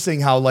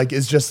interesting how like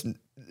it's just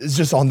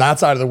on that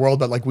side of the world,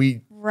 but like we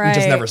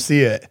just never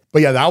see it.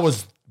 But yeah, that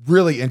was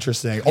really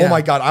interesting. Yeah. Oh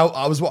my God.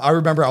 I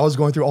remember I was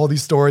going through all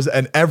these stores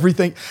and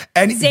everything.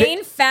 And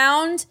Zane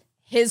found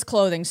his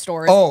clothing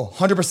stores. Oh,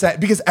 100%.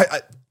 Because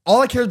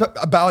all I care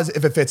about is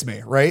if it fits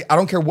me, right? I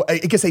don't care what,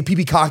 it can say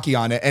PP cocky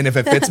on it. And if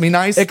it fits me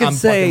nice, it can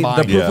say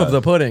the proof of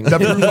the pudding. The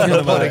proof of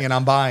the pudding, and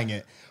I'm buying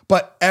it.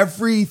 But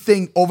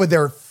everything over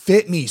there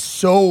fit me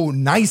so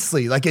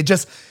nicely. Like it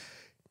just,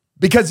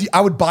 because I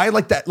would buy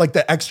like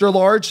the extra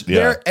large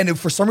there, and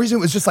for some reason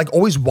it was just like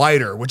always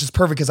wider, which is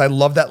perfect because I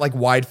love that like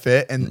wide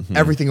fit, and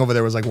everything over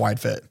there was like wide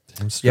fit.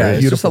 Yeah,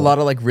 it's just a lot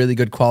of like really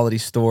good quality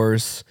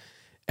stores.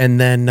 And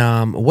then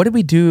what did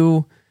we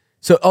do?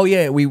 So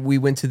we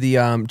went to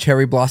the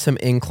Cherry Blossom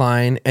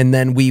Incline, and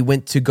then we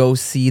went to go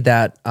see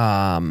that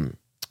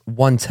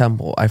one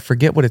temple. I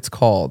forget what it's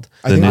called.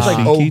 I think it's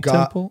like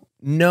Temple.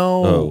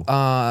 No,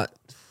 the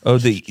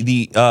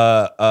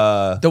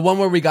one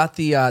where we got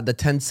the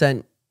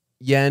 10-cent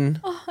yen.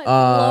 Oh, I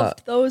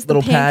loved those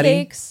little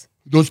pancakes.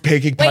 Those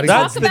pancake patties.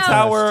 That's the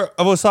Tower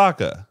of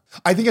Osaka.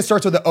 I think it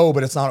starts with the O,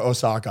 but it's not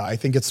Osaka. I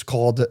think it's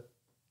called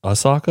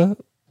Osaka.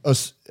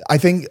 I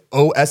think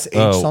OSH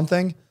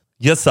something.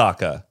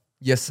 Yasaka.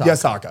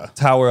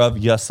 Tower of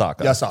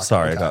Yasaka.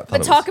 Sorry, okay.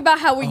 But talk about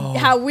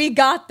how we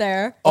got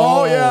there.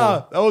 Oh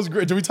yeah, that was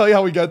great. Did we tell you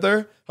how we got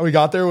there? How we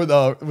got there with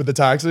the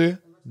taxi?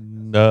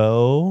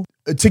 No.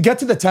 To get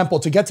to the temple,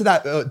 to get to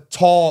that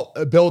tall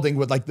building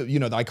with like the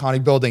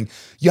iconic building,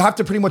 you have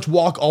to pretty much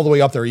walk all the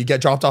way up there. You get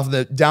dropped off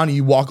down and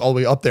you walk all the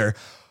way up there.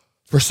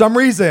 For some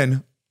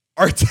reason,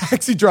 our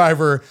taxi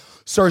driver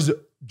starts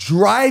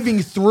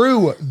driving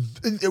through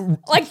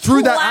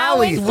that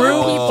alley,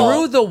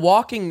 through the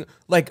walking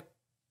like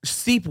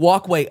steep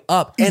walkway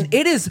up, and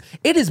it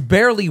is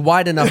barely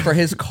wide enough for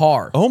his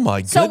car. Oh my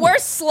goodness. So we're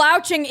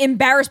slouching,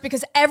 embarrassed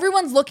because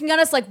everyone's looking at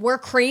us like we're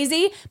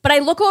crazy. But I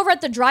look over at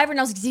the driver and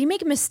I was like, did he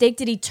make a mistake?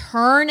 Did he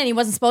turn and he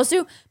wasn't supposed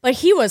to? But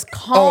he was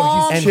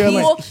calm. He's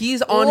chilling.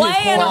 He's on his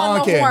laying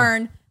on the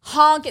horn,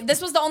 honking.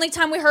 This was the only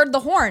time we heard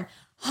the horn.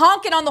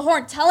 Honking on the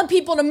horn, telling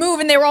people to move,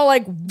 and they were all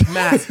like,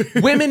 Matt,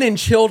 women and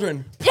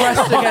children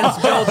pressed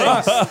against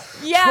buildings.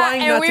 Yeah,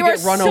 trying and not we to were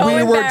get run so over.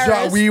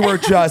 embarrassed. We were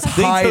just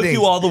They hiding. took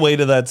you all the way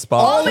to that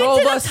spot. All the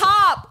way to the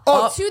top.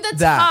 To the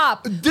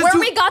top. Where dude-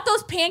 we got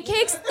those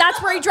pancakes,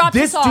 that's where he dropped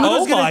This us off. dude Oh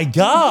was gonna- my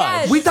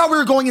God. Yes. We thought we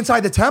were going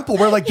inside the temple.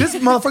 We're like, this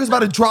motherfucker's about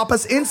to drop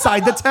us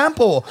inside the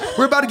temple.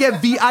 We're about to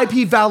get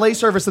VIP valet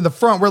service in the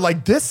front. We're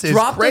like, this is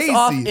Dropped crazy. us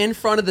off in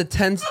front of the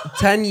 10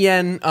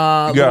 yen little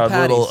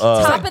patties.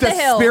 Top of the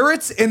hill.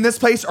 Spirits in this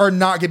place are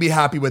not gonna be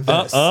happy with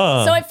this.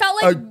 So it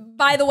felt like,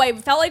 by the way,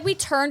 it felt like we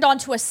turned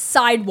onto a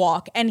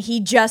sidewalk and he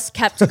just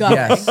kept going.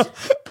 Yes.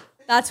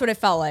 That's what it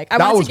felt like. I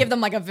That wanted was- to give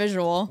them like a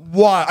visual.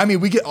 Why? I mean,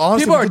 we get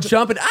honestly. People we are could-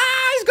 jumping.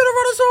 He's gonna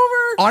run us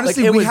over.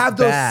 Honestly, Like, it we was have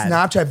those bad.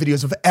 Snapchat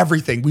videos of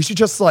everything. We should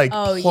just like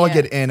plug yeah.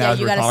 it in Yeah, as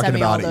you we're gotta talking send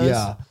me all about it. those.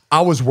 Yeah.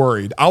 I was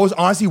worried. I was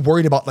honestly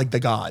worried about like the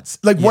gods.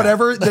 Like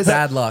whatever this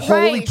Bad luck. holy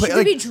Right. place. Should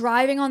we be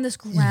driving on this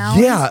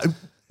ground? Yeah.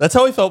 That's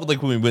how I felt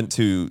like when we went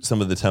to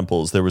some of the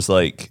temples. There was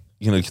like,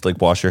 you could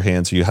like wash your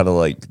hands, or you had to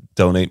like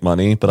donate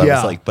money. But I Yeah.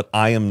 was like, but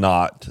I am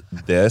not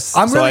this.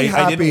 I'm so really I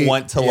happy. didn't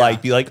want to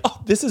like be like, oh,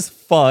 this is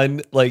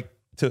fun. Like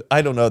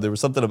I don't know. There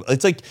was something.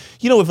 It's like,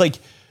 if like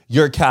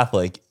you're a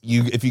Catholic,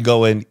 if you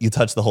go in, you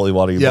touch the holy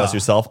water, you bless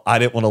yourself. I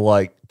didn't want to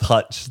like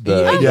touch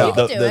Yeah, you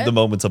could do it. the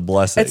moments of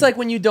blessing. It's like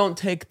when you don't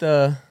take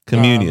the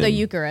communion. The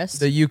Eucharist.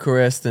 the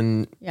Eucharist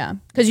and Yeah.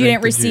 Because you Drink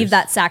didn't the receive juice.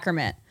 that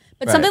sacrament.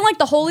 But Right. something like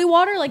the holy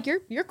water, like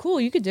you're cool.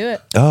 You could do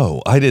it.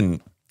 Oh, I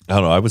didn't. I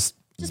don't know. I was.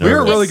 Just We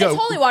were really it's good.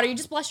 holy water. You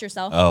just bless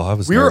yourself. Oh, I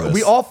was. nervous.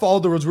 We all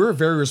followed the rules. We were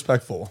very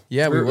respectful.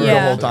 Yeah, we were. the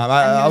whole time.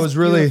 I was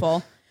really.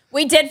 Beautiful.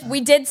 We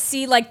did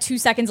see like 2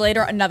 seconds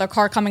later another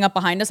car coming up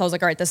behind us. I was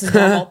like, all right, this is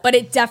normal. But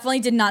it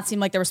definitely did not seem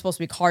like there were supposed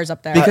to be cars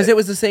up there. Because it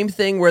was the same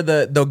thing where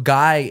the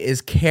guy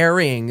is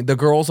carrying the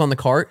girls on the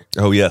cart.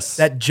 Oh yes.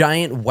 That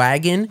giant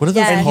wagon. What are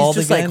those And called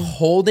he's just again? like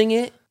holding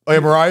it. Oh, yeah,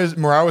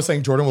 Mariah was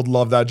saying Jordan would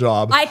love that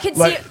job. I could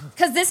see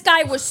because this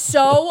guy was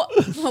so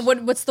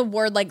what's the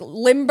word, like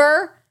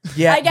limber.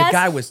 Yeah, I guess. the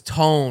guy was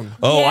toned.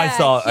 Oh, I Yeah,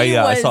 saw. he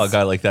I saw a was-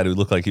 guy like that who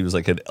looked like he was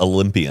like an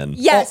Olympian.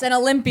 Yes, an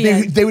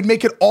Olympian. They would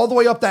make it all the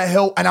way up that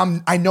hill,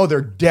 and I know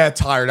they're dead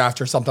tired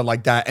after something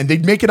like that, and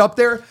they'd make it up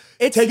there,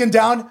 taken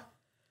down.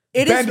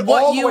 It Bend is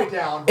what all the you. way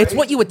down, It's right?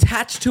 what you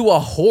attach to a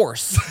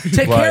horse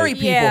to carry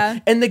people, Yeah.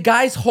 and the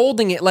guy's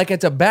holding it like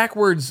it's a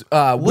backwards What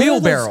are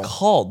wheelbarrow. those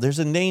called? There's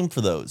a name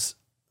for those.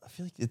 I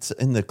feel like it's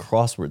in the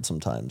crossword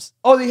sometimes.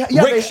 Oh,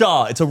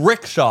 Rickshaw. It's a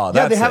rickshaw.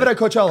 They have it at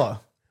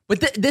Coachella. But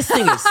this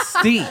thing is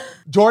steep.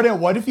 Jordan,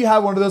 what if you had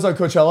one of those at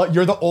Coachella?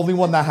 You're the only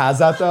one that has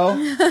that though,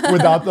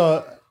 without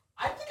the.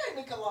 I think I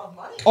make a lot of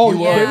money. Oh,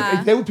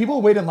 Yeah. people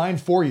would wait in line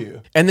for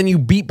you. And then you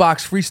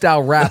beatbox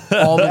freestyle rap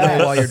all the way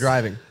while you're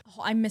driving.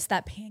 Oh, I missed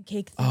that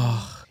pancake thing.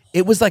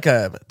 It was like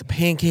the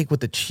pancake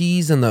with the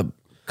cheese and the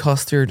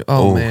custard.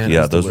 Oh, man. it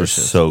yeah, was those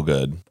delicious. were so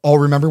good. Oh,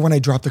 remember when I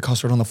dropped the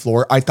custard on the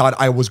floor? I thought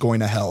I was going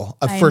to hell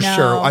I for know.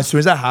 sure. As soon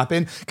as that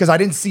happened, because I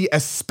didn't see a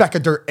speck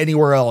of dirt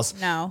anywhere else.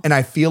 No. And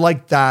I feel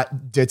like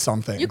that did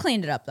something. You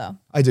cleaned it up though.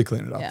 I did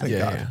clean it up. Yeah. Thank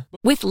God. Yeah.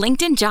 With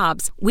LinkedIn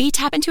Jobs, we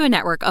tap into a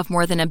network of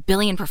more than 1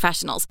 billion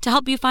professionals to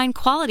help you find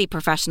quality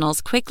professionals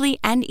quickly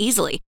and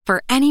easily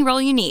for any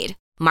role you need.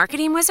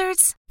 Marketing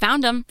wizards?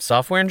 Found them.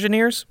 Software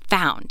engineers?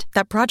 Found.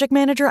 That project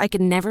manager I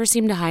could never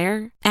seem to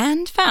hire?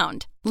 And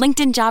found.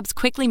 LinkedIn Jobs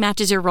quickly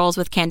matches your roles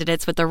with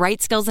candidates with the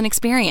right skills and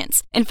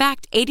experience. In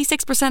fact,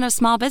 86% of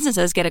small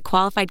businesses get a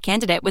qualified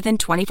candidate within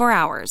 24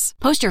 hours.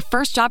 Post your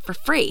first job for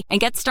free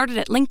and get started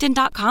at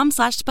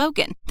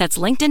linkedin.com/spoken. That's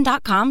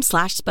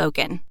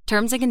linkedin.com/spoken.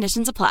 Terms and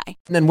conditions apply.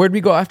 And then where'd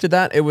we go after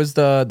that? It was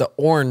the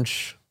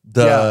orange.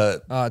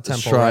 The temple,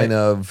 shrine right?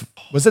 of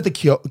Was it the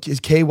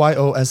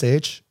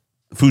Kyosh?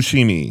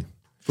 Fushimi.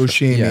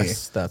 Fushimi.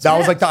 Yes, that's that right.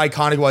 was like the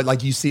iconic one.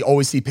 Like you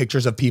always see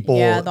pictures of people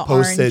Yeah, the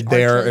posted orange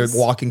there arches.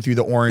 walking through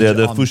the orange. Yeah,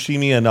 the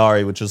Fushimi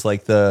Inari, which is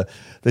like the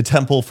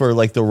temple for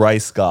like the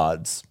rice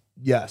gods.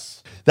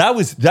 Yes. That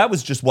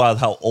was just wild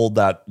how old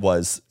that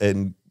was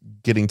and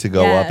getting to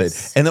go up it.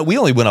 Yes. And that we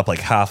only went up like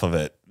half of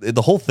it.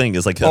 The whole thing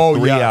is like a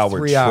 3-hour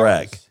 3 hours.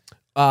 trek.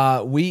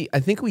 I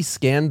think we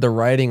scanned the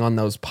writing on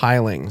those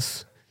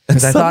pilings.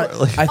 Because I thought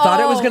like- I thought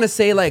it was gonna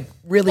say like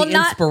really Well,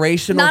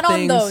 inspirational not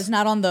things.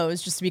 Not on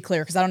those, just to be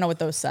clear, because I don't know what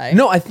those say.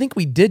 No, I think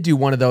we did do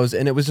one of those,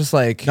 and it was just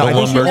like The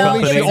lumber No,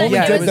 company. it was like-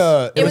 Yeah, it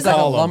was- it was like a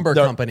column. lumber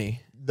The-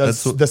 company. The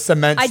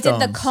cement I did the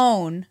stones.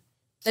 cone,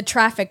 the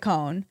traffic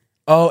cone.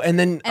 Oh, and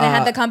then And I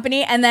had the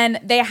company, and then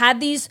they had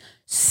these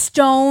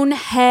stone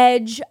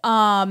hedge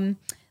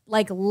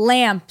like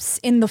lamps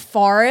in the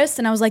forest,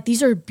 and I was like,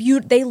 these are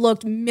beautiful. They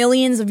looked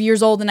millions of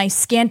years old, and I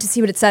scanned to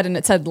see what it said, and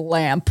it said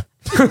lamp.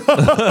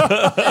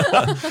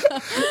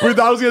 Wait,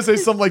 I was gonna say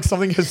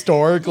something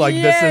historic, like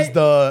this is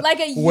the like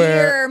a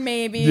year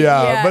maybe.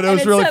 Yeah, but it and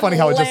was really said funny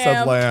how it just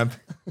said lamp. lamp.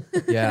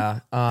 yeah,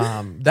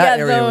 that Yeah,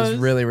 area was those.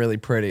 really really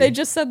pretty. They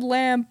just said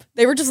lamp.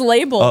 They were just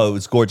labeled. Oh, it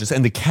was gorgeous.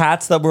 And the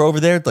cats that were over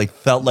there like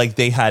felt like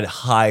they had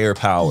higher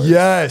powers.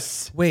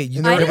 Yes. Wait, you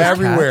And they know were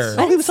everywhere.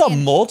 Oh, we saw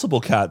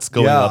multiple cats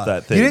going up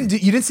that thing.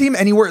 You didn't see him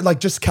anywhere, like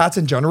just cats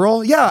in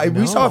general. Yeah,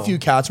 we saw a few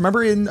cats.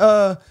 Remember in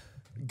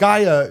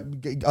Gaia.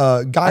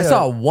 I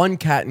saw one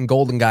cat in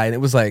Golden Guy, and it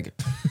was like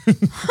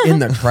in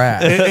the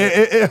trash.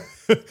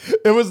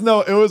 It was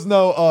no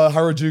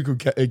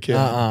Harajuku kid.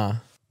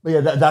 But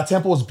yeah, that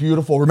temple was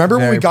beautiful. Remember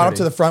when Very we got up pretty.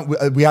 to the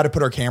front, we had to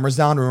put our cameras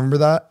down. Remember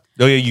that?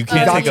 Oh yeah, you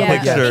can't take a yeah.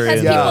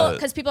 picture.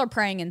 Because people are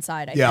praying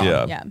inside. I Yeah.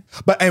 think. Yeah.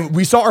 But and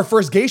we saw our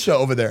first geisha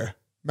over there.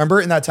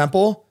 Remember in that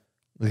temple?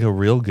 Like a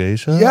real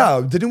geisha.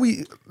 Yeah, didn't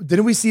we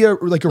see a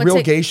real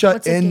it- geisha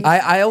what's a in? geisha?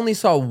 I only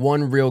saw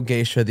one real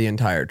geisha the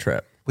entire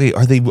trip. Wait,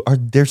 are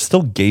there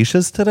still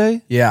geishas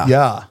today? Yeah,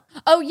 Yeah.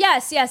 Oh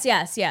yes.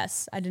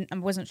 I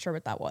wasn't sure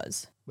what that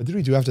was. What did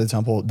we do after the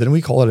temple? Didn't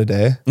we call it a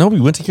day? No, we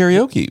went to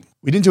karaoke.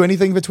 We didn't do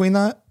anything between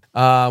that. we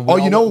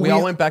all we-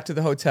 went back to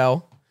the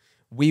hotel.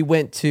 We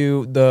went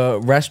to the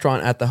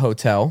restaurant at the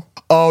hotel.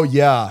 Oh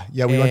yeah,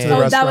 we went to the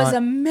Oh, restaurant. that was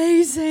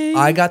amazing.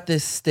 I got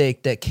this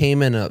steak that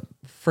came in a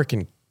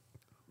freaking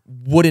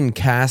wooden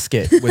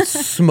casket with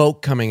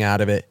smoke coming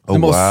out of it. Oh, The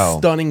most wow.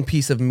 stunning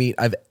piece of meat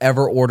I've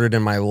ever ordered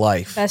in my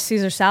life. Best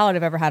Caesar salad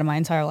I've ever had in my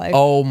entire life.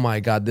 Oh my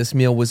God, this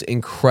meal was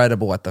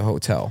incredible at the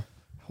hotel.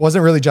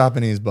 Wasn't really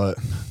Japanese, but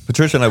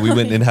Patricia and I, we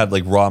went and had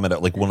like ramen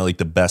at like one of like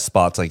the best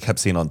spots I kept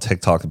seeing on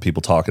TikTok and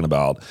people talking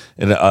about.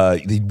 And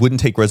they wouldn't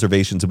take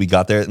reservations. And we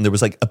got there and there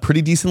was like a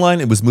pretty decent line.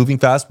 It was moving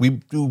fast.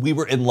 We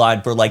were in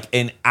line for like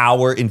an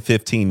hour and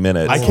 15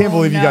 minutes. I can't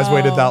believe you guys no.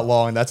 waited that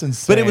long. That's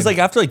insane. But it was like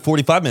after like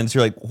 45 minutes,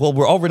 you're like, well,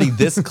 we're already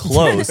this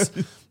close.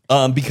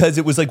 Because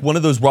it was like one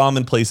of those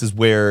ramen places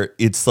where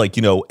it's like,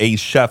 you know, a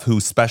chef who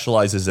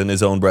specializes in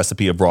his own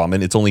recipe of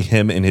ramen. It's only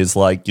him and his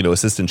like, you know,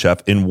 assistant chef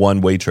and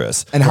one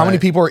waitress. And how many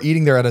people are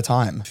eating there at a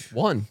time?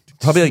 One.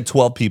 Probably like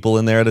 12 people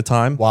in there at a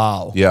time.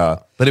 Wow. Yeah.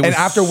 But it was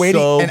after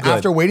waiting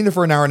after waiting there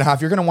for an hour and a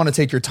half, you're going to want to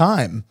take your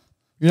time.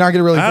 You're not going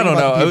to really think I don't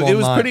about the know. people It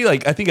was online. pretty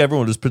like, I think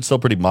everyone was still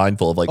pretty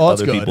mindful of like that's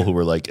other good. people who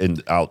were like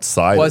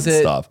outside Was and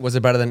it stuff. was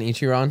it better than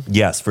Ichiran?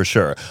 Yes, for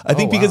sure. I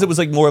think because it was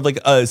like more of like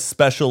a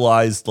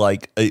specialized,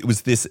 like it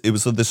was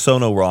the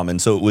Sono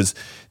ramen. So it was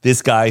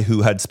this guy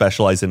who had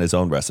specialized in his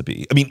own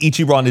recipe. I mean,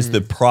 Ichiran is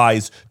the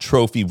prize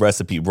trophy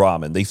recipe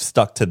ramen. They've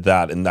stuck to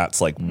that, and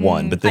that's like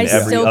one. But then I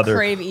every still other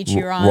crave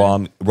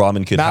Ichiran.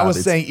 ramen could Matt have was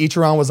its- saying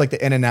Ichiran was like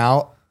the in and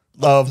out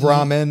of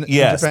ramen. in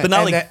Yes, Japan. but not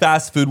And like that-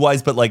 fast food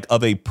wise, but like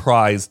of a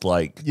prized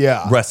like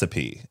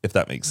recipe, if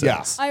that makes Yeah.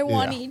 sense. I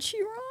want Ichiran.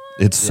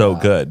 It's so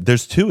good.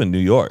 There's 2 in New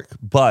York,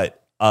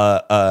 but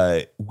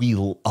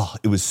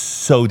it was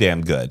so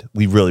damn good.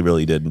 We really,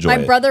 really did enjoy My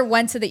it. brother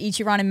went to the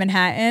Ichiran in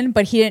Manhattan,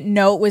 but he didn't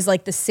know it was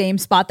like the same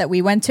spot that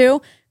we went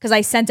to because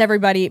I sent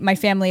everybody, my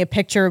family, a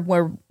picture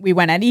where we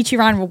went at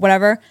Ichiran or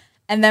whatever.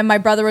 And then my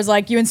brother was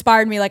like, you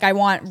inspired me. Like, I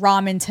want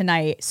ramen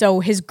tonight. So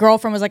his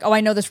girlfriend was like, oh,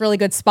 I know this really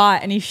good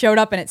spot. And he showed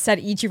up and it said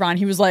Ichiran.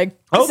 He was like,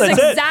 Oh, this is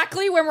that's it.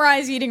 exactly where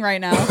Mariah's eating right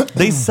now.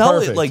 They sell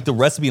Perfect. it like the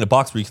recipe in a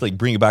box where you can like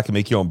bring it back and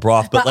make your own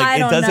broth, but But I like it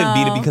don't doesn't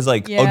beat it know. because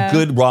like Yeah. a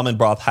good ramen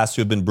broth has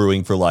to have been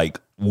brewing for like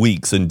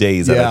weeks and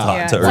days at a Yeah. time.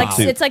 Yeah. To, It's, or like,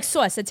 two. it's like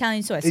sauce,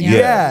 Italian sauce. You know?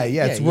 Yeah,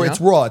 it's you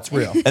it's know? raw, it's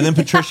real. And then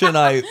Patricia and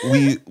I,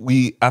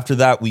 we after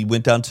that we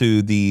went down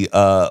to the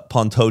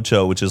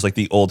Pontocho, which is like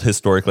the old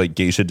historic like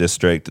geisha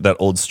district, that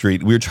old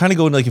street. We were trying to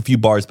go into like a few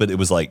bars, but it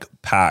was like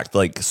packed.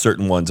 Like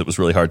certain ones, it was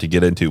really hard to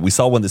get into. We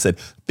saw one that said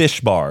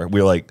Fish Bar.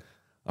 We were like,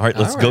 all right,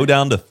 let's go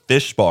down to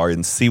Fish Bar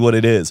and see what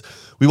it is.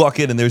 We walk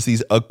in and there's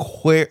these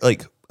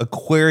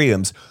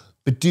aquariums.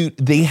 But dude,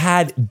 they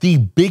had the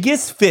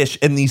biggest fish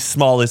in the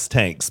smallest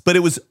tanks. But it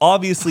was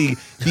obviously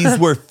these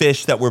were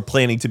fish that were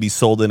planning to be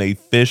sold in a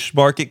fish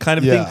market kind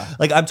of Yeah. thing.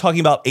 Like I'm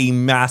talking about a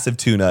massive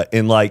tuna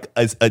in like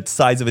a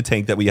size of a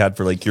tank that we had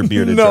for like your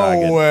bearded No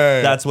dragon.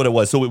 way. That's what it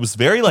was. So it was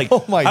very like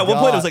Oh my at one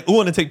point I God. was like, oh, I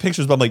want to take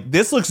pictures, but I'm like,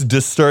 this looks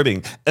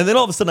disturbing. And then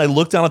all of a sudden I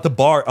look down at the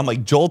bar, I'm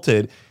like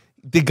jolted.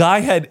 The guy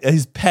had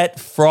his pet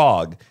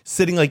frog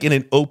sitting like in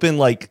an open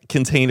like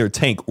container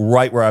tank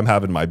right where I'm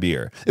having my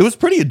beer. It was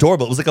pretty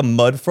adorable. It was like a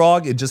mud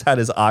frog. It just had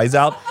his eyes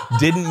out,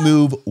 didn't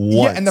move once.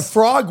 Yeah, and the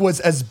frog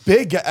was as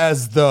big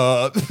as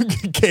the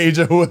cage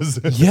it was.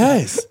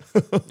 yes,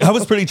 that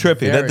was pretty trippy.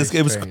 Very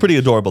It was strange. pretty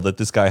adorable that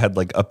this guy had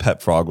like a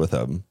pet frog with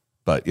him.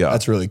 But yeah,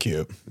 That's really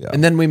cute.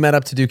 And then we met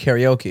up to do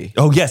karaoke.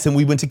 oh yes, and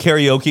we went to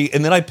karaoke,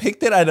 and then I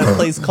picked it at a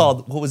place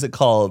called what was it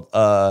called?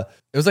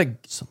 It was like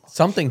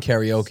something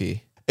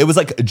karaoke. It was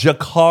like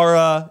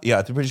Jakara. Yeah,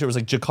 I'm pretty sure it was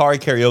like Jakara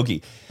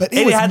karaoke. But And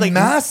it was had like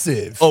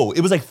massive. Oh,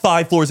 it was like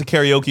 5 floors of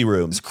karaoke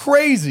rooms.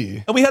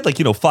 Crazy. And we had like,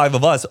 5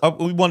 of us.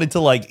 We wanted to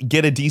like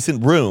get a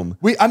decent room.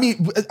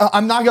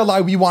 I'm not gonna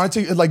lie. We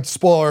wanted to like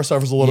spoil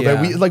ourselves a little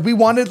Yeah. bit. We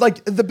wanted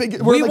like the big.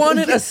 We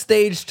wanted a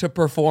stage to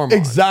perform on.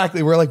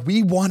 exactly. We're like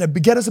we want to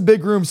get us a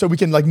big room so we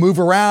can like move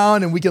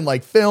around and we can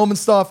like film and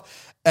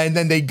stuff. And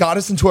then they got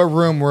us into a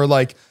room. We're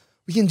like.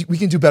 We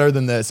can do better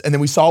than this. And then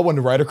we saw one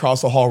right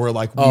across the hall. We're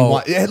like,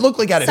 it looked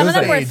like at Some of it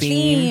them were was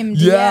themed.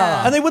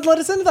 Yeah. And they would let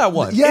us into that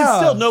one. Yeah.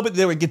 And still, no, but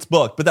it gets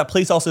booked. But that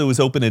place also was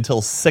open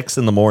until 6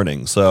 in the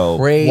morning. So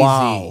Crazy.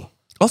 Wow.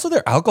 also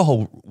their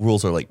alcohol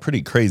rules are like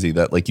pretty crazy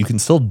that like you can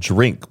still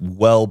drink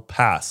well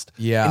past.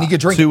 Yeah. And you could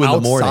drink 2 in the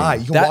outside. morning.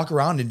 You can That- walk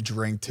around and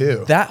drink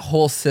too. That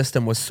whole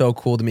system was so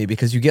cool to me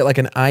because you get like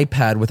an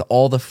iPad with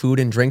all the food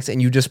and drinks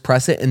and you just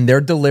press it and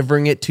they're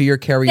delivering it to your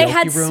karaoke They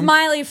had room.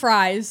 smiley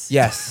fries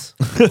Yes.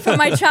 from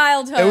my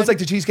childhood. It was like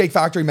the Cheesecake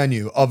Factory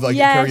menu of like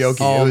Yes. karaoke.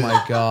 Oh it was,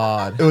 my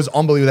God. It was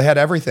unbelievable. They had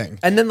everything.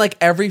 And then like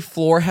every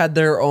floor had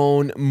their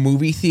own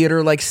movie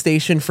theater like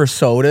station for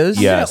sodas.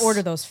 I'm Yes. gonna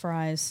order those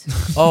fries.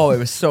 Oh, it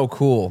was so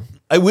cool.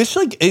 I wish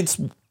like it's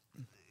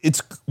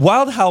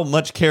wild how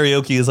much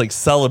karaoke is like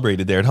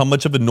celebrated there and how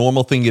much of a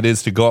normal thing it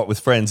is to go out with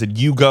friends and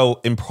you go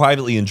and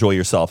privately enjoy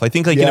yourself. I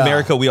think like in Yeah.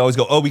 America, we always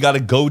go, oh, we got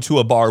to go to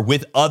a bar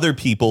with other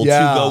people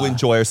Yeah. to go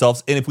enjoy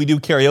ourselves. And if we do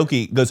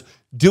karaoke, it goes,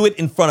 do it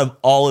in front of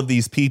all of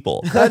these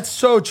people. That's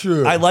so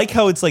true. I like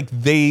how it's like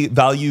they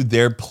value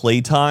their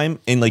playtime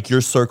in like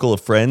your circle of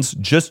friends.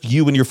 Just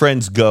you and your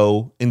friends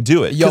go and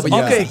do it. Yo, 'Cause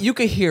but you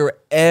could hear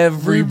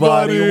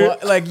everybody.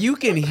 Everybody. Like you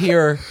can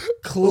hear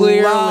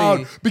clearly.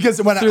 Loud. Because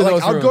when through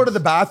those I'll go rooms. to the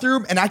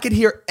bathroom and I could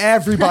hear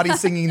everybody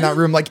singing in that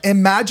room. Like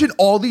imagine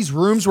all these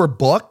rooms were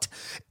booked.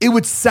 It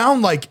would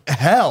sound like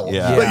hell.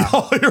 Yeah. Like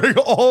all hearing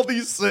all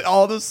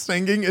this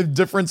singing in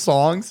different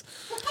songs.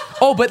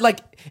 Oh, but like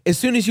as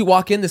soon as you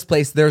walk in this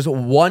place, there's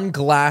one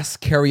glass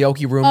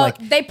karaoke room. Like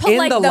they put in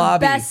like the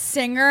lobby. best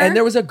singer. And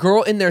there was a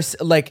girl in there,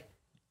 like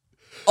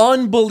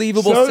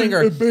unbelievable Sounded singer,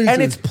 amazing.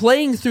 and it's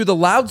playing through the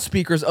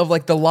loudspeakers of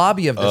like the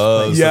lobby of this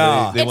place.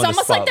 Yeah. they it's want a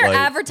almost like they're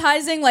spotlight.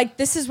 advertising like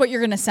this is what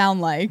you're gonna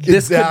sound like.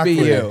 This could Exactly.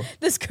 be you.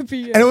 This could be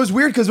you. And it was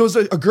weird because it was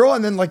a girl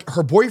and then like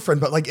her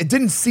boyfriend, but like it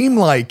didn't seem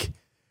like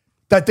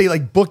that they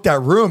like booked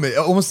that room. It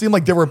almost seemed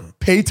like they were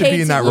paid to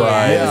be in that room.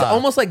 It was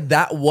almost like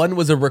that one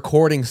was a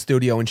recording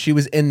studio and she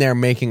was in there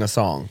making a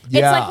song.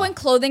 It's like when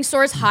clothing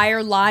stores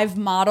hire live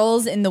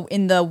models in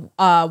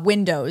the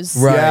windows.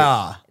 Right.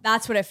 Yeah.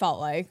 That's what it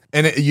felt like.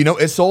 And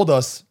it sold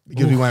us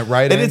because we went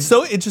right in. And it's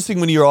so interesting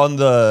when you're on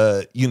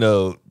the,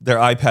 their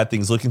iPad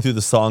things, looking through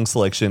the song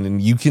selection, and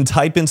you can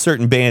type in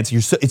certain bands.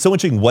 It's so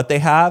interesting what they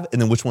have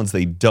and then which ones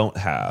they don't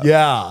have.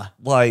 Yeah.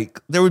 Like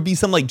there would be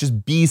some like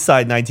just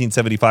B-side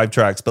 1975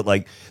 tracks, but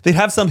like they'd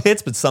have some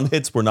hits, but some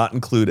hits were not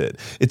included.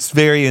 It's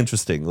very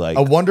interesting. Like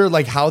I wonder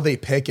like how they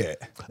pick it.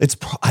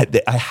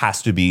 It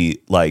has to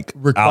be like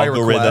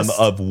algorithm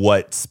of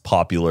what's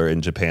popular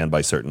in Japan by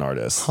certain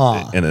artists.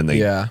 And then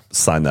they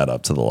sign that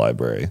up to the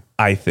library,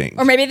 I think.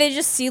 Or maybe they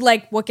just see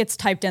like what gets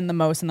typed in the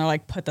most and they're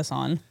like, put this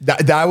on.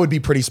 That would be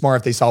pretty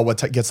smart if they saw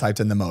what gets typed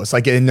in the most.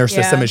 Like in their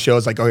system, it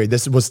shows like, okay,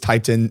 this was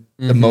typed in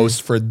the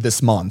most for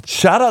this month.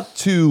 Shout out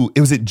to,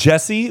 was it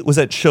Jesse? Was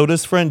that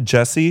Shota's friend,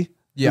 Jesse?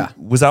 Yeah.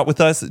 Was out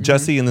with us,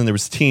 Jesse, and then there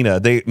was Tina.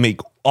 They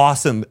make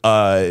awesome,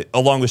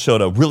 along with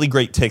Shota, really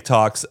great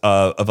TikToks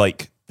of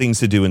like things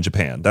to do in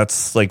Japan.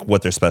 That's like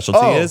what their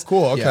specialty is.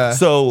 Cool. Okay. Yeah.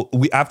 So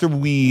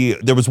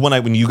there was one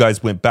night when you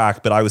guys went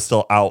back, but I was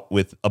still out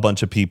with a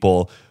bunch of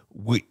people.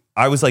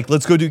 I was like,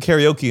 let's go do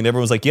karaoke. And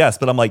everyone was like, yes.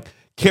 But I'm like,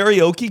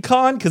 Karaoke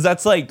Con? Because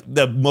that's like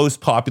the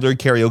most popular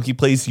karaoke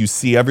place you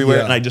see everywhere.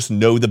 Yeah. And I just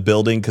know the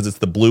building because it's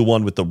the blue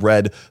one with the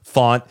red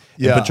font.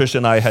 Yeah. And Patricia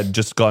and I had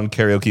just gone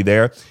karaoke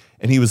there.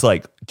 And he was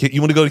like, you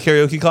want to go to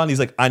Karaoke Con? He's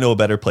like, I know a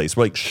better place.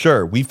 We're like,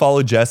 sure. We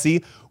follow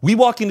Jesse. We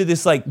walk into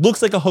this like,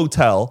 looks like a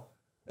hotel.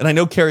 And I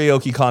know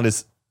Karaoke Con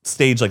is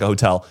staged like a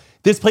hotel.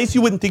 This place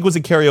you wouldn't think was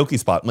a karaoke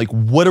spot. I'm like,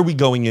 what are we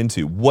going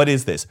into? What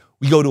is this?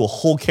 We go to a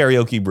whole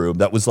karaoke room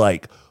that was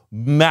like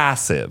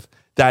massive,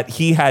 that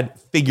he had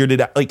figured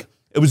it out. Like,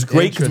 it was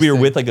great because we were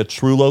with like a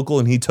true local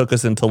and he took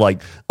us into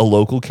like a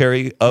local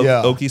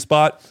karaoke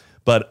spot.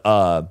 But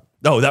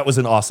no, that was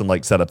an awesome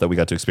like setup that we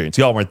got to experience.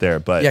 Y'all weren't there,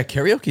 but yeah,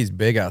 karaoke's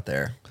big out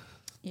there.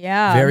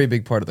 Yeah. Very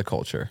big part of the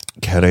culture.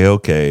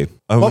 Karaoke.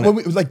 But when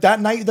like that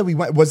night that we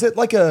went, was it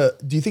like do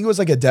you think it was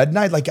like a dead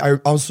night? Like I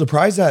was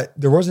surprised that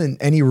there wasn't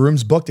any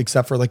rooms booked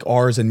except for like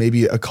ours and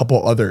maybe a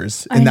couple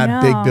others in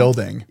that big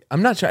building.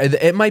 I'm not sure.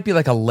 It might be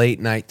like a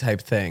late night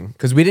type thing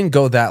because we didn't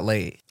go that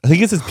late. I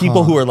think it's just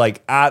people who are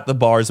like at the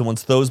bars, and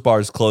once those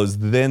bars close,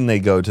 then they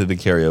go to the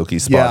karaoke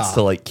spots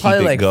to like keep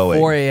Probably it like going.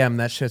 4 a.m.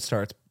 that shit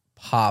starts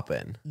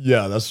popping.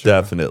 Yeah, that's true.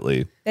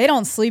 Definitely. They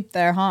don't sleep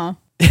there, huh?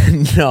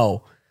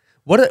 No.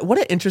 What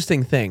an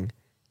interesting thing.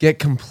 Get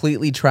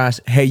completely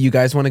trashed. Hey, you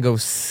guys want to go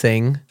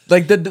sing?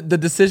 Like the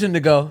decision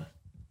to go, all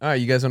right,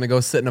 you guys want to go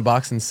sit in a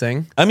box and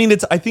sing? I mean,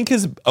 I think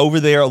because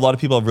over there, a lot of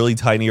people have really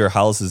tinier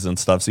houses and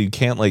stuff, so you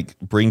can't like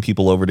bring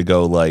people over to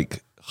go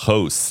like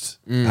host,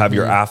 have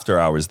your after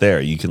hours there.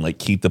 You can like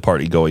keep the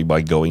party going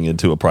by going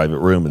into a private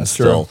room and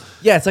still.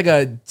 Yeah, it's like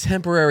a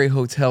temporary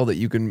hotel that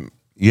you can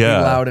be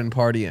loud and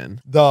party in.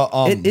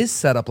 It is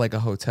set up like a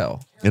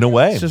hotel. In a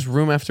way. It's just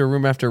room after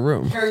room after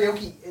room.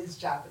 Karaoke is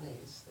Japanese.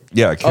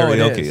 Yeah,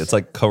 karaoke. It is. It's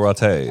like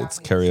karate. It's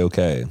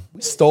karaoke.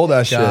 We stole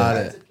that Got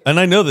shit. it. And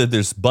I know that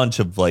there's a bunch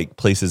of like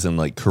places in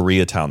like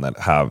Koreatown that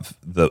have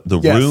the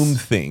room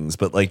things,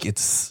 but like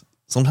it's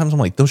sometimes I'm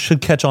like, those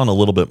should catch on a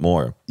little bit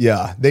more.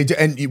 Yeah, they do.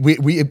 And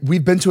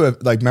we've been to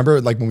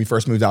remember like when we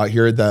first moved out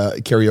here,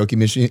 the karaoke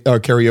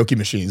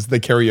machines, the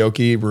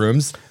karaoke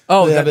rooms.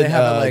 Oh, they they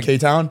have in it, like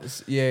K-Town.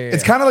 Yeah.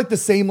 It's kind of like the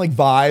same like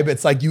vibe.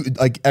 It's like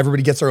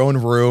everybody gets their own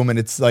room, and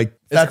it's like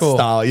that cool.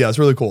 style. Yeah, it's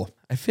really cool.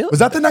 Was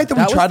that the night that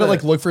we tried to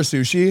like look for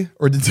sushi,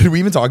 or did we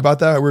even talk about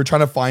that? We were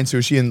trying to find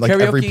sushi in like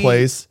every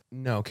place.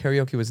 No,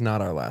 karaoke was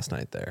not our last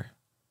night there.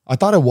 I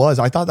thought it was.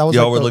 I thought that was.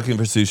 Y'all were looking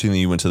for sushi, and then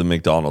you went to the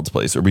McDonald's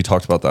place, or we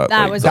talked about that.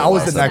 That was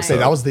the next day.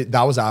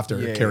 That was after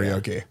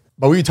karaoke. Yeah.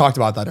 But we talked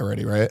about that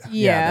already, right?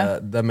 Yeah.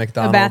 The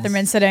McDonald's. The bathroom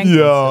incident.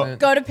 Yeah.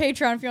 Go to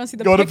Patreon if you want to see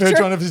the picture. Go to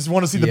picture. Patreon if you just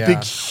want to see the big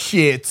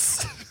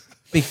shits.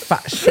 Big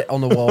fat shit on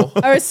the wall.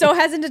 I was so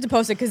hesitant to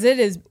post it because it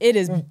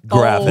is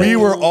graphic. We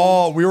were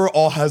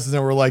all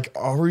hesitant. We're like,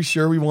 are we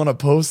sure we want to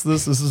post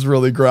this? This is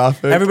really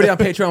graphic. Everybody on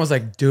Patreon was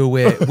like, do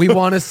it. We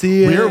want to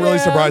see it. We were really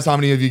surprised how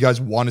many of you guys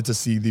wanted to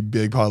see the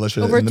big pile of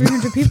shit. Over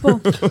 300 people.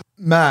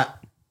 Matt,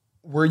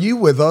 were you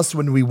with us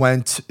when we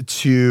went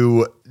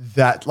to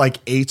that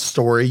like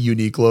 8-story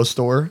Uniqlo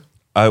store?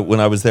 When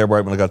I was there,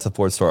 right when I got to the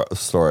fourth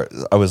store,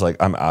 I was like,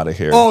 I'm out of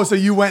here. Oh, so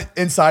you went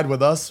inside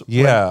with us?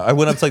 Yeah, I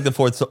went up to like the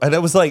fourth store, and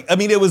it was like, I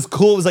mean, it was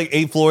cool. It was like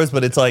 8 floors,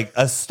 but it's like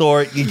a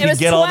store. You can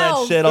get 12. All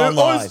that shit online.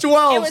 Oh, it was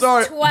 12. It was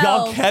sorry. 12.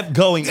 Y'all kept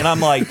going, and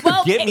I'm like,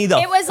 get me the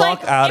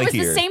fuck out of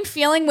here. It was the same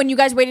feeling when you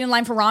guys waited in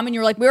line for ramen.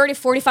 You were like, we're already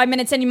 45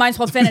 minutes in. You might as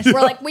well finish.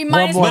 We're like, we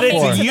might as well make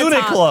it to the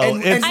top.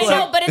 Uniqlo. I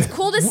know, but it's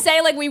cool to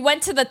say like we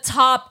went to the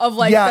top of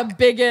like the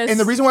biggest. And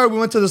the reason why we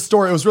went to the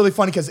store, it was really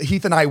funny because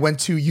Heath and I went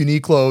to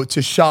Uniqlo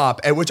to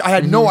shop, at which I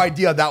had no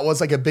idea that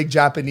was like a big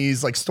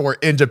Japanese like store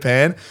in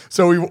Japan.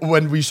 So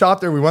when we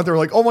shopped there, we went there, we're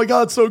like, oh my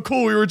God, it's so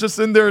cool. We were just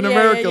in there in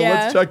America. Yeah.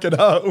 Let's check it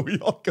out. We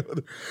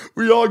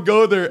all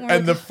go there.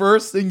 And the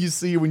first thing you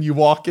see when you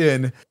walk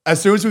in as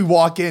soon as we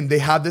walk in, they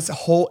have this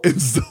whole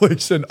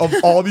installation of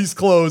all these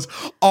clothes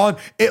on.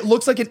 It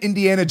looks like an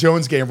Indiana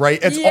Jones game, right?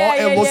 It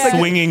looks like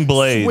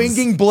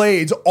swinging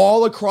blades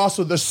all across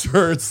with the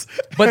shirts.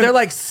 But they're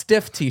like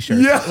stiff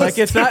t-shirts. Yeah, like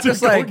it's not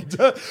just like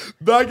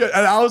back. And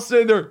I was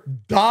sitting there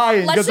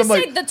dying. Let's just I'm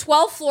say like, the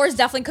 12 floors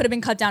definitely could have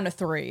been cut down to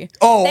 3.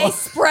 Oh, they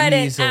spread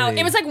easily. it out.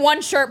 It was like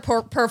one shirt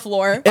per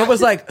floor. it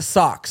was like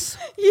socks.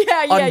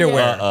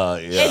 Underwear.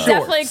 It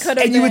definitely could have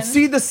been. and you would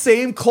see the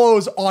same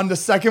clothes on the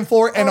second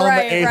floor and on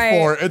the 8th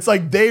floor. It's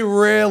like they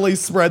really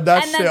spread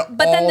that and then, shit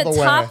but then all the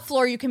way. top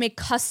floor, you can make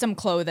custom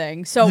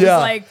clothing. So it was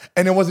like,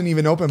 and it wasn't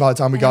even open by the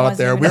time we got up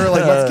there. We were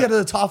like, let's get to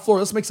the top floor.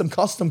 Let's make some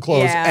custom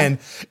clothes. Yeah. And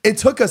it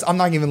took us, I'm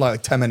not even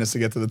like 10 minutes to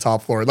get to the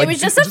top floor. Like, it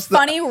was just a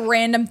funny,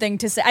 random thing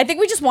to say. I think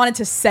we just wanted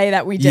to say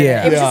that we did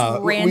Yeah. it. It was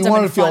just random. We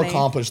wanted and to feel funny.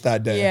 accomplished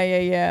that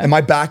day. Yeah. And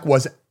my back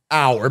was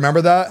out.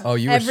 Remember that? Oh,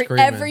 you were screaming.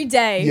 Every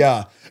day.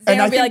 Yeah. And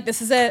I I'd be think- like,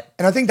 this is it.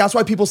 And I think that's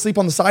why people sleep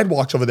on the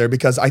sidewalks over there,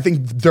 because I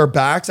think their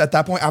backs at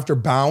that point, after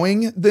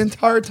bowing the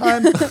entire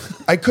time,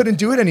 I couldn't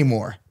do it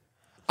anymore.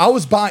 I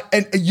was bowing,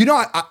 and you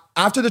know,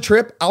 after the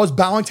trip, I was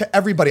bowing to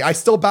everybody. I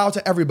still bow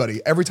to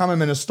everybody. Every time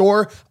I'm in a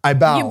store, I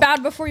bow. You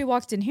bowed before you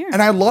walked in here.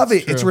 And I love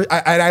it.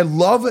 I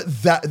love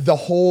that the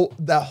whole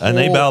and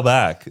they bow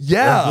back.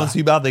 Yeah. Once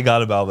you bow, they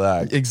gotta bow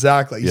back.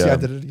 Exactly. You see, Yeah. I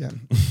did it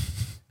again.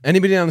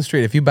 Anybody on the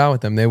street, if you bow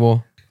with them, they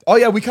will. Oh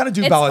yeah, we kind of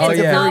do bow. It's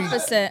yeah.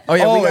 opposite. Oh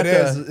yeah, we Oh, got it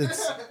is.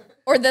 It's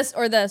Or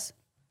this.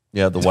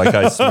 Yeah, the white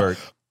guy smirk.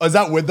 is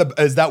that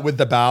with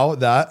the bow?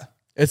 That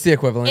It's the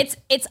equivalent.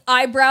 It's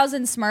eyebrows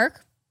and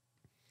smirk.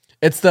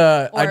 It's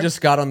the I Or- just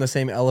got on the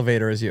same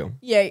elevator as you.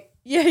 Yeah.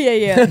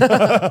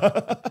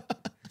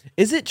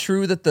 Is it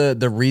true that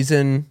the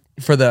reason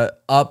for the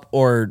up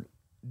or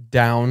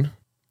down,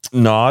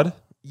 Nod.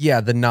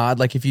 yeah, the nod,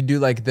 like if you do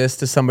like this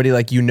to somebody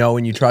like you know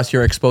and you trust,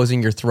 you're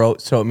exposing your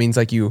throat, so it means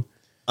like you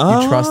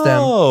trust them.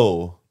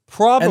 Oh,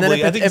 probably. And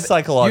then I think it's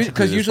psychological.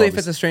 because usually if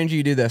it's a stranger,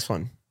 you do this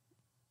one.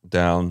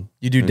 down,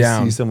 You do and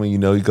down. See someone you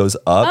know who goes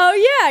up. Oh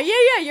yeah.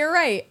 You're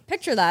right.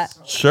 Picture that.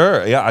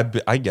 Sure. Yeah.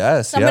 I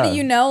guess. Somebody yeah.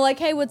 you know, like,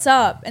 hey, what's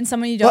up? And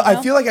someone you don't But know.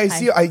 I feel like I Hi.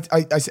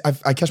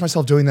 see. I catch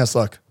myself doing this.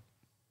 Look.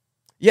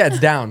 Yeah, it's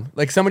down.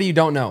 Like somebody you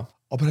don't know.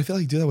 Oh, but I feel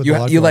like you do that with You a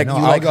lot of you people I like know.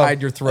 you I'll like go,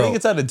 hide your I throat. think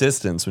it's at a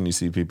distance when you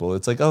see people.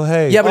 It's like, oh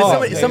hey. Yeah, but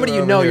oh, if somebody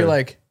you know, over you're here.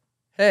 like,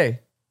 hey.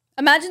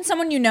 Imagine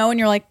someone you know and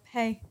you're like,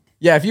 hey.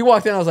 Yeah, if you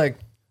walked in, I was like,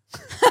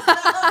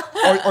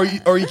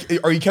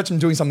 or you catch them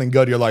doing something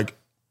good. You're like,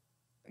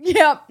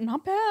 Yep,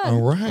 not bad.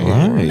 all right.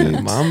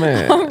 Right. my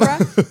man, All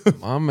right.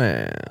 my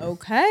man.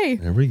 Okay.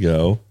 There we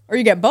go. Or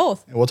you get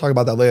both. We'll talk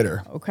about that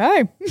later.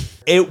 Okay.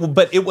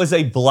 But it was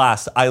a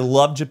blast. I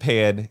love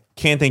Japan.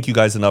 Can't thank you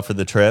guys enough for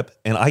the trip,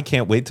 and I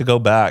can't wait to go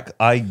back.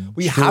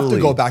 We have to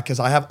go back because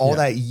I have all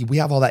that. We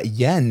have all that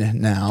yen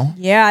now.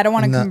 Yeah, I don't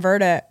want to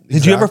convert it.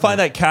 Did you ever find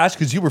that cash?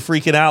 Because you were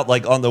freaking out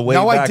like on the way.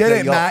 No, back I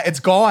didn't, Matt. It's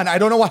gone. I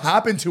don't know what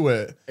happened to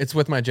it. It's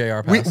with my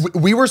JR We pass.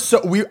 we were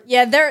so we.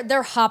 Yeah,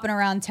 they're hopping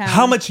around town.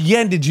 How much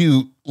yen did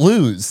you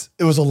lose?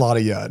 It was a lot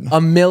of yen.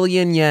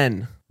 $1,000,000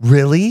 yen.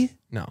 Really?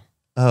 No.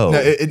 Oh,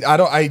 No, I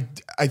don't.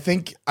 I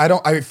think I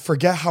don't. I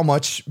forget how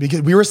much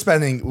because we were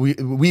spending.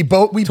 We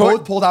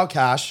both pulled out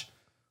cash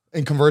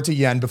and convert to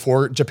yen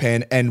before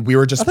Japan, and we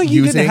were just I think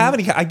using. you didn't have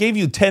any. I gave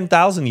you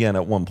 10,000 yen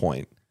at one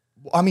point.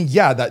 I mean,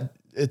 yeah,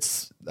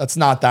 that's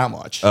not that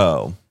much.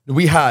 Oh,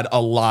 We had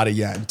a lot of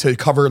yen to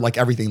cover like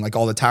everything, like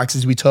all the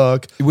taxes we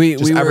took. We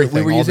just were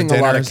everything, all the using a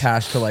lot of dinners.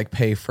 cash to like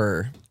pay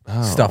for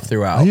stuff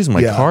throughout. I used my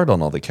Yeah. card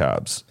on all the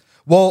cabs.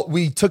 Well,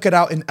 we took it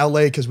out in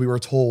LA because we were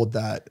told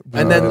that.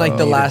 And then like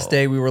the last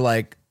day we were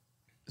like,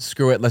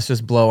 screw it, let's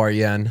just blow our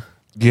yen.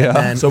 Yeah.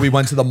 And So we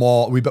went to the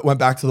mall. We went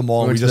back to the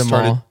mall. we And we went just to the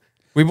started. mall.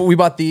 We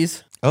bought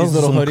these Some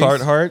little hoodies.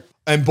 Carhartt.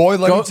 And boy,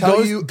 let me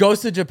tell you.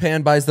 Goes to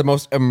Japan, buys the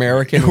most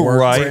American work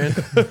Right.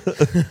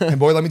 brand. And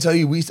boy, let me tell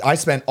you. I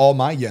spent all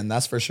my yen.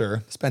 That's for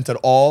sure. Spent it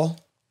all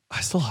I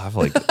still have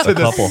like a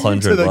couple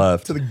hundred to the,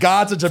 left. to the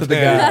gods of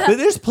Japan. But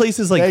there's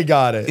places like They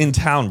got it. in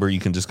town where you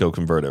can just go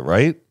convert it,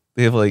 right?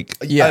 They have like,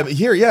 Yeah.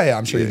 Here, yeah.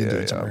 I'm sure you can do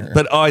it somewhere. Here.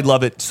 but oh, I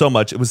love it so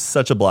much. It was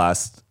such a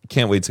blast.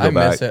 Can't wait to go I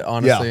back. miss it,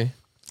 honestly.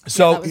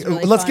 So that was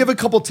really let's fun. give a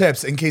couple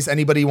tips in case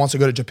anybody wants to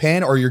go to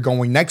Japan, or you're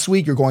going next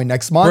week, you're going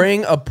next month.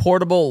 Bring a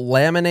portable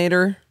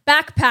laminator.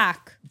 Backpack.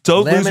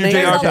 Don't lose your Laminate There's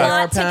JR a JR pass.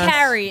 lot to pass.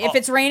 carry. If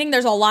it's raining,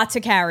 there's a lot to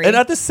carry. And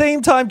at the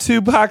same time,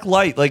 too, pack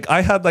light. Like I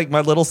had like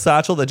my little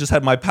satchel that just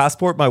had my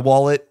passport, my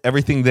wallet,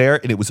 everything there,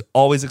 and it was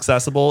always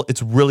accessible.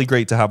 It's really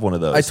great to have one of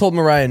those. I told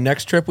Mariah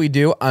next trip we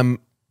do, I'm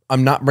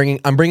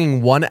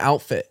bringing one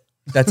outfit.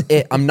 That's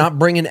it. I'm not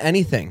bringing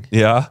anything.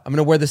 yeah. I'm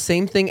gonna wear the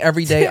same thing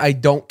every day. I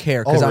don't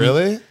care. Oh,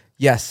 really?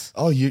 Yes.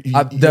 Oh, you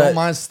the- don't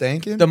mind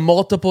stanking? The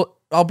multiple.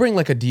 I'll bring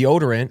like a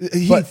deodorant.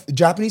 Heath,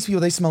 Japanese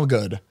people, they smell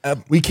good.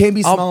 We can't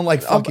be smelling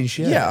like fucking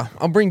shit. Yeah,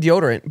 I'll bring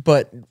deodorant,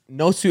 but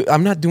no suit.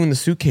 I'm not doing the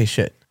suitcase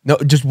shit. No,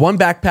 just one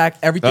backpack.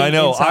 Everything I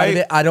know, inside of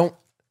it. I don't.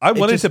 I it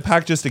wanted just- to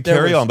pack just to there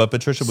carry was on, but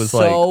Patricia was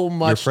like, so your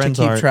much to friends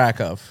keep aren't. track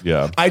of.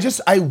 Yeah. I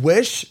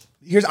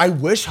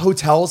wish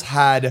hotels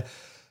had.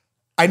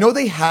 I know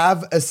they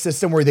have a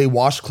system where they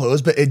wash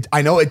clothes, but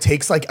I know it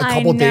takes like a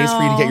couple days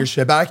for you to get your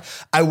shit back.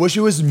 I wish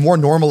it was more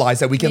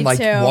normalized that we can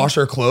wash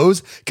our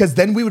clothes, because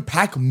then we would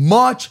pack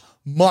much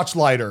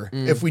lighter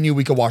if we knew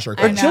we could wash our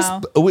clothes.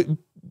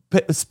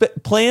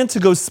 Plan to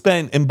go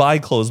spend and buy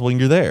clothes when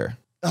you're there.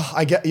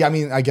 I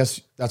guess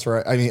that's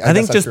right. I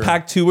think just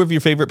pack 2 of your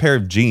favorite pair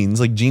of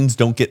jeans. Like jeans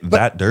don't get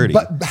that dirty.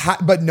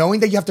 But knowing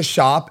that you have to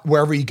shop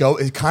wherever you go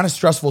is kind of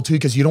stressful too,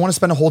 because you don't want to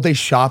spend a whole day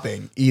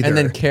shopping either. And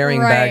then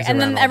carrying bags.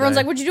 And then everyone's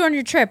like, "What'd you do on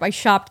your trip?" I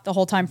shopped the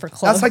whole time for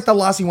clothes. That's like the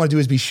last thing you want to do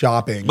is be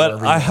shopping.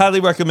 But I highly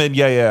recommend,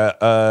 do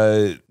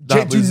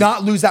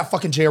not lose that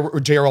fucking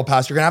JRL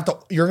pass. You're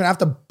gonna have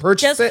to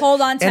purchase it. Just hold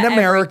on to in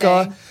America.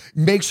 everything.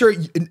 Make sure.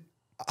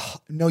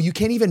 No, you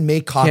can't even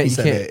make copies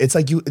of it. It's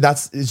like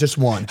it's just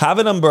one. Have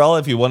an umbrella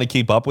if you want to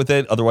keep up with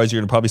it. Otherwise, you're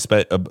gonna probably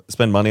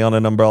spend money on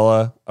an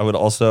umbrella. I would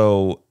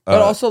also,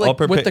 but also like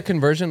with the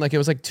conversion, like it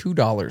was like $2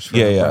 for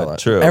an umbrella. Yeah,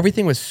 true.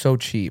 Everything was so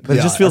cheap. But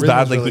it just feels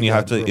bad, like when you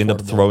have to end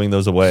up throwing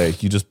those away.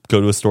 You just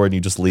go to a store and you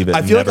just leave it.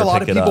 I feel like a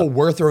lot of people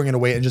were throwing it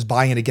away and just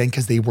buying it again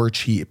because they were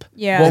cheap.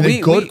 Yeah, well,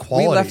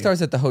 we left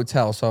ours at the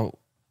hotel, so.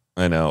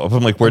 I know.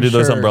 I'm like, where did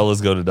those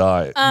umbrellas go to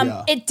die?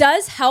 It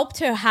does help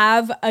to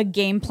have a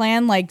game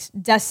plan, like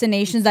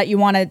destinations that you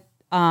want to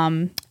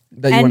end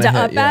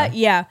up at.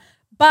 Yeah.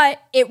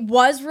 But it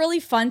was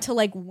really fun to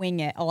like wing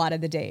it a lot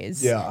of the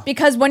days. Yeah.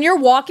 Because when you're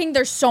walking,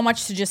 there's so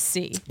much to just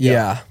see.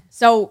 Yeah.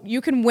 So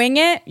you can wing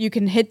it. You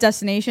can hit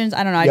destinations.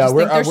 I don't know. I just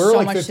think there's so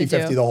like much 50-50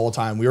 to do the whole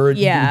time. We were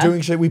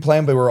doing shit we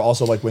planned, but we were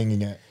also like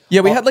winging it. Yeah,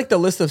 we had like the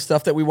list of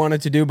stuff that we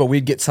wanted to do, but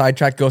we'd get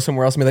sidetracked, go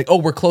somewhere else, and be like, "Oh,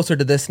 we're closer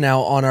to this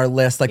now on our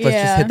list. Like, let's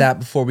just hit that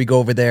before we go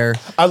over there."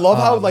 I love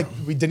how like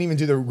we didn't even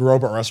do the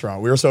robot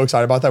restaurant. We were so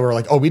excited about that. We were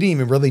like, "Oh, we didn't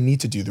even really need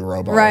to do the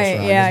robot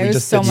restaurant." Yeah, it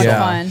was so much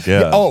fun.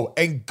 Yeah. Oh,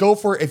 and go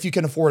for, if you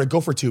can afford it, go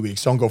for 2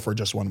 weeks. Don't go for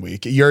just 1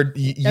 week.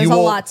 There's a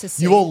lot to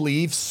see. You will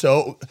leave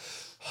so.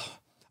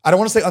 I don't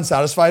want to say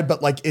unsatisfied,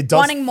 but like it does.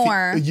 Wanting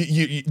more.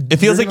 It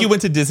feels like you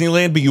went to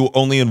Disneyland, but you were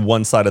only in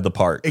one side of the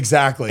park.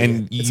 Exactly.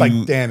 And it's like,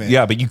 damn it.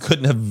 Yeah, but you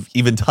couldn't have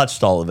even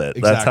touched all of it.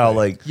 Exactly. That's how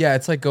like. Yeah,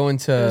 it's like going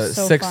to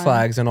Six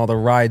Flags and all the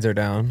rides are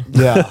down.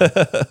 Yeah.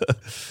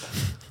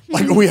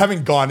 Like we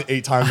haven't gone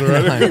 8 times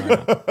already. I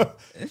know.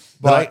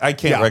 But I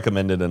can't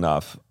recommend it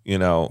enough. You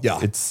know,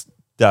 it's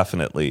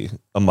definitely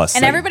a must.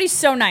 And everybody's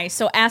so nice.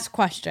 So ask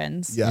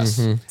questions. Yes.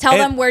 Tell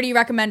them, where do you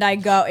recommend I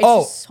go? It's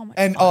just so much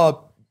fun.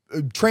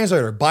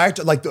 Translator, buy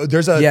it. Like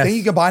there's a thing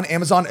you can buy on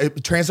Amazon.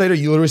 Translator,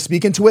 you literally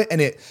speak into it, and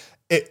it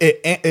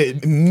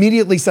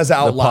immediately says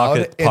out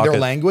loud in their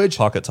language.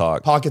 Pocket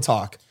talk.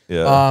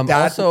 Yeah.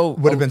 That also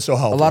would have been so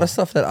helpful. A lot of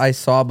stuff that I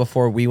saw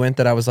before we went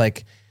that I was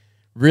like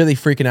really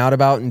freaking out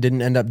about and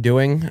didn't end up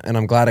doing, and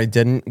I'm glad I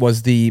didn't,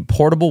 was the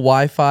portable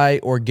Wi-Fi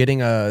or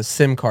getting a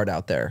SIM card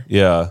out there.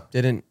 Yeah.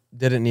 Didn't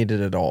need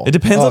it at all. It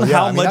depends on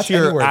how much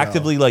you're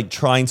actively like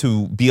trying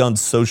to be on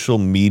social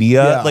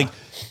media. Yeah. Like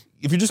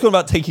if you're just going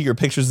about taking your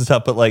pictures and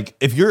stuff, but like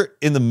if you're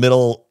in the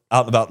middle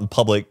out and about in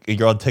public and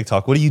you're on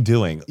TikTok, what are you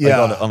doing? Like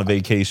on a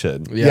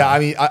vacation? Yeah. I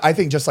mean, I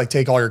think just like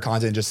take all your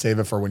content and just save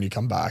it for when you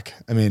come back.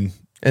 I mean,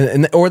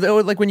 or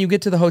like when you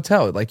get to the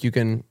hotel, like you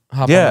can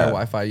hop on their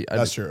Wi-Fi.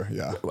 That's true.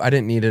 Yeah. I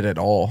didn't need it at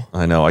all.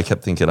 I know. I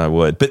kept thinking I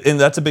would, and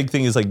that's a big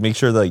thing is like make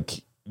sure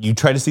like you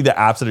try to see the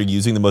apps that are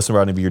using the most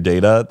amount of your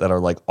data that are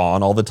like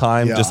on all the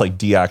time. Yeah. Just like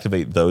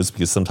deactivate those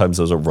because sometimes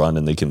those are run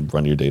and they can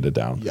run your data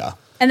down. Yeah.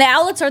 And the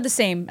outlets are the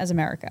same as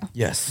America.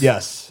 Yes.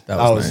 That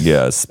was nice.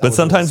 Yes. But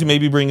sometimes you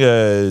maybe bring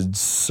I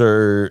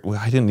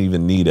didn't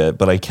even need it,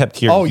 but I kept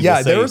hearing. Oh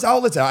yeah, there was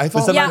outlets. I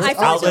thought sometimes I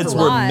outlets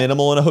were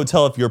minimal in a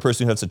hotel. If you're a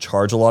person who has to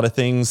charge a lot of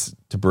things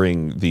to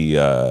bring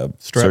the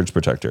surge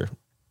protector,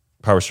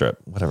 power strip,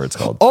 whatever it's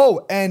called.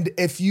 Oh, and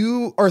if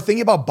you are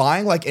thinking about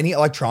buying like any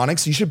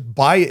electronics, you should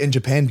buy it in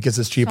Japan because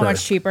it's cheaper. So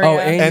much cheaper. Oh,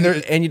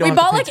 yeah. and you don't. We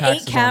bought like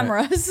 8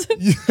 cameras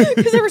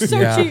because they were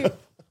so cheap.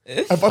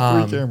 I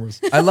bought 3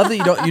 cameras. I love that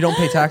you don't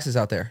pay taxes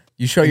out there.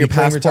 You show your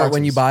passport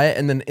when you buy it,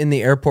 and then in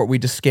the airport we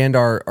just scanned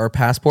our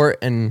passport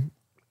and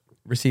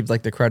received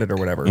like the credit or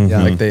whatever. Mm-hmm.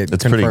 Yeah, like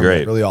it's pretty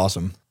great. Really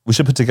awesome. We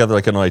should put together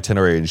like an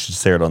itinerary and you should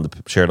share it on the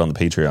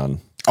Patreon.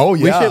 Oh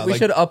yeah, we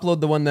should upload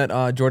the one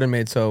that Jordan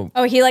made. So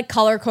he like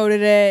color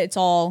coded it. It's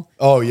all.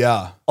 Oh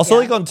yeah. Also,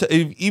 like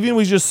even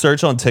when you just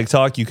search on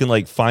TikTok, you can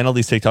like find all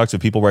these TikToks of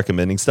people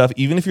recommending stuff.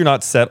 Even if you're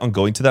not set on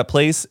going to that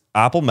place,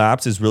 Apple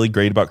Maps is really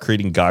great about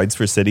creating guides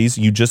for cities.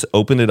 You just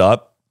open it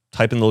up,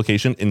 type in the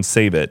location, and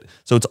save it.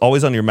 So it's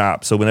always on your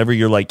map. So whenever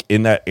you're like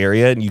in that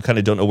area and you kind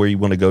of don't know where you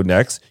want to go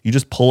next, you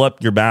just pull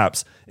up your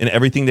maps and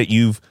everything that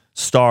you've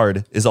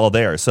starred is all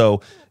there.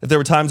 So if there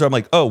were times where I'm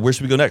like, oh, where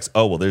should we go next?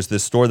 Oh, well, there's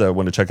this store that I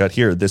want to check out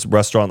here. This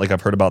restaurant, like I've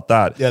heard about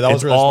that. Yeah, that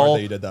was really smart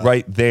that you did that.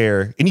 Right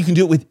there. And you can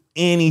do it with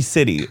any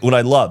city. What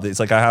I love, it's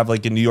like I have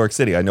like in New York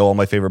City, I know all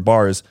my favorite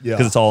bars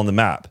because it's all on the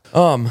map.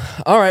 All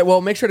right,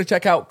 well, make sure to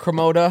check out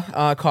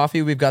Cremota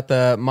coffee. We've got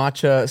the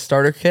matcha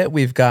starter kit.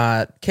 We've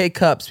got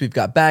K-Cups. We've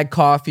got bag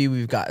coffee.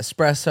 We've got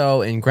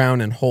espresso and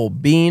ground and whole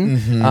bean.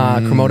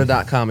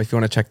 Cremota.com if you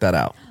want to check that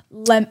out.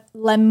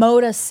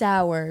 Lemota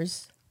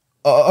sours.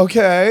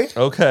 Okay.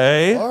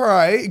 Okay. All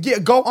right. Yeah,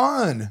 go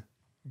on.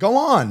 Go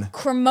on.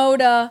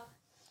 Cremota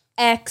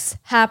X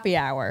happy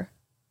hour.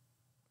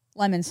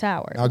 Lemon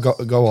sour. Now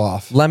go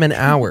off. Lemon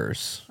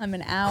hours.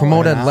 Lemon hour.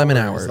 Cremota lemon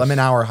hours. Lemon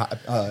hour.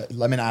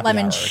 Lemon happy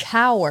Lemon hour.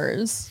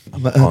 showers.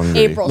 Hungry.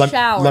 April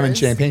showers. Lemon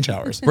champagne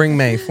showers. Spring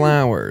May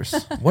flowers.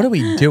 What are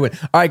we doing?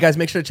 All right, guys,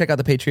 make sure to check out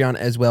the Patreon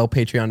as well.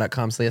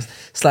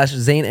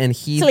 Patreon.com/Zane and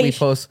Heath. We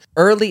post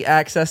early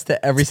access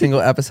to every single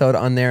episode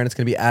on there, and it's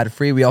going to be ad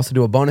free. We also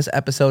do a bonus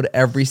episode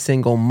every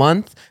single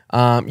month.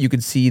 You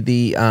could see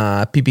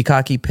the pee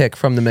cocky pic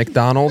from the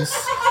McDonald's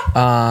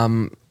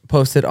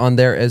posted on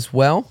there as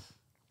well.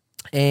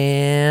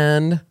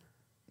 And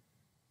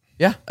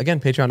yeah, again,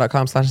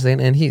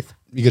 patreon.com/Zane and Heath.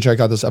 You can check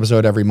out this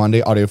episode every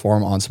Monday, audio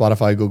form on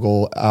Spotify,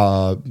 Google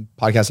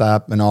podcast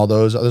app, and all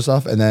those other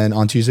stuff. And then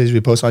on Tuesdays, we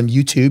post on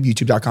YouTube,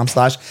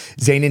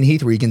 youtube.com/Zane and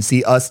Heath, where you can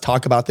see us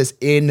talk about this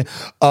in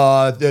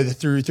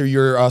through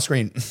your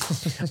screen.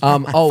 Follow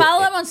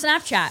them on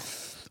Snapchat.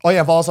 Oh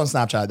yeah, follow us on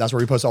Snapchat. That's where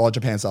we post all of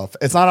Japan stuff.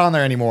 It's not on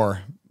there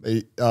anymore.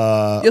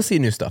 You'll see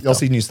new stuff. You'll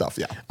see new stuff,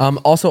 yeah.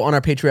 Also on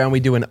our Patreon, we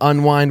do an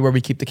unwind where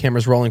we keep the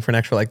cameras rolling for an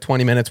extra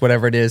 20 minutes,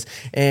 whatever it is.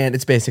 And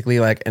it's basically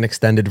like an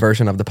extended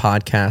version of the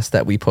podcast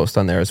that we post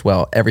on there as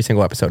well, every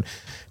single episode.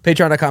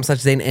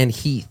 Patreon.com/Zane and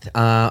Heath.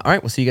 All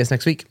right, we'll see you guys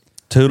next week.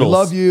 Toodles. We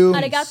love you.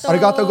 Arigato.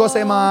 Arigato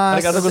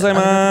gozaimasu. Arigato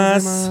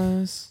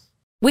gozaimasu.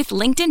 With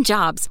LinkedIn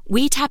Jobs,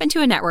 we tap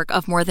into a network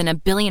of more than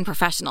 1 billion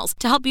professionals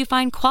to help you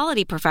find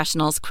quality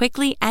professionals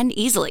quickly and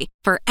easily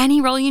for any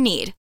role you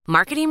need.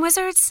 Marketing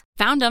wizards?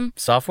 Found them.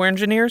 Software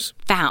engineers?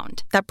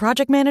 Found. That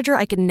project manager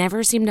I could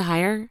never seem to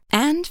hire?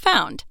 And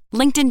found.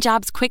 LinkedIn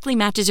Jobs quickly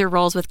matches your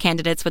roles with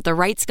candidates with the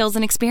right skills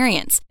and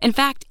experience. In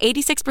fact,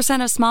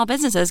 86% of small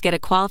businesses get a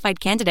qualified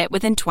candidate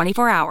within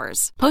 24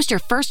 hours. Post your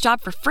first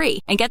job for free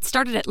and get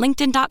started at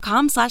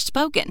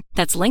linkedin.com/spoken.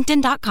 That's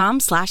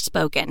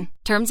linkedin.com/spoken.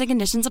 Terms and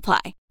conditions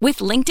apply. With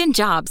LinkedIn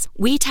Jobs,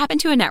 we tap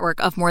into a network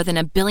of more than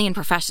 1 billion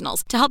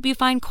professionals to help you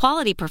find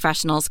quality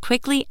professionals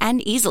quickly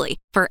and easily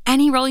for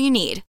any role you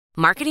need.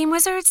 Marketing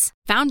wizards?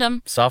 Found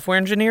them. Software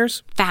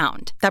engineers?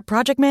 Found. That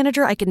project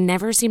manager I could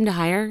never seem to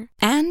hire?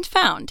 And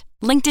found.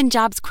 LinkedIn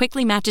Jobs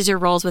quickly matches your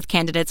roles with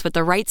candidates with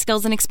the right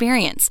skills and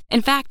experience.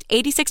 In fact,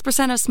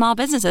 86% of small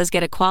businesses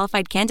get a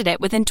qualified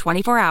candidate within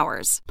 24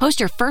 hours.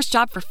 Post your first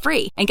job for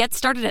free and get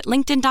started at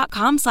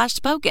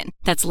linkedin.com/spoken.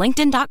 That's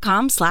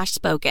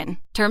linkedin.com/spoken.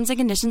 Terms and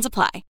conditions apply.